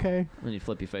 all- "Oh, okay." Then you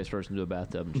flip your face first into a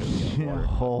bathtub and choke you out A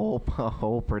of water.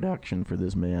 whole production for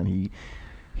this man.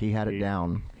 He had it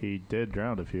down. He did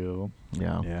drown a few of them.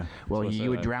 Yeah. Yeah. Well, So he it's,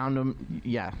 would drown him.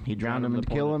 Yeah, he drowned him to and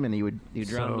the kill point him, and he would You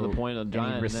drown him to the point of and dying.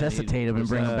 he'd and then resuscitate him and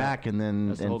bring him back, and then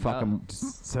that's the whole and fuck god. him.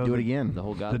 So Do it the- again. The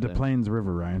whole god The Des thing. Plaines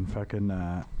River, Ryan. Fucking.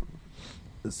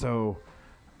 So,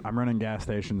 I'm running gas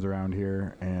stations around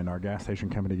here, and our gas station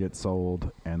company gets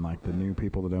sold, and like the new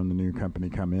people that own the new company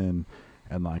come in,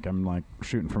 and like I'm like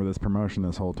shooting for this promotion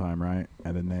this whole time, right?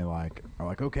 And then they like are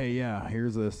like, "Okay, yeah,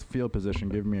 here's this field position,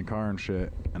 give me a car and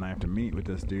shit," and I have to meet with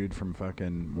this dude from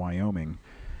fucking Wyoming,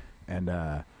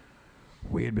 and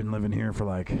we had been living here for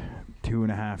like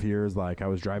 2.5 years. Like I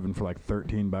was driving for like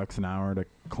 $13 an hour to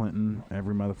Clinton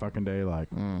every motherfucking day, like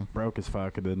broke as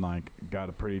fuck, and then like got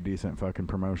a pretty decent fucking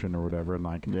promotion or whatever, and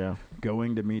like Yeah.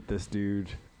 going to meet this dude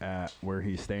at where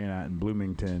he's staying at in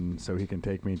Bloomington so he can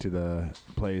take me to the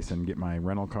place and get my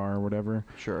rental car or whatever.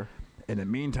 Sure. In the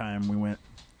meantime, we went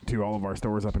to all of our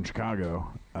stores up in Chicago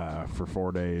for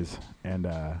 4 days, and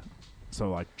so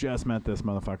like just met this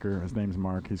motherfucker. His name's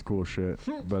Mark. He's cool as shit.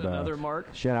 But Another Mark.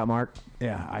 Shout out, Mark.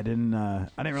 yeah, I didn't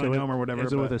really know him or whatever.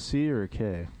 Is it with but a C or a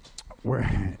K? we're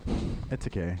it's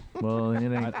okay. Well, it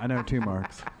ain't. I know 2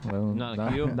 Marks. well, Not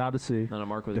a Q? Not a C. Not a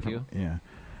Mark with a Q. Yeah.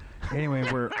 Anyway,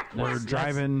 we're That's-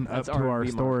 driving that's up to our R&B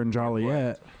store Mark. in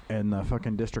Joliet, and the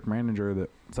fucking district manager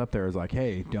that's up there is like,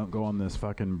 "Hey, don't go on this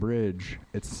fucking bridge."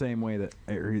 It's the same way that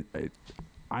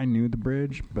I knew the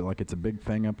bridge, but like it's a big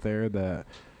thing up there that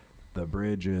the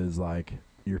bridge is like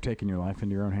you're taking your life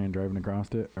into your own hand driving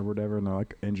across it or whatever. And they're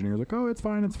like, engineers like, "Oh, it's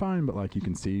fine," but like you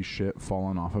can see shit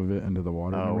falling off of it into the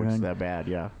water. and Oh, it's everything. that bad.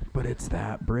 Yeah. But it's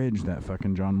that bridge that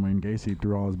fucking John Wayne Gacy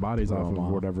threw all his bodies off of wow.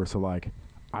 or whatever. So, like,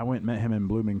 I went and met him in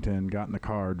Bloomington, got in the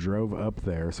car, drove up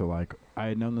there. So, like, I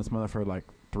had known this mother for, like,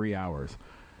 3 hours.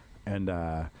 And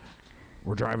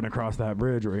we're driving across that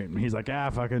bridge. And he's like,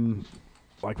 fucking,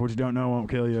 like, what you don't know won't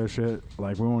kill you, shit.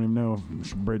 Like, we won't even know if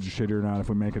the bridge is shitty or not if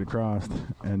we make it across.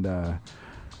 And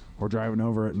we're driving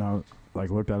over it, and I like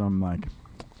looked at him like,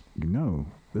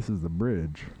 this is the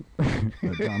bridge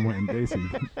that John Wayne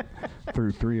Gacy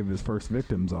threw 3 of his first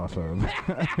victims off of.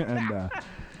 And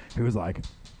he was like,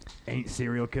 ain't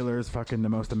serial killers fucking the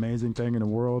most amazing thing in the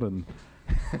world? And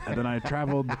then I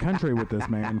traveled the country with this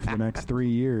man for the next 3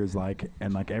 years,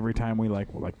 and every time we like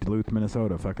Duluth,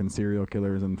 Minnesota, fucking serial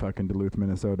killers in fucking Duluth,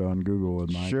 Minnesota on Google,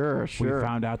 and sure. We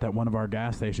found out that one of our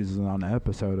gas stations is on an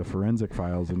episode of Forensic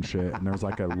Files and shit, and there's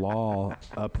like a law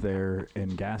up there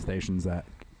in gas stations that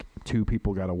 2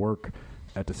 people got to work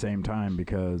at the same time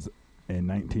because in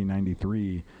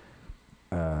 1993,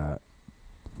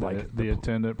 the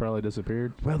attendant probably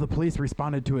disappeared. Well, the police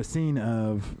responded to a scene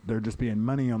of there just being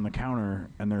money on the counter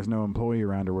and there's no employee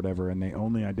around or whatever, and they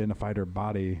only identified her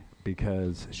body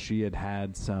because she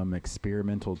had some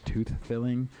experimental tooth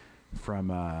filling from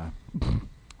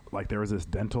there was this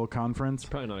dental conference. It's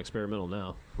probably not experimental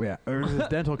now. Yeah, there was this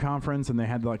dental conference, and they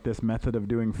had like this method of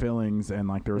doing fillings, and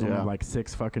like there was only like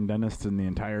 6 fucking dentists in the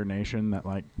entire nation that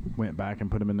like went back and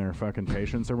put them in their fucking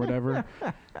patients or whatever,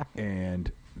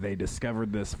 and they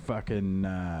discovered this fucking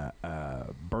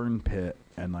burn pit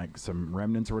and like some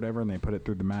remnants or whatever, and they put it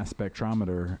through the mass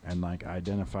spectrometer and like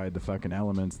identified the fucking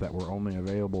elements that were only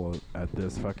available at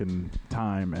this fucking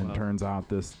time. And turns out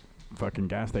this fucking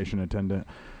gas station attendant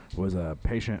was a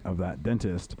patient of that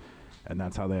dentist, and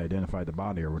that's how they identified the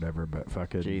body or whatever. But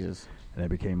fucking Jesus, and it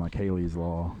became like Haley's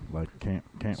Law, like can't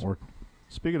work.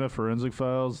 Speaking of Forensic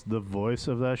Files, the voice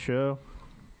of that show,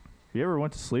 you ever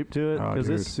went to sleep to it? Because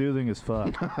it's soothing as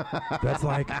fuck. That's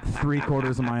like 3/4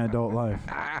 of my adult life.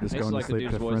 Just It's going like to the sleep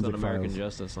dude's to voice on Forensic American Files.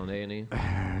 Justice on A&E.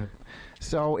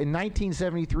 So in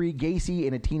 1973, Gacy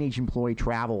and a teenage employee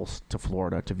travels to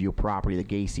Florida to view a property that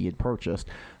Gacy had purchased.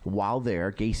 While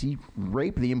there, Gacy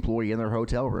raped the employee in their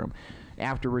hotel room.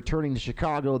 After returning to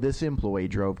Chicago, this employee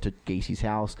drove to Gacy's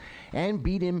house and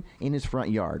beat him in his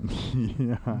front yard.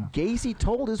 Yeah. Gacy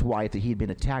told his wife that he had been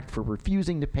attacked for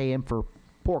refusing to pay him for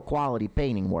poor quality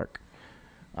painting work.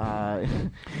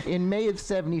 In May of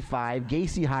 75,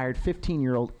 Gacy hired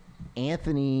 15-year-old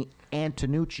Anthony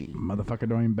Antonucci. Motherfucker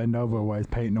don't even bend over while he's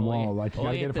painting the wall. Like, you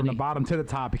gotta get it from the bottom to the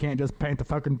top. You can't just paint the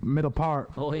fucking middle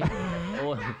part. Anthony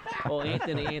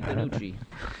Antonucci.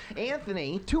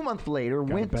 Anthony, 2 months later,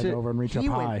 went bend to... over and reach up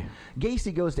high.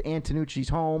 Gacy goes to Antonucci's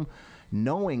home,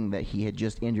 knowing that he had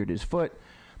just injured his foot.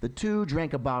 The two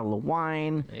drank a bottle of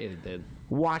wine,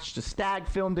 watched a stag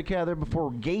film together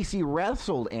before Gacy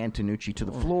wrestled Antonucci to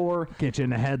the floor. Get you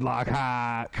in the headlock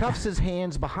hot. Cuffs his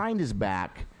hands behind his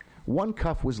back. One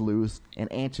cuff was loose, and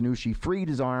Antonucci freed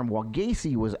his arm while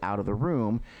Gacy was out of the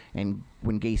room. And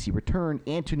when Gacy returned,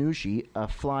 Antonucci,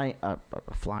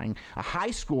 a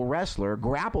high school wrestler,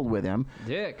 grappled with him.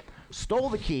 Stole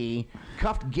the key,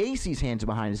 cuffed Gacy's hands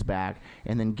behind his back,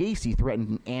 and then Gacy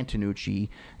threatened Antonucci,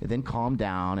 then calmed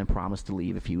down and promised to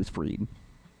leave if he was freed.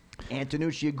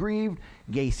 Antonucci agreed.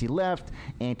 Gacy left.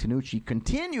 Antonucci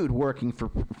continued working for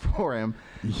him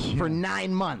for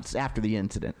 9 months after the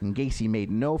incident, and Gacy made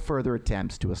no further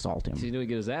attempts to assault him. He knew he'd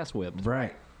get his ass whipped.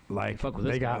 Right. Like,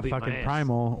 they got fucking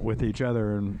primal with each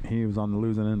other, and he was on the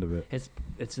losing end of it. You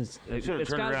should have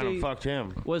turned around and fucked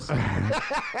him.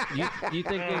 You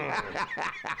think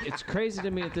it's crazy to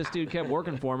me that this dude kept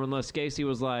working for him unless Gacy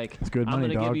was like, it's good money,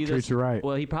 I'm gonna dog. give you Treat this. you right.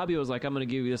 Well, he probably was like, I'm going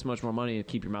to give you this much more money and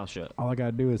keep your mouth shut. All I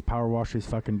gotta do is power wash these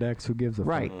fucking decks. Who gives a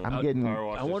right? fuck? I'm getting.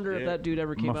 I wonder if that dude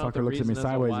ever came out. Motherfucker looks at me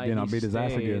sideways again. I'll beat his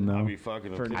ass again, though. I'll be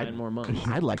fucking For 9 more months.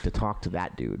 I'd like to talk to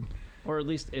that dude. Or at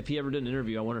least if he ever did an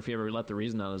interview, I wonder if he ever let the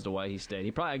reason out as to why he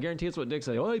stayed. I guarantee it's what Dick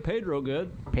said. Oh, he paid real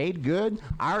good. Paid good?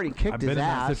 I already kicked I've his been in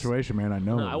ass. that situation, man. I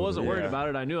know. No, I wasn't worried about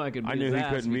it. I knew I could beat his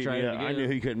ass. Couldn't beat me up. I knew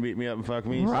he couldn't beat me up and fuck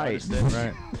me. Right. So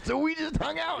Right. So we just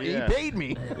hung out. Yeah. He paid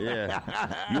me. Yeah.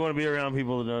 You want to be around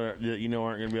people that you know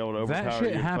aren't going to be able to overpower That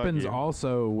shit you. happens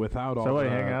also without all Somebody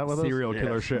the hang out with us? serial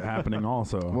killer shit happening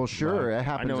also. Well, sure, it I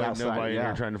happens know outside. nobody in Yeah.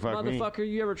 there trying to fuck me. Motherfucker,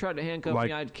 you ever tried to handcuff Like-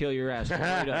 me, I'd kill your ass. Straight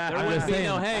up. There I'm wouldn't just be saying,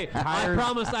 no, hey, I tires-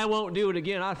 promise I won't do it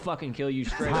again. I'd fucking kill you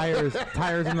straight up.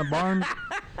 Tires in the barn.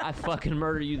 I'd fucking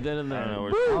murder you then and I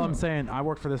don't there. know. All I'm saying, I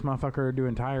worked for this motherfucker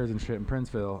doing tires and shit in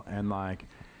Princeville, and like,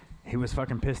 he was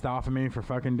fucking pissed off at me for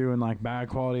fucking doing like bad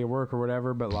quality of work or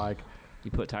whatever. But like,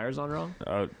 You put tires on wrong?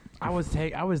 I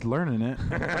was learning it.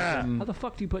 How the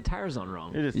fuck do you put tires on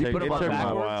wrong? It just You take, put it them on took me a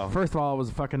backwards? while. First of all, it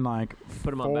was fucking like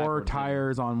Put 'em on 4 backwards,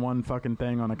 tires on one fucking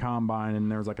thing on a combine,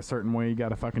 and there was like a certain way you got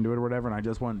to fucking do it or whatever, and I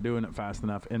just wasn't doing it fast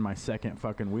enough in my second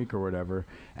fucking week or whatever.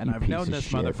 And You I've piece known of this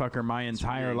shit. motherfucker my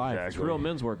entire life. It's real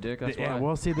men's work, Dick. That's Yeah, why.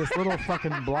 well, see, this little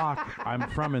fucking block I'm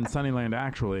from in Sunnyland,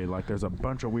 actually, like, there's a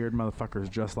bunch of weird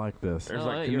motherfuckers just like this. There's No,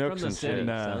 like you're Canucks from the and city, shit.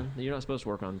 son. You're not supposed to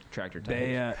work on tractor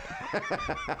tires. They,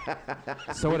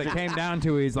 so what it it came down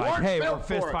to, he's like, Weren't hey, we're built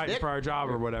fist for it, fighting Dick. for our job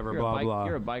or whatever, You're blah, a bike, blah.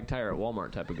 You're a bike tire at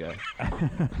Walmart type of guy.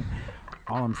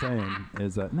 All I'm saying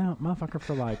is that, no, motherfucker,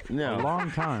 for like No. a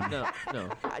long time, No.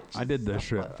 I did this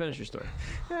shit. Finish your story.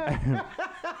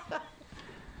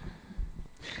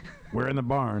 We're in the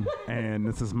barn, and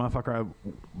this is motherfucker I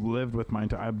lived with my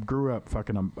entire... I grew up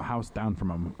fucking a house down from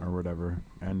him or whatever,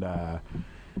 and I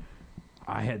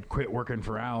had quit working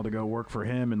for Al to go work for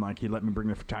him, and like he let me bring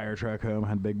the tire truck home,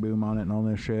 had Big Boom on it and all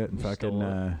this shit, and You fucking stole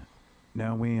it.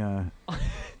 no,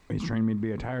 he's trained me to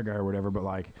be a tire guy or whatever, but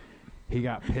like he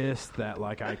got pissed that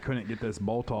like I couldn't get this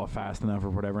bolt off fast enough or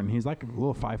whatever, and he's like a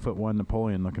little 5'1"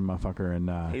 Napoleon looking motherfucker,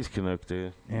 and He's Canuck,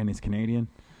 dude. and he's Canadian,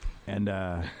 and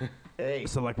Hey.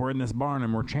 so like we're in this barn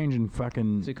and we're changing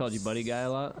fucking So he called you buddy guy a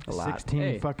lot? 16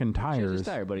 Hey, fucking Change his tires.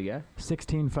 tire, buddy guy.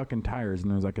 16 fucking tires, and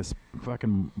there's like a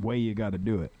fucking way you got to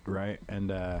do it, right?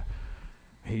 And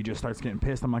he just starts getting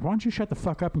pissed. I'm like, why don't you shut the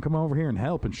fuck up and come over here and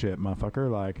help and shit, motherfucker?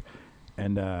 Like,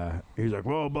 and he's like,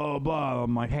 whoa, blah, blah.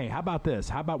 I'm like, hey, how about this?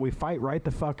 How about we fight right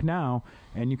the fuck now,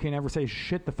 and you can't ever say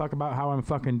shit the fuck about how I'm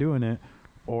fucking doing it,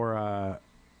 or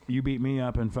you beat me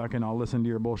up and fucking I'll listen to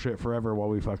your bullshit forever while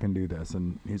we fucking do this.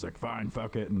 And he's like, fine,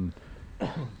 fuck it. And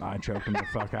I choked him the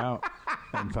fuck out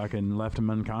and fucking left him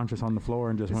unconscious on the floor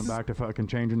and just went back to fucking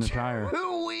changing the tire.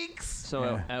 2 weeks. So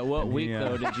Yeah. at what And week he,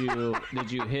 though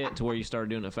did you hit to where you started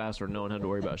doing it fast where no one had to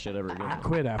worry about shit ever I again?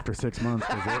 quit after 6 months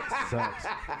because it sucks.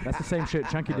 That's the same shit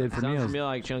Chunky did for Sounds to me. me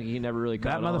like Chunky he never really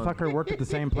That caught on. motherfucker worked at the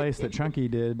same place that Chunky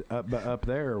did up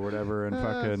there or whatever, and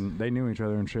fucking they knew each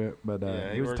other and shit. But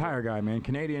Yeah, he was a worked tire guy, man,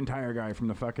 Canadian tire guy from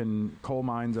the fucking coal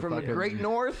mines of From the fucking Great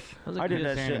North. Sounds I like did you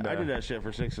that just- shit. I Canada. did that shit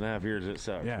for 6.5 years. It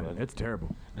sucks. Yeah, but it's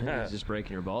terrible. I think it's just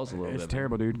breaking your balls a little It's bit.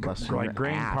 terrible, dude. Busting your Like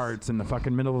grain ass. parts in the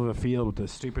fucking middle of the field with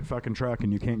this stupid fucking truck,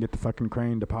 and you can't get the fucking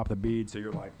crane to pop the bead, so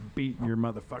you're like beating your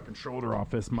motherfucking shoulder off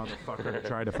this motherfucker to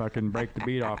try to fucking break the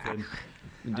bead off.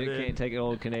 And Dude can't take an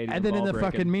old Canadian. And then in ball the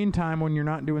breaking. fucking meantime, when you're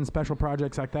not doing special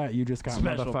projects like that, you just got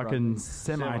Special motherfucking projects.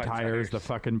 semi tires Semi-tires. to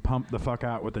fucking pump the fuck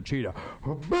out with the cheetah.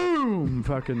 Boom!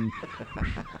 Fucking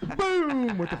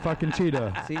boom with the fucking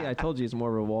cheetah. See, I told you he's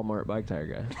more of a Walmart bike tire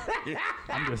guy.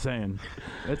 I'm just saying,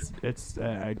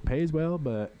 it pays well,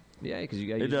 but Yeah, because you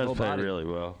got to it use your does whole pay body. really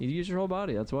well. You use your whole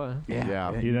body. That's why.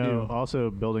 Yeah. You know, do. also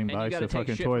building And you bikes gotta at take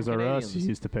fucking shit Toys from R Us Canadians.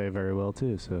 used to pay very well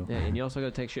too. So Yeah, and you also got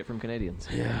to take shit from Canadians.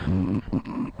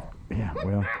 yeah,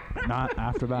 well, not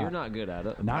after that. You're not good at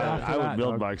it. Not after I that. would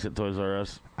build dog. bikes at Toys R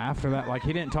Us. After that, like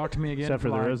he didn't talk to me again. except for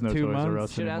for there like is no 2 Toys R months.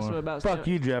 Us Should ask him anymore. about. Fuck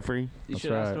you, Jeffrey. You That's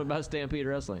should ask right. him about Stampede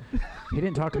Wrestling. He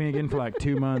didn't talk to me again for like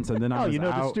 2 months, and then I Oh, was you know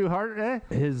the out. Stu Hart?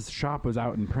 His shop was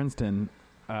out in Princeton,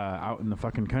 out in the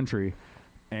fucking country,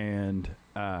 and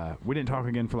we didn't talk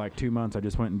again for like 2 months. I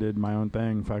just went and did my own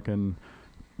thing. Fucking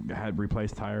had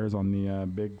replaced tires on the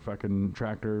big fucking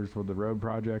tractors for the road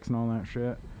projects and all that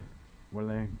shit. What are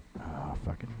they? Oh,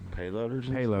 fucking Payloaders?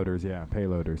 payloaders. Yeah,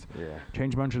 payloaders. Yeah.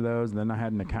 Changed a bunch of those. And then I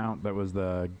had an account that was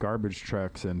the garbage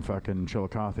trucks in fucking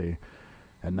Chillicothe.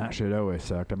 And that shit always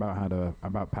sucked.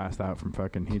 About passed out from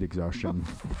fucking heat exhaustion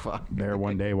Fuck. there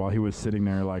one day while he was sitting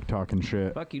there like talking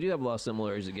shit. Fuck, you do have a lot of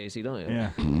similarities to Gacy, don't you?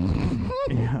 Yeah.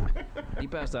 Yeah. He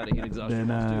passed out of heat exhaustion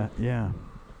Then once too. yeah.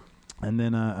 And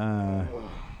then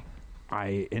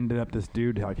I ended up this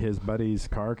dude, like his buddy's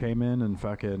car came in and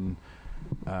fucking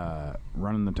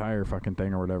running the tire fucking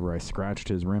thing or whatever. I scratched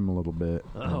his rim a little bit.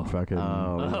 Oh. And fucking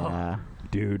Yeah.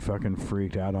 dude fucking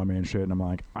freaked out on me and shit. And I'm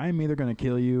like, I'm either gonna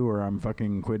kill you or I'm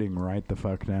fucking quitting right the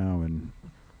fuck now. And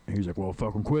he's like, well,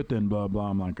 fucking quit then, blah blah.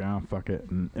 I'm like, oh fuck it.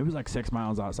 And it was like 6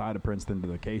 miles outside of Princeton to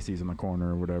the Casey's in the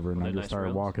corner or whatever. And Were I they just nice started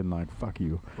rims? walking like, fuck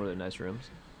you. Were there nice rims?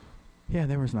 Yeah,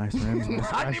 there was nice rims.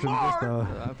 I scratched them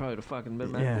just, I probably would have fucking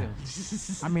been mad yeah. at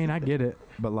you. I mean, I get it,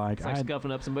 but like, It's like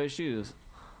scuffing up somebody's shoes.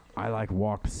 I like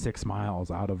walked 6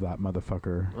 miles out of that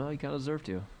motherfucker. Well, you kind of deserve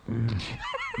to.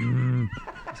 Mm.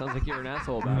 Sounds like you're an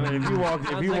asshole about I it. mean, if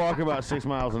Sounds you like- walk about 6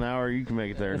 miles an hour, you can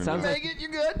make it there. in It a sounds minute. like- Make it, you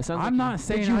good? It sounds I'm like not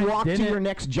saying Did you I walk to didn't. your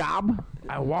next job?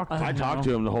 I walked. I talked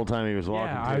to him the whole time he was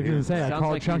walking. Yeah, to I was here. gonna say. I Sounds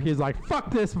called like Chunky. you- He's like,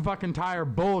 "Fuck this fucking tire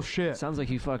bullshit." Sounds like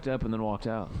you fucked up and then walked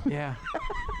out. Yeah.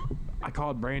 I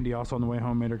called Brandy also on the way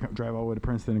home. Made her drive all the way to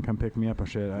Princeton and come pick me up and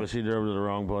shit. But she drove to the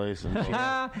wrong place. And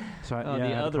So I, Oh, yeah, the I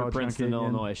had to other call Princeton, Chunky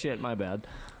again. Illinois. Shit, my bad.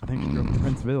 I think she drove to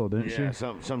Princeville, didn't yeah,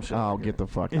 she? some shit. Oh, like get that.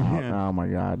 the fuck out. Yeah. Oh, my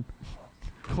God.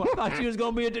 Well, I thought she was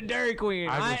gonna be at the Dairy Queen.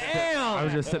 I am. I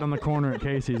was just sitting on the corner at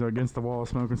Casey's against the wall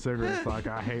smoking cigarettes. Like,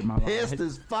 I hate my life. Pissed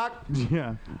as fuck.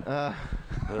 Yeah.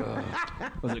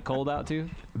 Was it cold out too?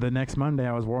 The next Monday,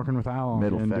 I was working with Al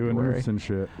Middle and doing February. roofs and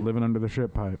shit, living under the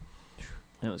ship pipe.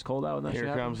 And it was cold out when that Here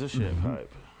shit comes happened? the shit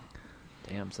pipe.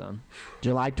 Damn, son.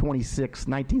 July 26,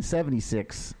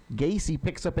 1976, Gacy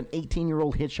picks up an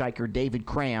 18-year-old hitchhiker, David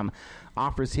Cram,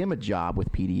 offers him a job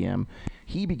with PDM.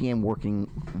 He began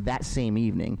working that same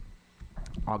evening.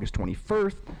 August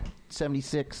 21st,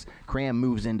 76, Cram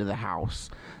moves into the house.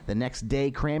 The next day,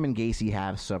 Cram and Gacy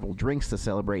have several drinks to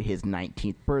celebrate his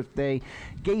 19th birthday.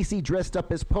 Gacy dressed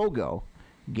up as Pogo.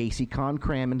 Gacy conned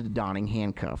Cram into donning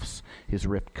handcuffs. His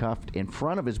wrist cuffed in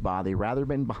front of his body rather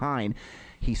than behind.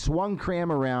 He swung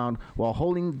Cram around while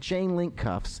holding the chain link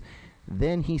cuffs.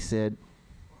 Then said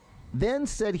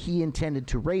he intended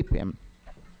to rape him.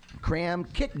 Cram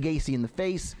kicked Gacy in the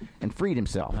face and freed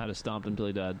himself. I'd have stomped him until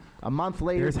he died. A month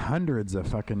later... There's hundreds of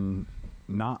fucking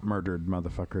not murdered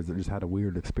motherfuckers that just had a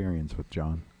weird experience with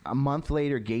John. A month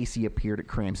later, Gacy appeared at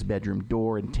Cram's bedroom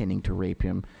door intending to rape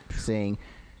him, saying,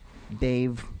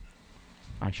 Dave...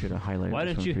 I should have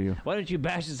highlighted this one for you. Why didn't you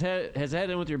bash his head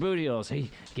in with your booty holes?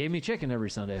 He gave me chicken every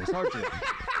Sunday. It's hard to.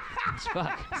 It's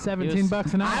fuck.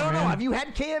 $17 an hour. I don't know. Man. Have you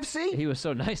had KFC? He was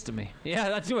so nice to me. Yeah,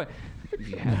 that's what.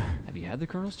 Have you had the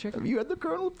Colonel's chicken? Have you had the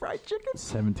Colonel's fried chicken?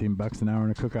 $17 an hour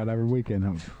and a cookout every weekend.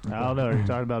 I don't know. Are you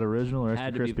talking about original or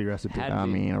extra crispy recipe?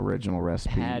 Original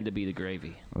recipe. Had to be the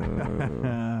gravy.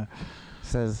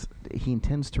 Says he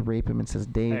intends to rape him and says,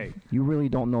 Dave, you really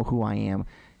don't know who I am.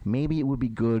 Maybe it would be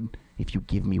good if you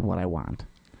give me what I want.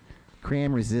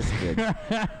 Cram resisted,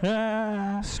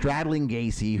 straddling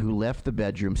Gacy, who left the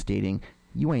bedroom, stating,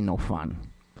 you ain't no fun.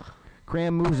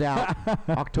 Cram moves out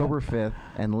October 5th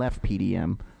and left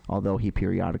PDM, although he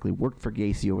periodically worked for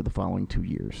Gacy over the following 2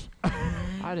 years.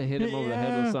 I'd have hit him over the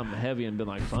head with something heavy and been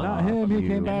like, fun. Not him, he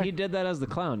came back. And he did that as the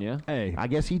clown, yeah? Hey. I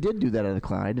guess he did do that at a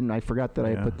clown. I forgot that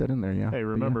I put that in there, yeah. Hey,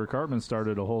 remember, Cartman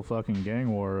started a whole fucking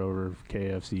gang war over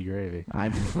KFC gravy.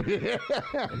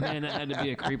 Man, that had to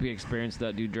be a creepy experience.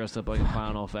 That dude dressed up like a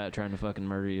clown, all fat, trying to fucking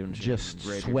murder you and shit. Just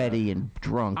and sweaty and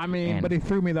drunk. I mean, but he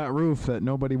threw me that roof that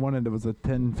nobody wanted. It was a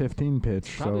 10-15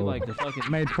 pitch. Probably so like the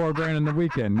fucking... made $4,000 in the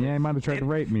weekend. Yeah, he might have tried to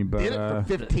rape me, but... Did it for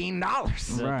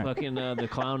 $15. The fucking the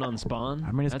clown on Spawn.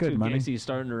 I mean, it's That's good who money. Gacy's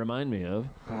starting to remind me of.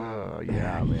 Oh,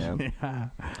 yeah, man. Yeah.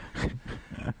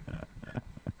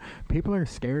 People are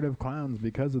scared of clowns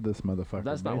because of this motherfucker.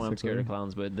 That's not why I'm scared of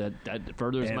clowns, but that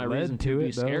furthers It my led reason to to be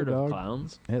it, though, scared of dog.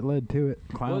 clowns. It led to it.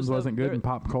 Clowns wasn't good in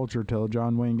pop culture till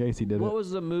John Wayne Gacy did What it.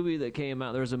 was the movie that came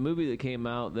out? There was a movie that came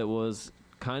out that was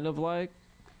kind of like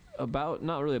about,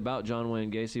 not really about John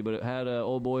Wayne Gacy, but it had an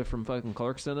old boy from fucking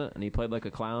Clerks in it, and he played like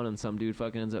a clown, and some dude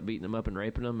fucking ends up beating him up and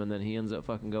raping him, and then he ends up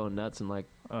fucking going nuts and like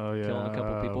killing a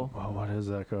couple people. Oh, what is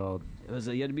that called? It was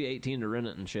you had to be 18 to rent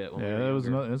it and shit. When we Yeah, were that was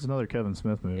younger. it's another Kevin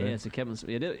Smith movie. Yeah, it's a Kevin.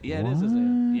 It is,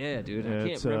 isn't it? Yeah, dude. Yeah, I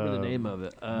can't remember the name of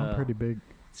it. I'm pretty big.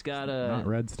 It's got Not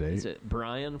Red State. Is it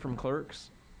Brian from Clerks?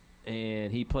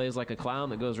 And he plays like a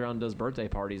clown that goes around and does birthday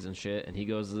parties and shit. And he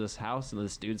goes to this house, and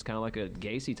this dude's kind of like a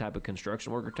Gacy type of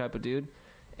construction worker type of dude.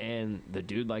 And the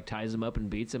dude like ties him up and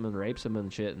beats him and rapes him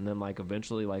and shit. And then like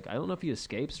eventually, like I don't know if he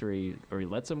escapes or he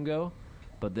lets him go.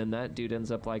 But then that dude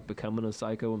ends up like becoming a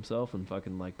psycho himself and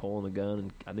fucking like pulling a gun,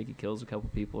 and I think he kills a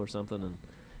couple people or something. And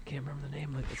I can't remember the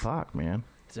name. Like Fuck, man.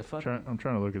 It's a fucking. I'm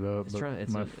trying to look it up.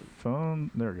 My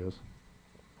phone. There it goes.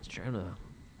 I was trying to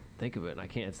think of it, and I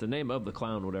can't. It's the name of the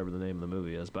clown, whatever the name of the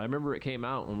movie is. But I remember it came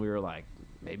out when we were like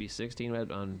maybe 16. You had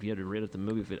to rent at the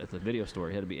movie at the video store.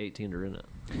 You had to be 18 to rent it.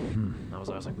 I was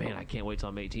like, man, I can't wait till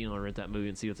I'm 18. I'll rent that movie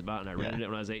and see what it's about. And I rented it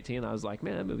when I was 18. I was like,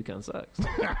 man, that movie kind of sucks.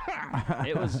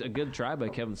 It was a good try by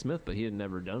Kevin Smith, but he had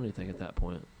never done anything at that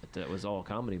point. It was all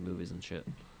comedy movies and shit.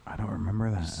 I don't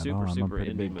remember that at all. I'm a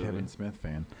pretty indie big movie. Kevin Smith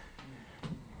fan.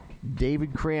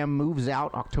 David Cram moves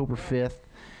out October 5th.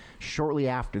 Shortly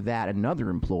after that,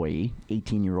 another employee,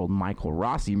 18-year-old Michael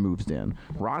Rossi, moves in.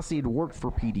 Rossi had worked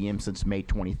for PDM since May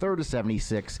 23rd of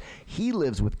 76. He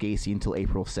lives with Gacy until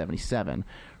April of 77.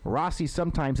 Rossi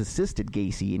sometimes assisted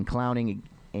Gacy in clowning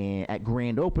at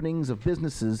grand openings of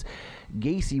businesses.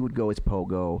 Gacy would go as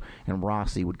Pogo, and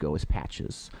Rossi would go as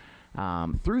Patches.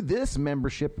 Through his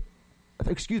membership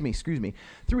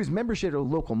at a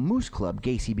local Moose Club,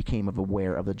 Gacy became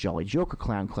aware of the Jolly Joker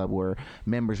Clown Club, where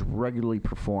members regularly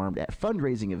performed at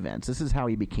fundraising events. This is how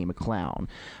he became a clown,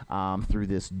 through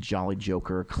this Jolly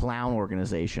Joker Clown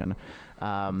organization.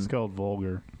 It's called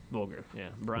Vulgar. Vulgar, yeah.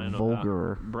 Brian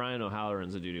Vulgar. Brian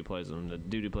O'Halloran's the dude who plays him. The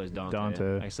dude who plays Dante.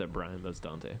 Dante. I said Brian, that's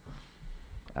Dante.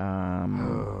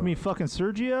 You mean fucking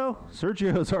Sergio?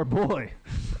 Sergio's our boy.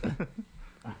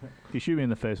 If you shoot me in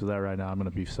the face with that right now, I'm going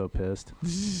to be so pissed.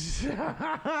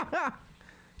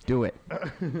 Do it.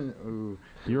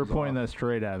 You were pointing that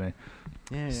straight at me.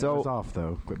 Yeah, So, it was off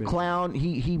though. Quit being- Clown,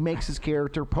 he makes his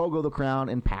character Pogo the Clown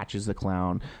and Patches the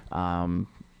Clown.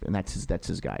 and that's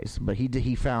his guys. But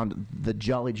he found the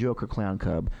Jolly Joker clown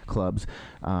clubs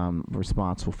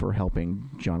responsible for helping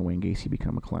John Wayne Gacy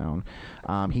become a clown.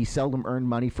 He seldom earned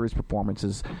money for his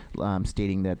performances,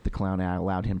 stating that the clown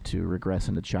allowed him to regress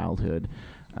into childhood.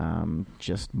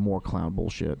 Just more clown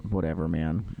bullshit. Whatever,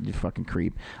 man. You fucking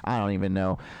creep. I don't even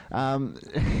know.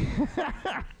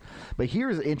 But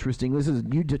here's interesting.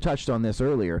 You touched on this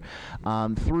earlier.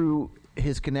 Through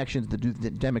his connections to the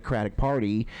Democratic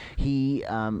Party, he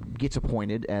gets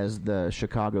appointed as the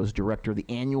Chicago's director of the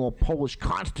annual Polish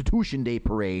Constitution Day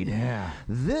Parade. Yeah.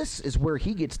 This is where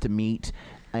he gets to meet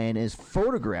and is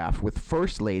photographed with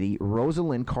First Lady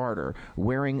Rosalind Carter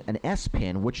wearing an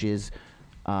S-pin, which is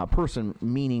person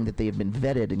meaning that they have been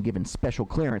vetted and given special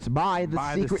clearance by the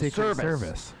Secret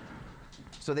Service.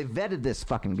 So they vetted this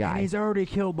fucking guy. And he's already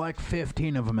killed like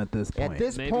 15 of them at this point. At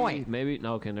this point. Maybe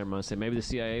never mind. Maybe the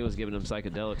CIA was giving him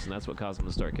psychedelics, and that's what caused him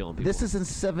to start killing people. This is in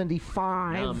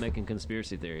 75. Now I'm making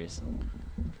conspiracy theories.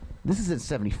 This is in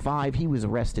 75. He was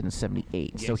arrested in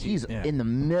 78. Gacy, so he's in the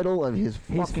middle of his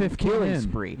fucking killing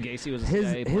spree. Gacy was a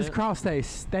CIA his plant? cross days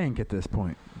stank at this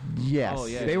point. Yes. Oh,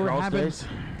 yeah. They were Cross having days?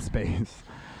 space.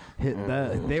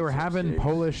 They were having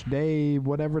Polish Day,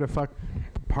 whatever the fuck,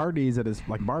 parties at his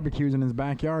like barbecues in his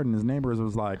backyard, and his neighbors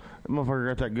was like, That motherfucker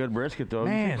got that good brisket though.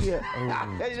 "Man, You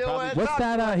know what? what's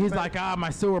that?" He's like, my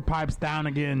sewer pipe's down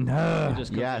again."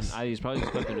 He's probably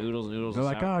just cooking noodles. They're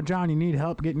like, "Oh, John, you need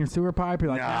help getting your sewer pipe?"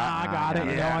 You're like, "Nah, I got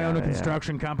it. I own a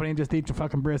construction company. Just eat your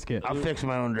fucking brisket." I'll fix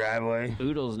my own driveway.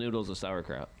 noodles of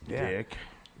sauerkraut. Dick.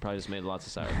 Probably just made lots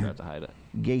of sauerkraut to hide it.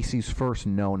 Gacy's first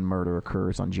known murder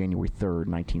occurs on January 3rd,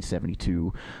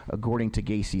 1972. According to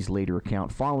Gacy's later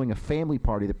account, following a family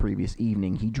party the previous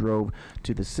evening, he drove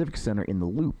to the Civic Center in the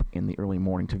Loop in the early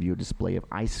morning to view a display of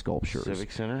ice sculptures.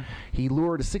 Civic Center? He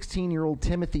lured a 16-year-old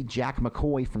Timothy Jack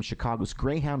McCoy from Chicago's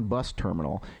Greyhound bus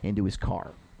terminal into his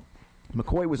car.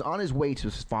 McCoy was on his way to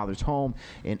his father's home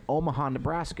in Omaha,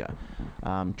 Nebraska,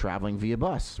 traveling via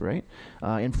bus, right?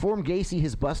 Informed Gacy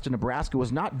his bus to Nebraska was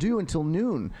not due until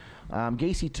noon.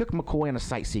 Gacy took McCoy on a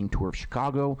sightseeing tour of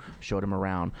Chicago, showed him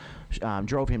around,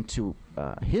 drove him to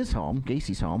his home,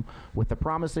 Gacy's home, with the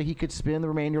promise that he could spend the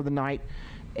remainder of the night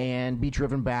and be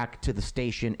driven back to the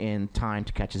station in time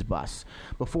to catch his bus.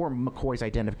 Before McCoy's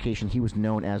identification, he was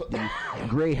known as the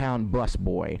Greyhound bus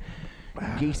boy.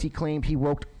 Gacy claimed he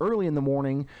woke early in the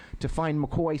morning to find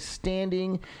McCoy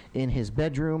standing in his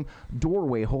bedroom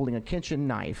doorway holding a kitchen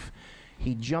knife.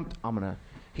 He jumped on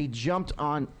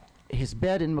his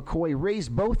bed, and McCoy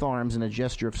raised both arms in a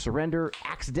gesture of surrender,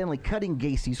 accidentally cutting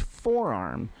Gacy's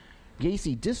forearm.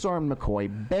 Gacy disarmed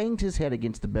McCoy, banged his head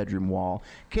against the bedroom wall,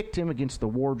 kicked him against the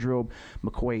wardrobe.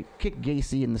 McCoy kicked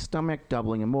Gacy in the stomach,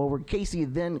 doubling him over.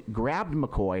 Gacy then grabbed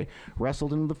McCoy,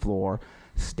 wrestled him to the floor,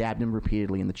 stabbed him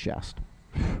repeatedly in the chest.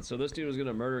 So this dude was going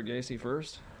to murder Gacy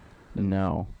first?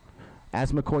 No.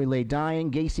 As McCoy lay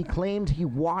dying, Gacy claimed he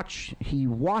washed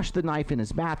the knife in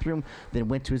his bathroom, then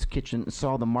went to his kitchen and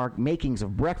saw the makings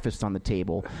of breakfast on the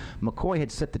table. McCoy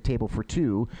had set the table for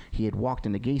two. He had walked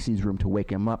into Gacy's room to wake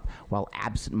him up while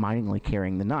absent-mindedly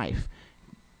carrying the knife.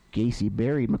 Gacy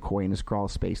buried McCoy in his crawl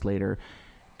space, later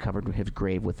covered his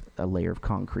grave with a layer of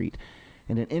concrete.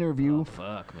 In an interview, oh,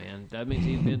 fuck, man. That means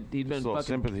he'd been fucking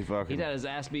sympathy fucking. He'd had his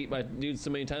ass beat by dudes so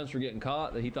many times for getting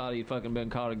caught that he thought he'd fucking been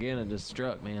caught again and just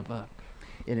struck, man. Fuck.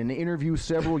 In an interview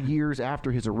several years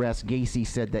after his arrest, Gacy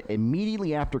said that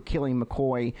immediately after killing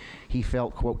McCoy, he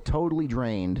felt, quote, totally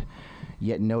drained,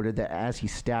 yet noted that as he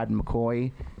stabbed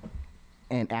McCoy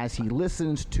and as he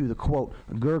listened to the, quote,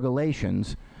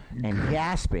 gurgulations and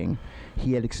gasping,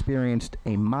 he had experienced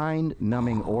a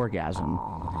mind-numbing orgasm.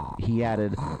 He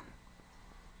added,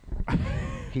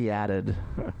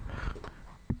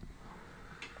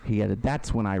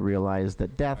 that's when I realized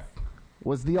that death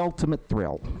was the ultimate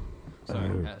thrill. Sorry,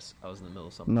 I was in the middle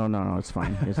of something. No, it's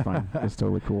fine. It's fine. It's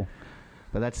totally cool.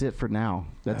 But that's it for now.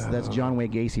 That's John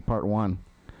Wayne Gacy Part 1.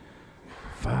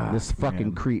 Fuck, this fucking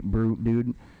man. creep brute,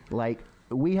 dude. Like,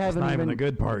 we That's haven't not even even the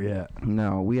good part yet.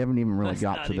 No, we haven't even really That's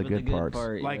got not to the even good parts.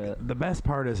 Like, the best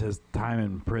part is his time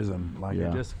in prison. Like,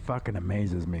 Yeah. it just fucking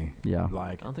amazes me. Yeah.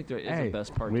 Like, I don't think there is hey, a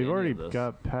best part. We've to any already of this.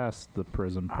 got past the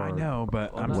prison part. I know,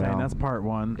 but Well, I'm no. saying Well, that's part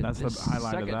one. That's the His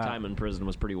highlight of second that. time in prison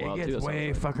was pretty wild it too. gets it sounds way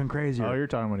like. fucking crazier. Oh, you're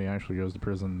talking when he actually goes to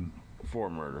prison For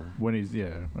murder. when he's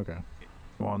okay.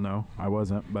 Well, no, I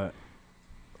wasn't, but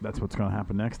that's what's going to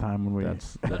happen next time when we.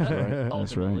 That's right. That's right.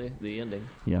 Ultimately, the ending.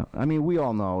 Yeah, I mean, we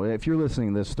all know. If you're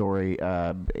listening to this story,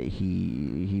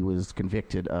 he was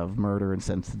convicted of murder and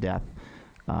sentenced to death.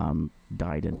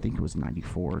 died, I think it was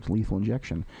 94, lethal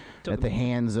injection, Took at the him-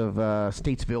 hands of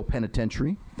Statesville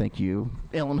Penitentiary. Thank you,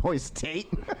 Illinois State.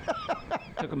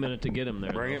 Took a minute to get him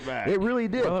there. Bring though. it back. It really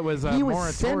did. Well, it was a he was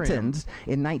moratorium. sentenced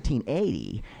in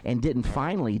 1980 and didn't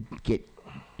finally get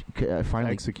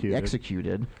finally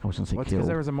Executed. I was going to say Well, it's killed. because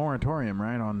there was a moratorium,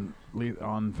 right, on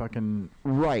fucking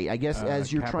Right. I guess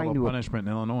as you're capital trying to punishment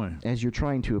in Illinois. as you're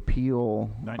trying to appeal,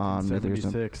 there's a,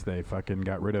 1976, they fucking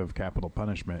got rid of capital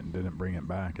punishment and didn't bring it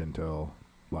back until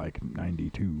like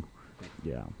 92.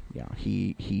 yeah.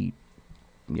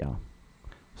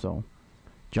 So,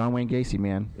 John Wayne Gacy,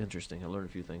 man, Interesting. I learned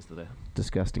a few things today.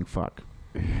 disgusting fuck.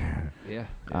 Yeah.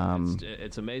 Um,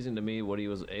 It's amazing to me what he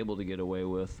was able to get away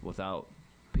with without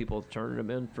people turning him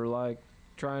in for, like,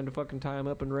 trying to fucking tie him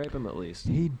up and rape him at least.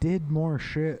 He did more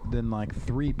shit than like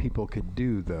 3 people could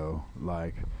do, though.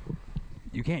 Like,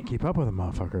 you can't keep up with a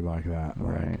motherfucker like that.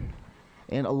 Like, Right.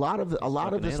 And a lot of the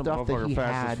fucking stuff that Motherfucker he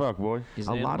fast had, as fuck, boy. He's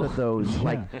a an lot animal. of those,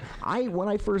 like, when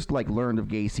I first like learned of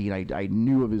Gacy and I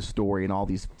knew of his story and all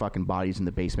these fucking bodies in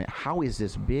the basement. How is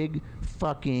this big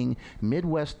fucking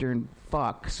Midwestern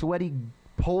fuck, sweaty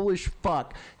Polish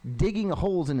fuck, digging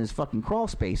holes in his fucking crawl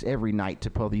space every night to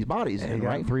pull these bodies he in, got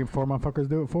right? 3 or 4 motherfuckers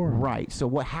do it for him. Right. So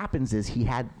what happens is he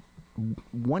had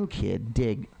one kid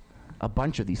dig a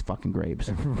bunch of these fucking graves.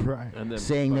 Right. And then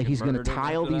Saying that fucking he's going to murdered him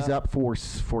tile after these that. up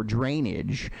for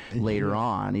drainage later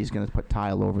on. He's going to put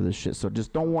tile over this shit. So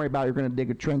just don't worry about it. You're going to dig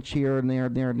a trench here and there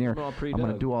and there and there. All I'm pre-dug.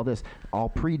 going to do all this. All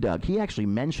pre-dug. He actually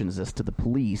mentions this to the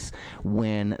police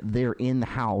when they're in the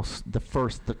house. The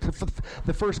first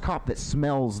cop that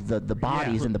smells the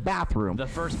bodies in the bathroom. The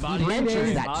first he body mentions at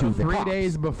the that to bottom. the 3 cops.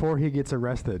 days before he gets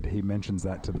arrested, he mentions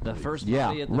that to the The police. first Yeah,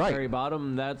 body at the right. very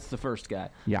bottom, that's the first guy.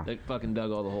 Yeah. That fucking dug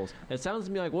all the holes. It sounds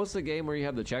to me like, what's the game where you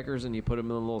have the checkers and you put them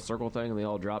in a little circle thing and they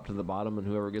all drop to the bottom and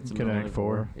whoever gets them in Connect line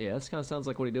four. Yeah, this kind of sounds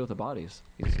like what he did with the bodies.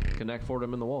 He's connect four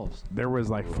them in the walls. There was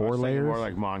like I was 4 thinking layers. More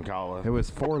like Moncala. It was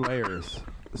 4 layers.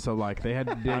 So like they had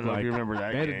to dig don't know if like you remember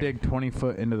that they had to game. dig 20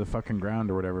 foot into the fucking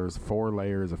ground or whatever. It was 4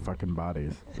 layers of fucking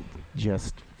bodies.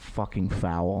 Just fucking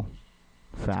foul.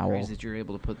 Foul. Crazy that you're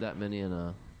able to put that many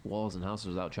in walls and houses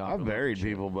without chopping I've them up buried and shit.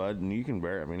 people, bud, and you can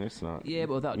bury. I mean, it's not. Yeah,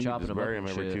 but without you can chopping just them up bury and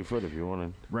them every shit. 2 foot if you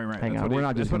wanted. Right. Hang That's on, what we're not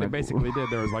that's just what gonna- he basically did.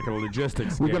 There was like a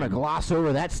logistics. We're going to game. gloss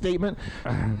over that statement.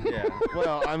 Yeah.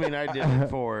 Well, I mean, I did it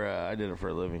for a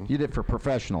living. You did it for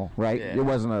professional, right? Yeah. It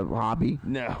wasn't a hobby.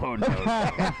 No.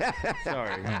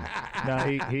 Sorry. No,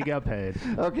 he got paid.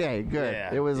 Okay, good.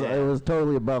 Yeah, It was yeah. it was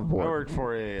totally above I board. worked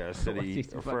for a city,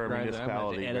 Jesus, for a fuck, Grinder, I'm gonna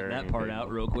have to municipality. edit that burying part people.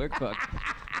 out real quick. Fuck.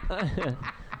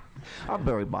 I've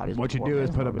buried bodies. What you before, do man. is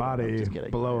put a I'm body just kidding.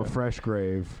 below a fresh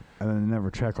grave and then never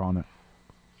check on it.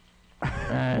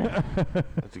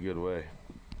 That's a good way.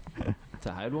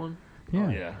 To hide one? Yeah.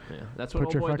 Yeah. Yeah. That's what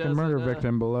Put your old boy fucking does murder in,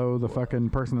 victim below the fucking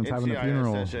person that's having a NCIS,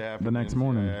 funeral that shit happened the in next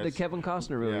morning. NCIS. The Kevin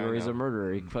Costner movie Yeah, I where he's a know.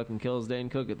 murderer. He fucking kills Dane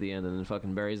Cook at the end and then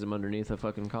fucking buries him underneath a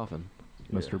fucking coffin.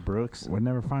 Mr. Brooks. Would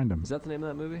never find him. Is that the name of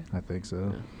that movie? I think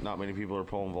so. Not many people are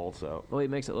pulling vaults out. Well, he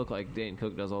makes it look like Dane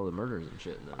Cook does all the murders and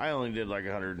shit. And I only did like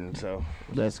 100, and so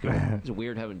That's good. it's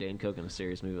weird having Dane Cook in a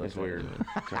serious movie like it's that. weird.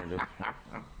 kind of.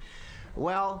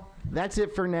 Well, that's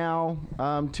it for now.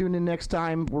 Tune in next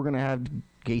time. We're gonna have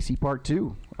Gacy Part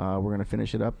 2. We're gonna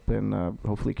finish it up and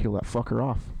hopefully kill that fucker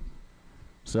off.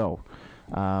 So,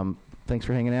 thanks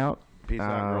for hanging out. Peace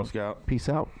out, Girl Scout. Peace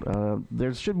out.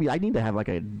 There should be. I need to have like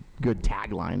a good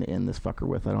tagline to end this fucker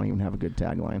with. I don't even have a good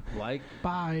tagline. Like,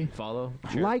 Bye. follow,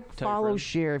 share, Like, tell your follow, friends.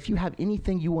 share. If you have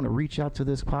anything you want to reach out to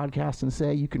this podcast and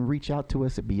say, you can reach out to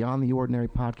us at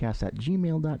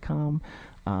beyondtheordinarypodcast@gmail.com.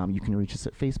 You can reach us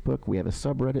at Facebook. We have a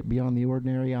subreddit, Beyond the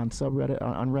Ordinary, on subreddit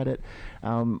on Reddit.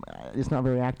 It's not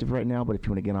very active right now, but if you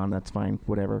want to get on, that's fine.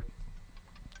 Whatever.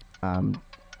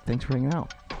 Thanks for hanging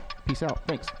out. Peace out.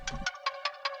 Thanks.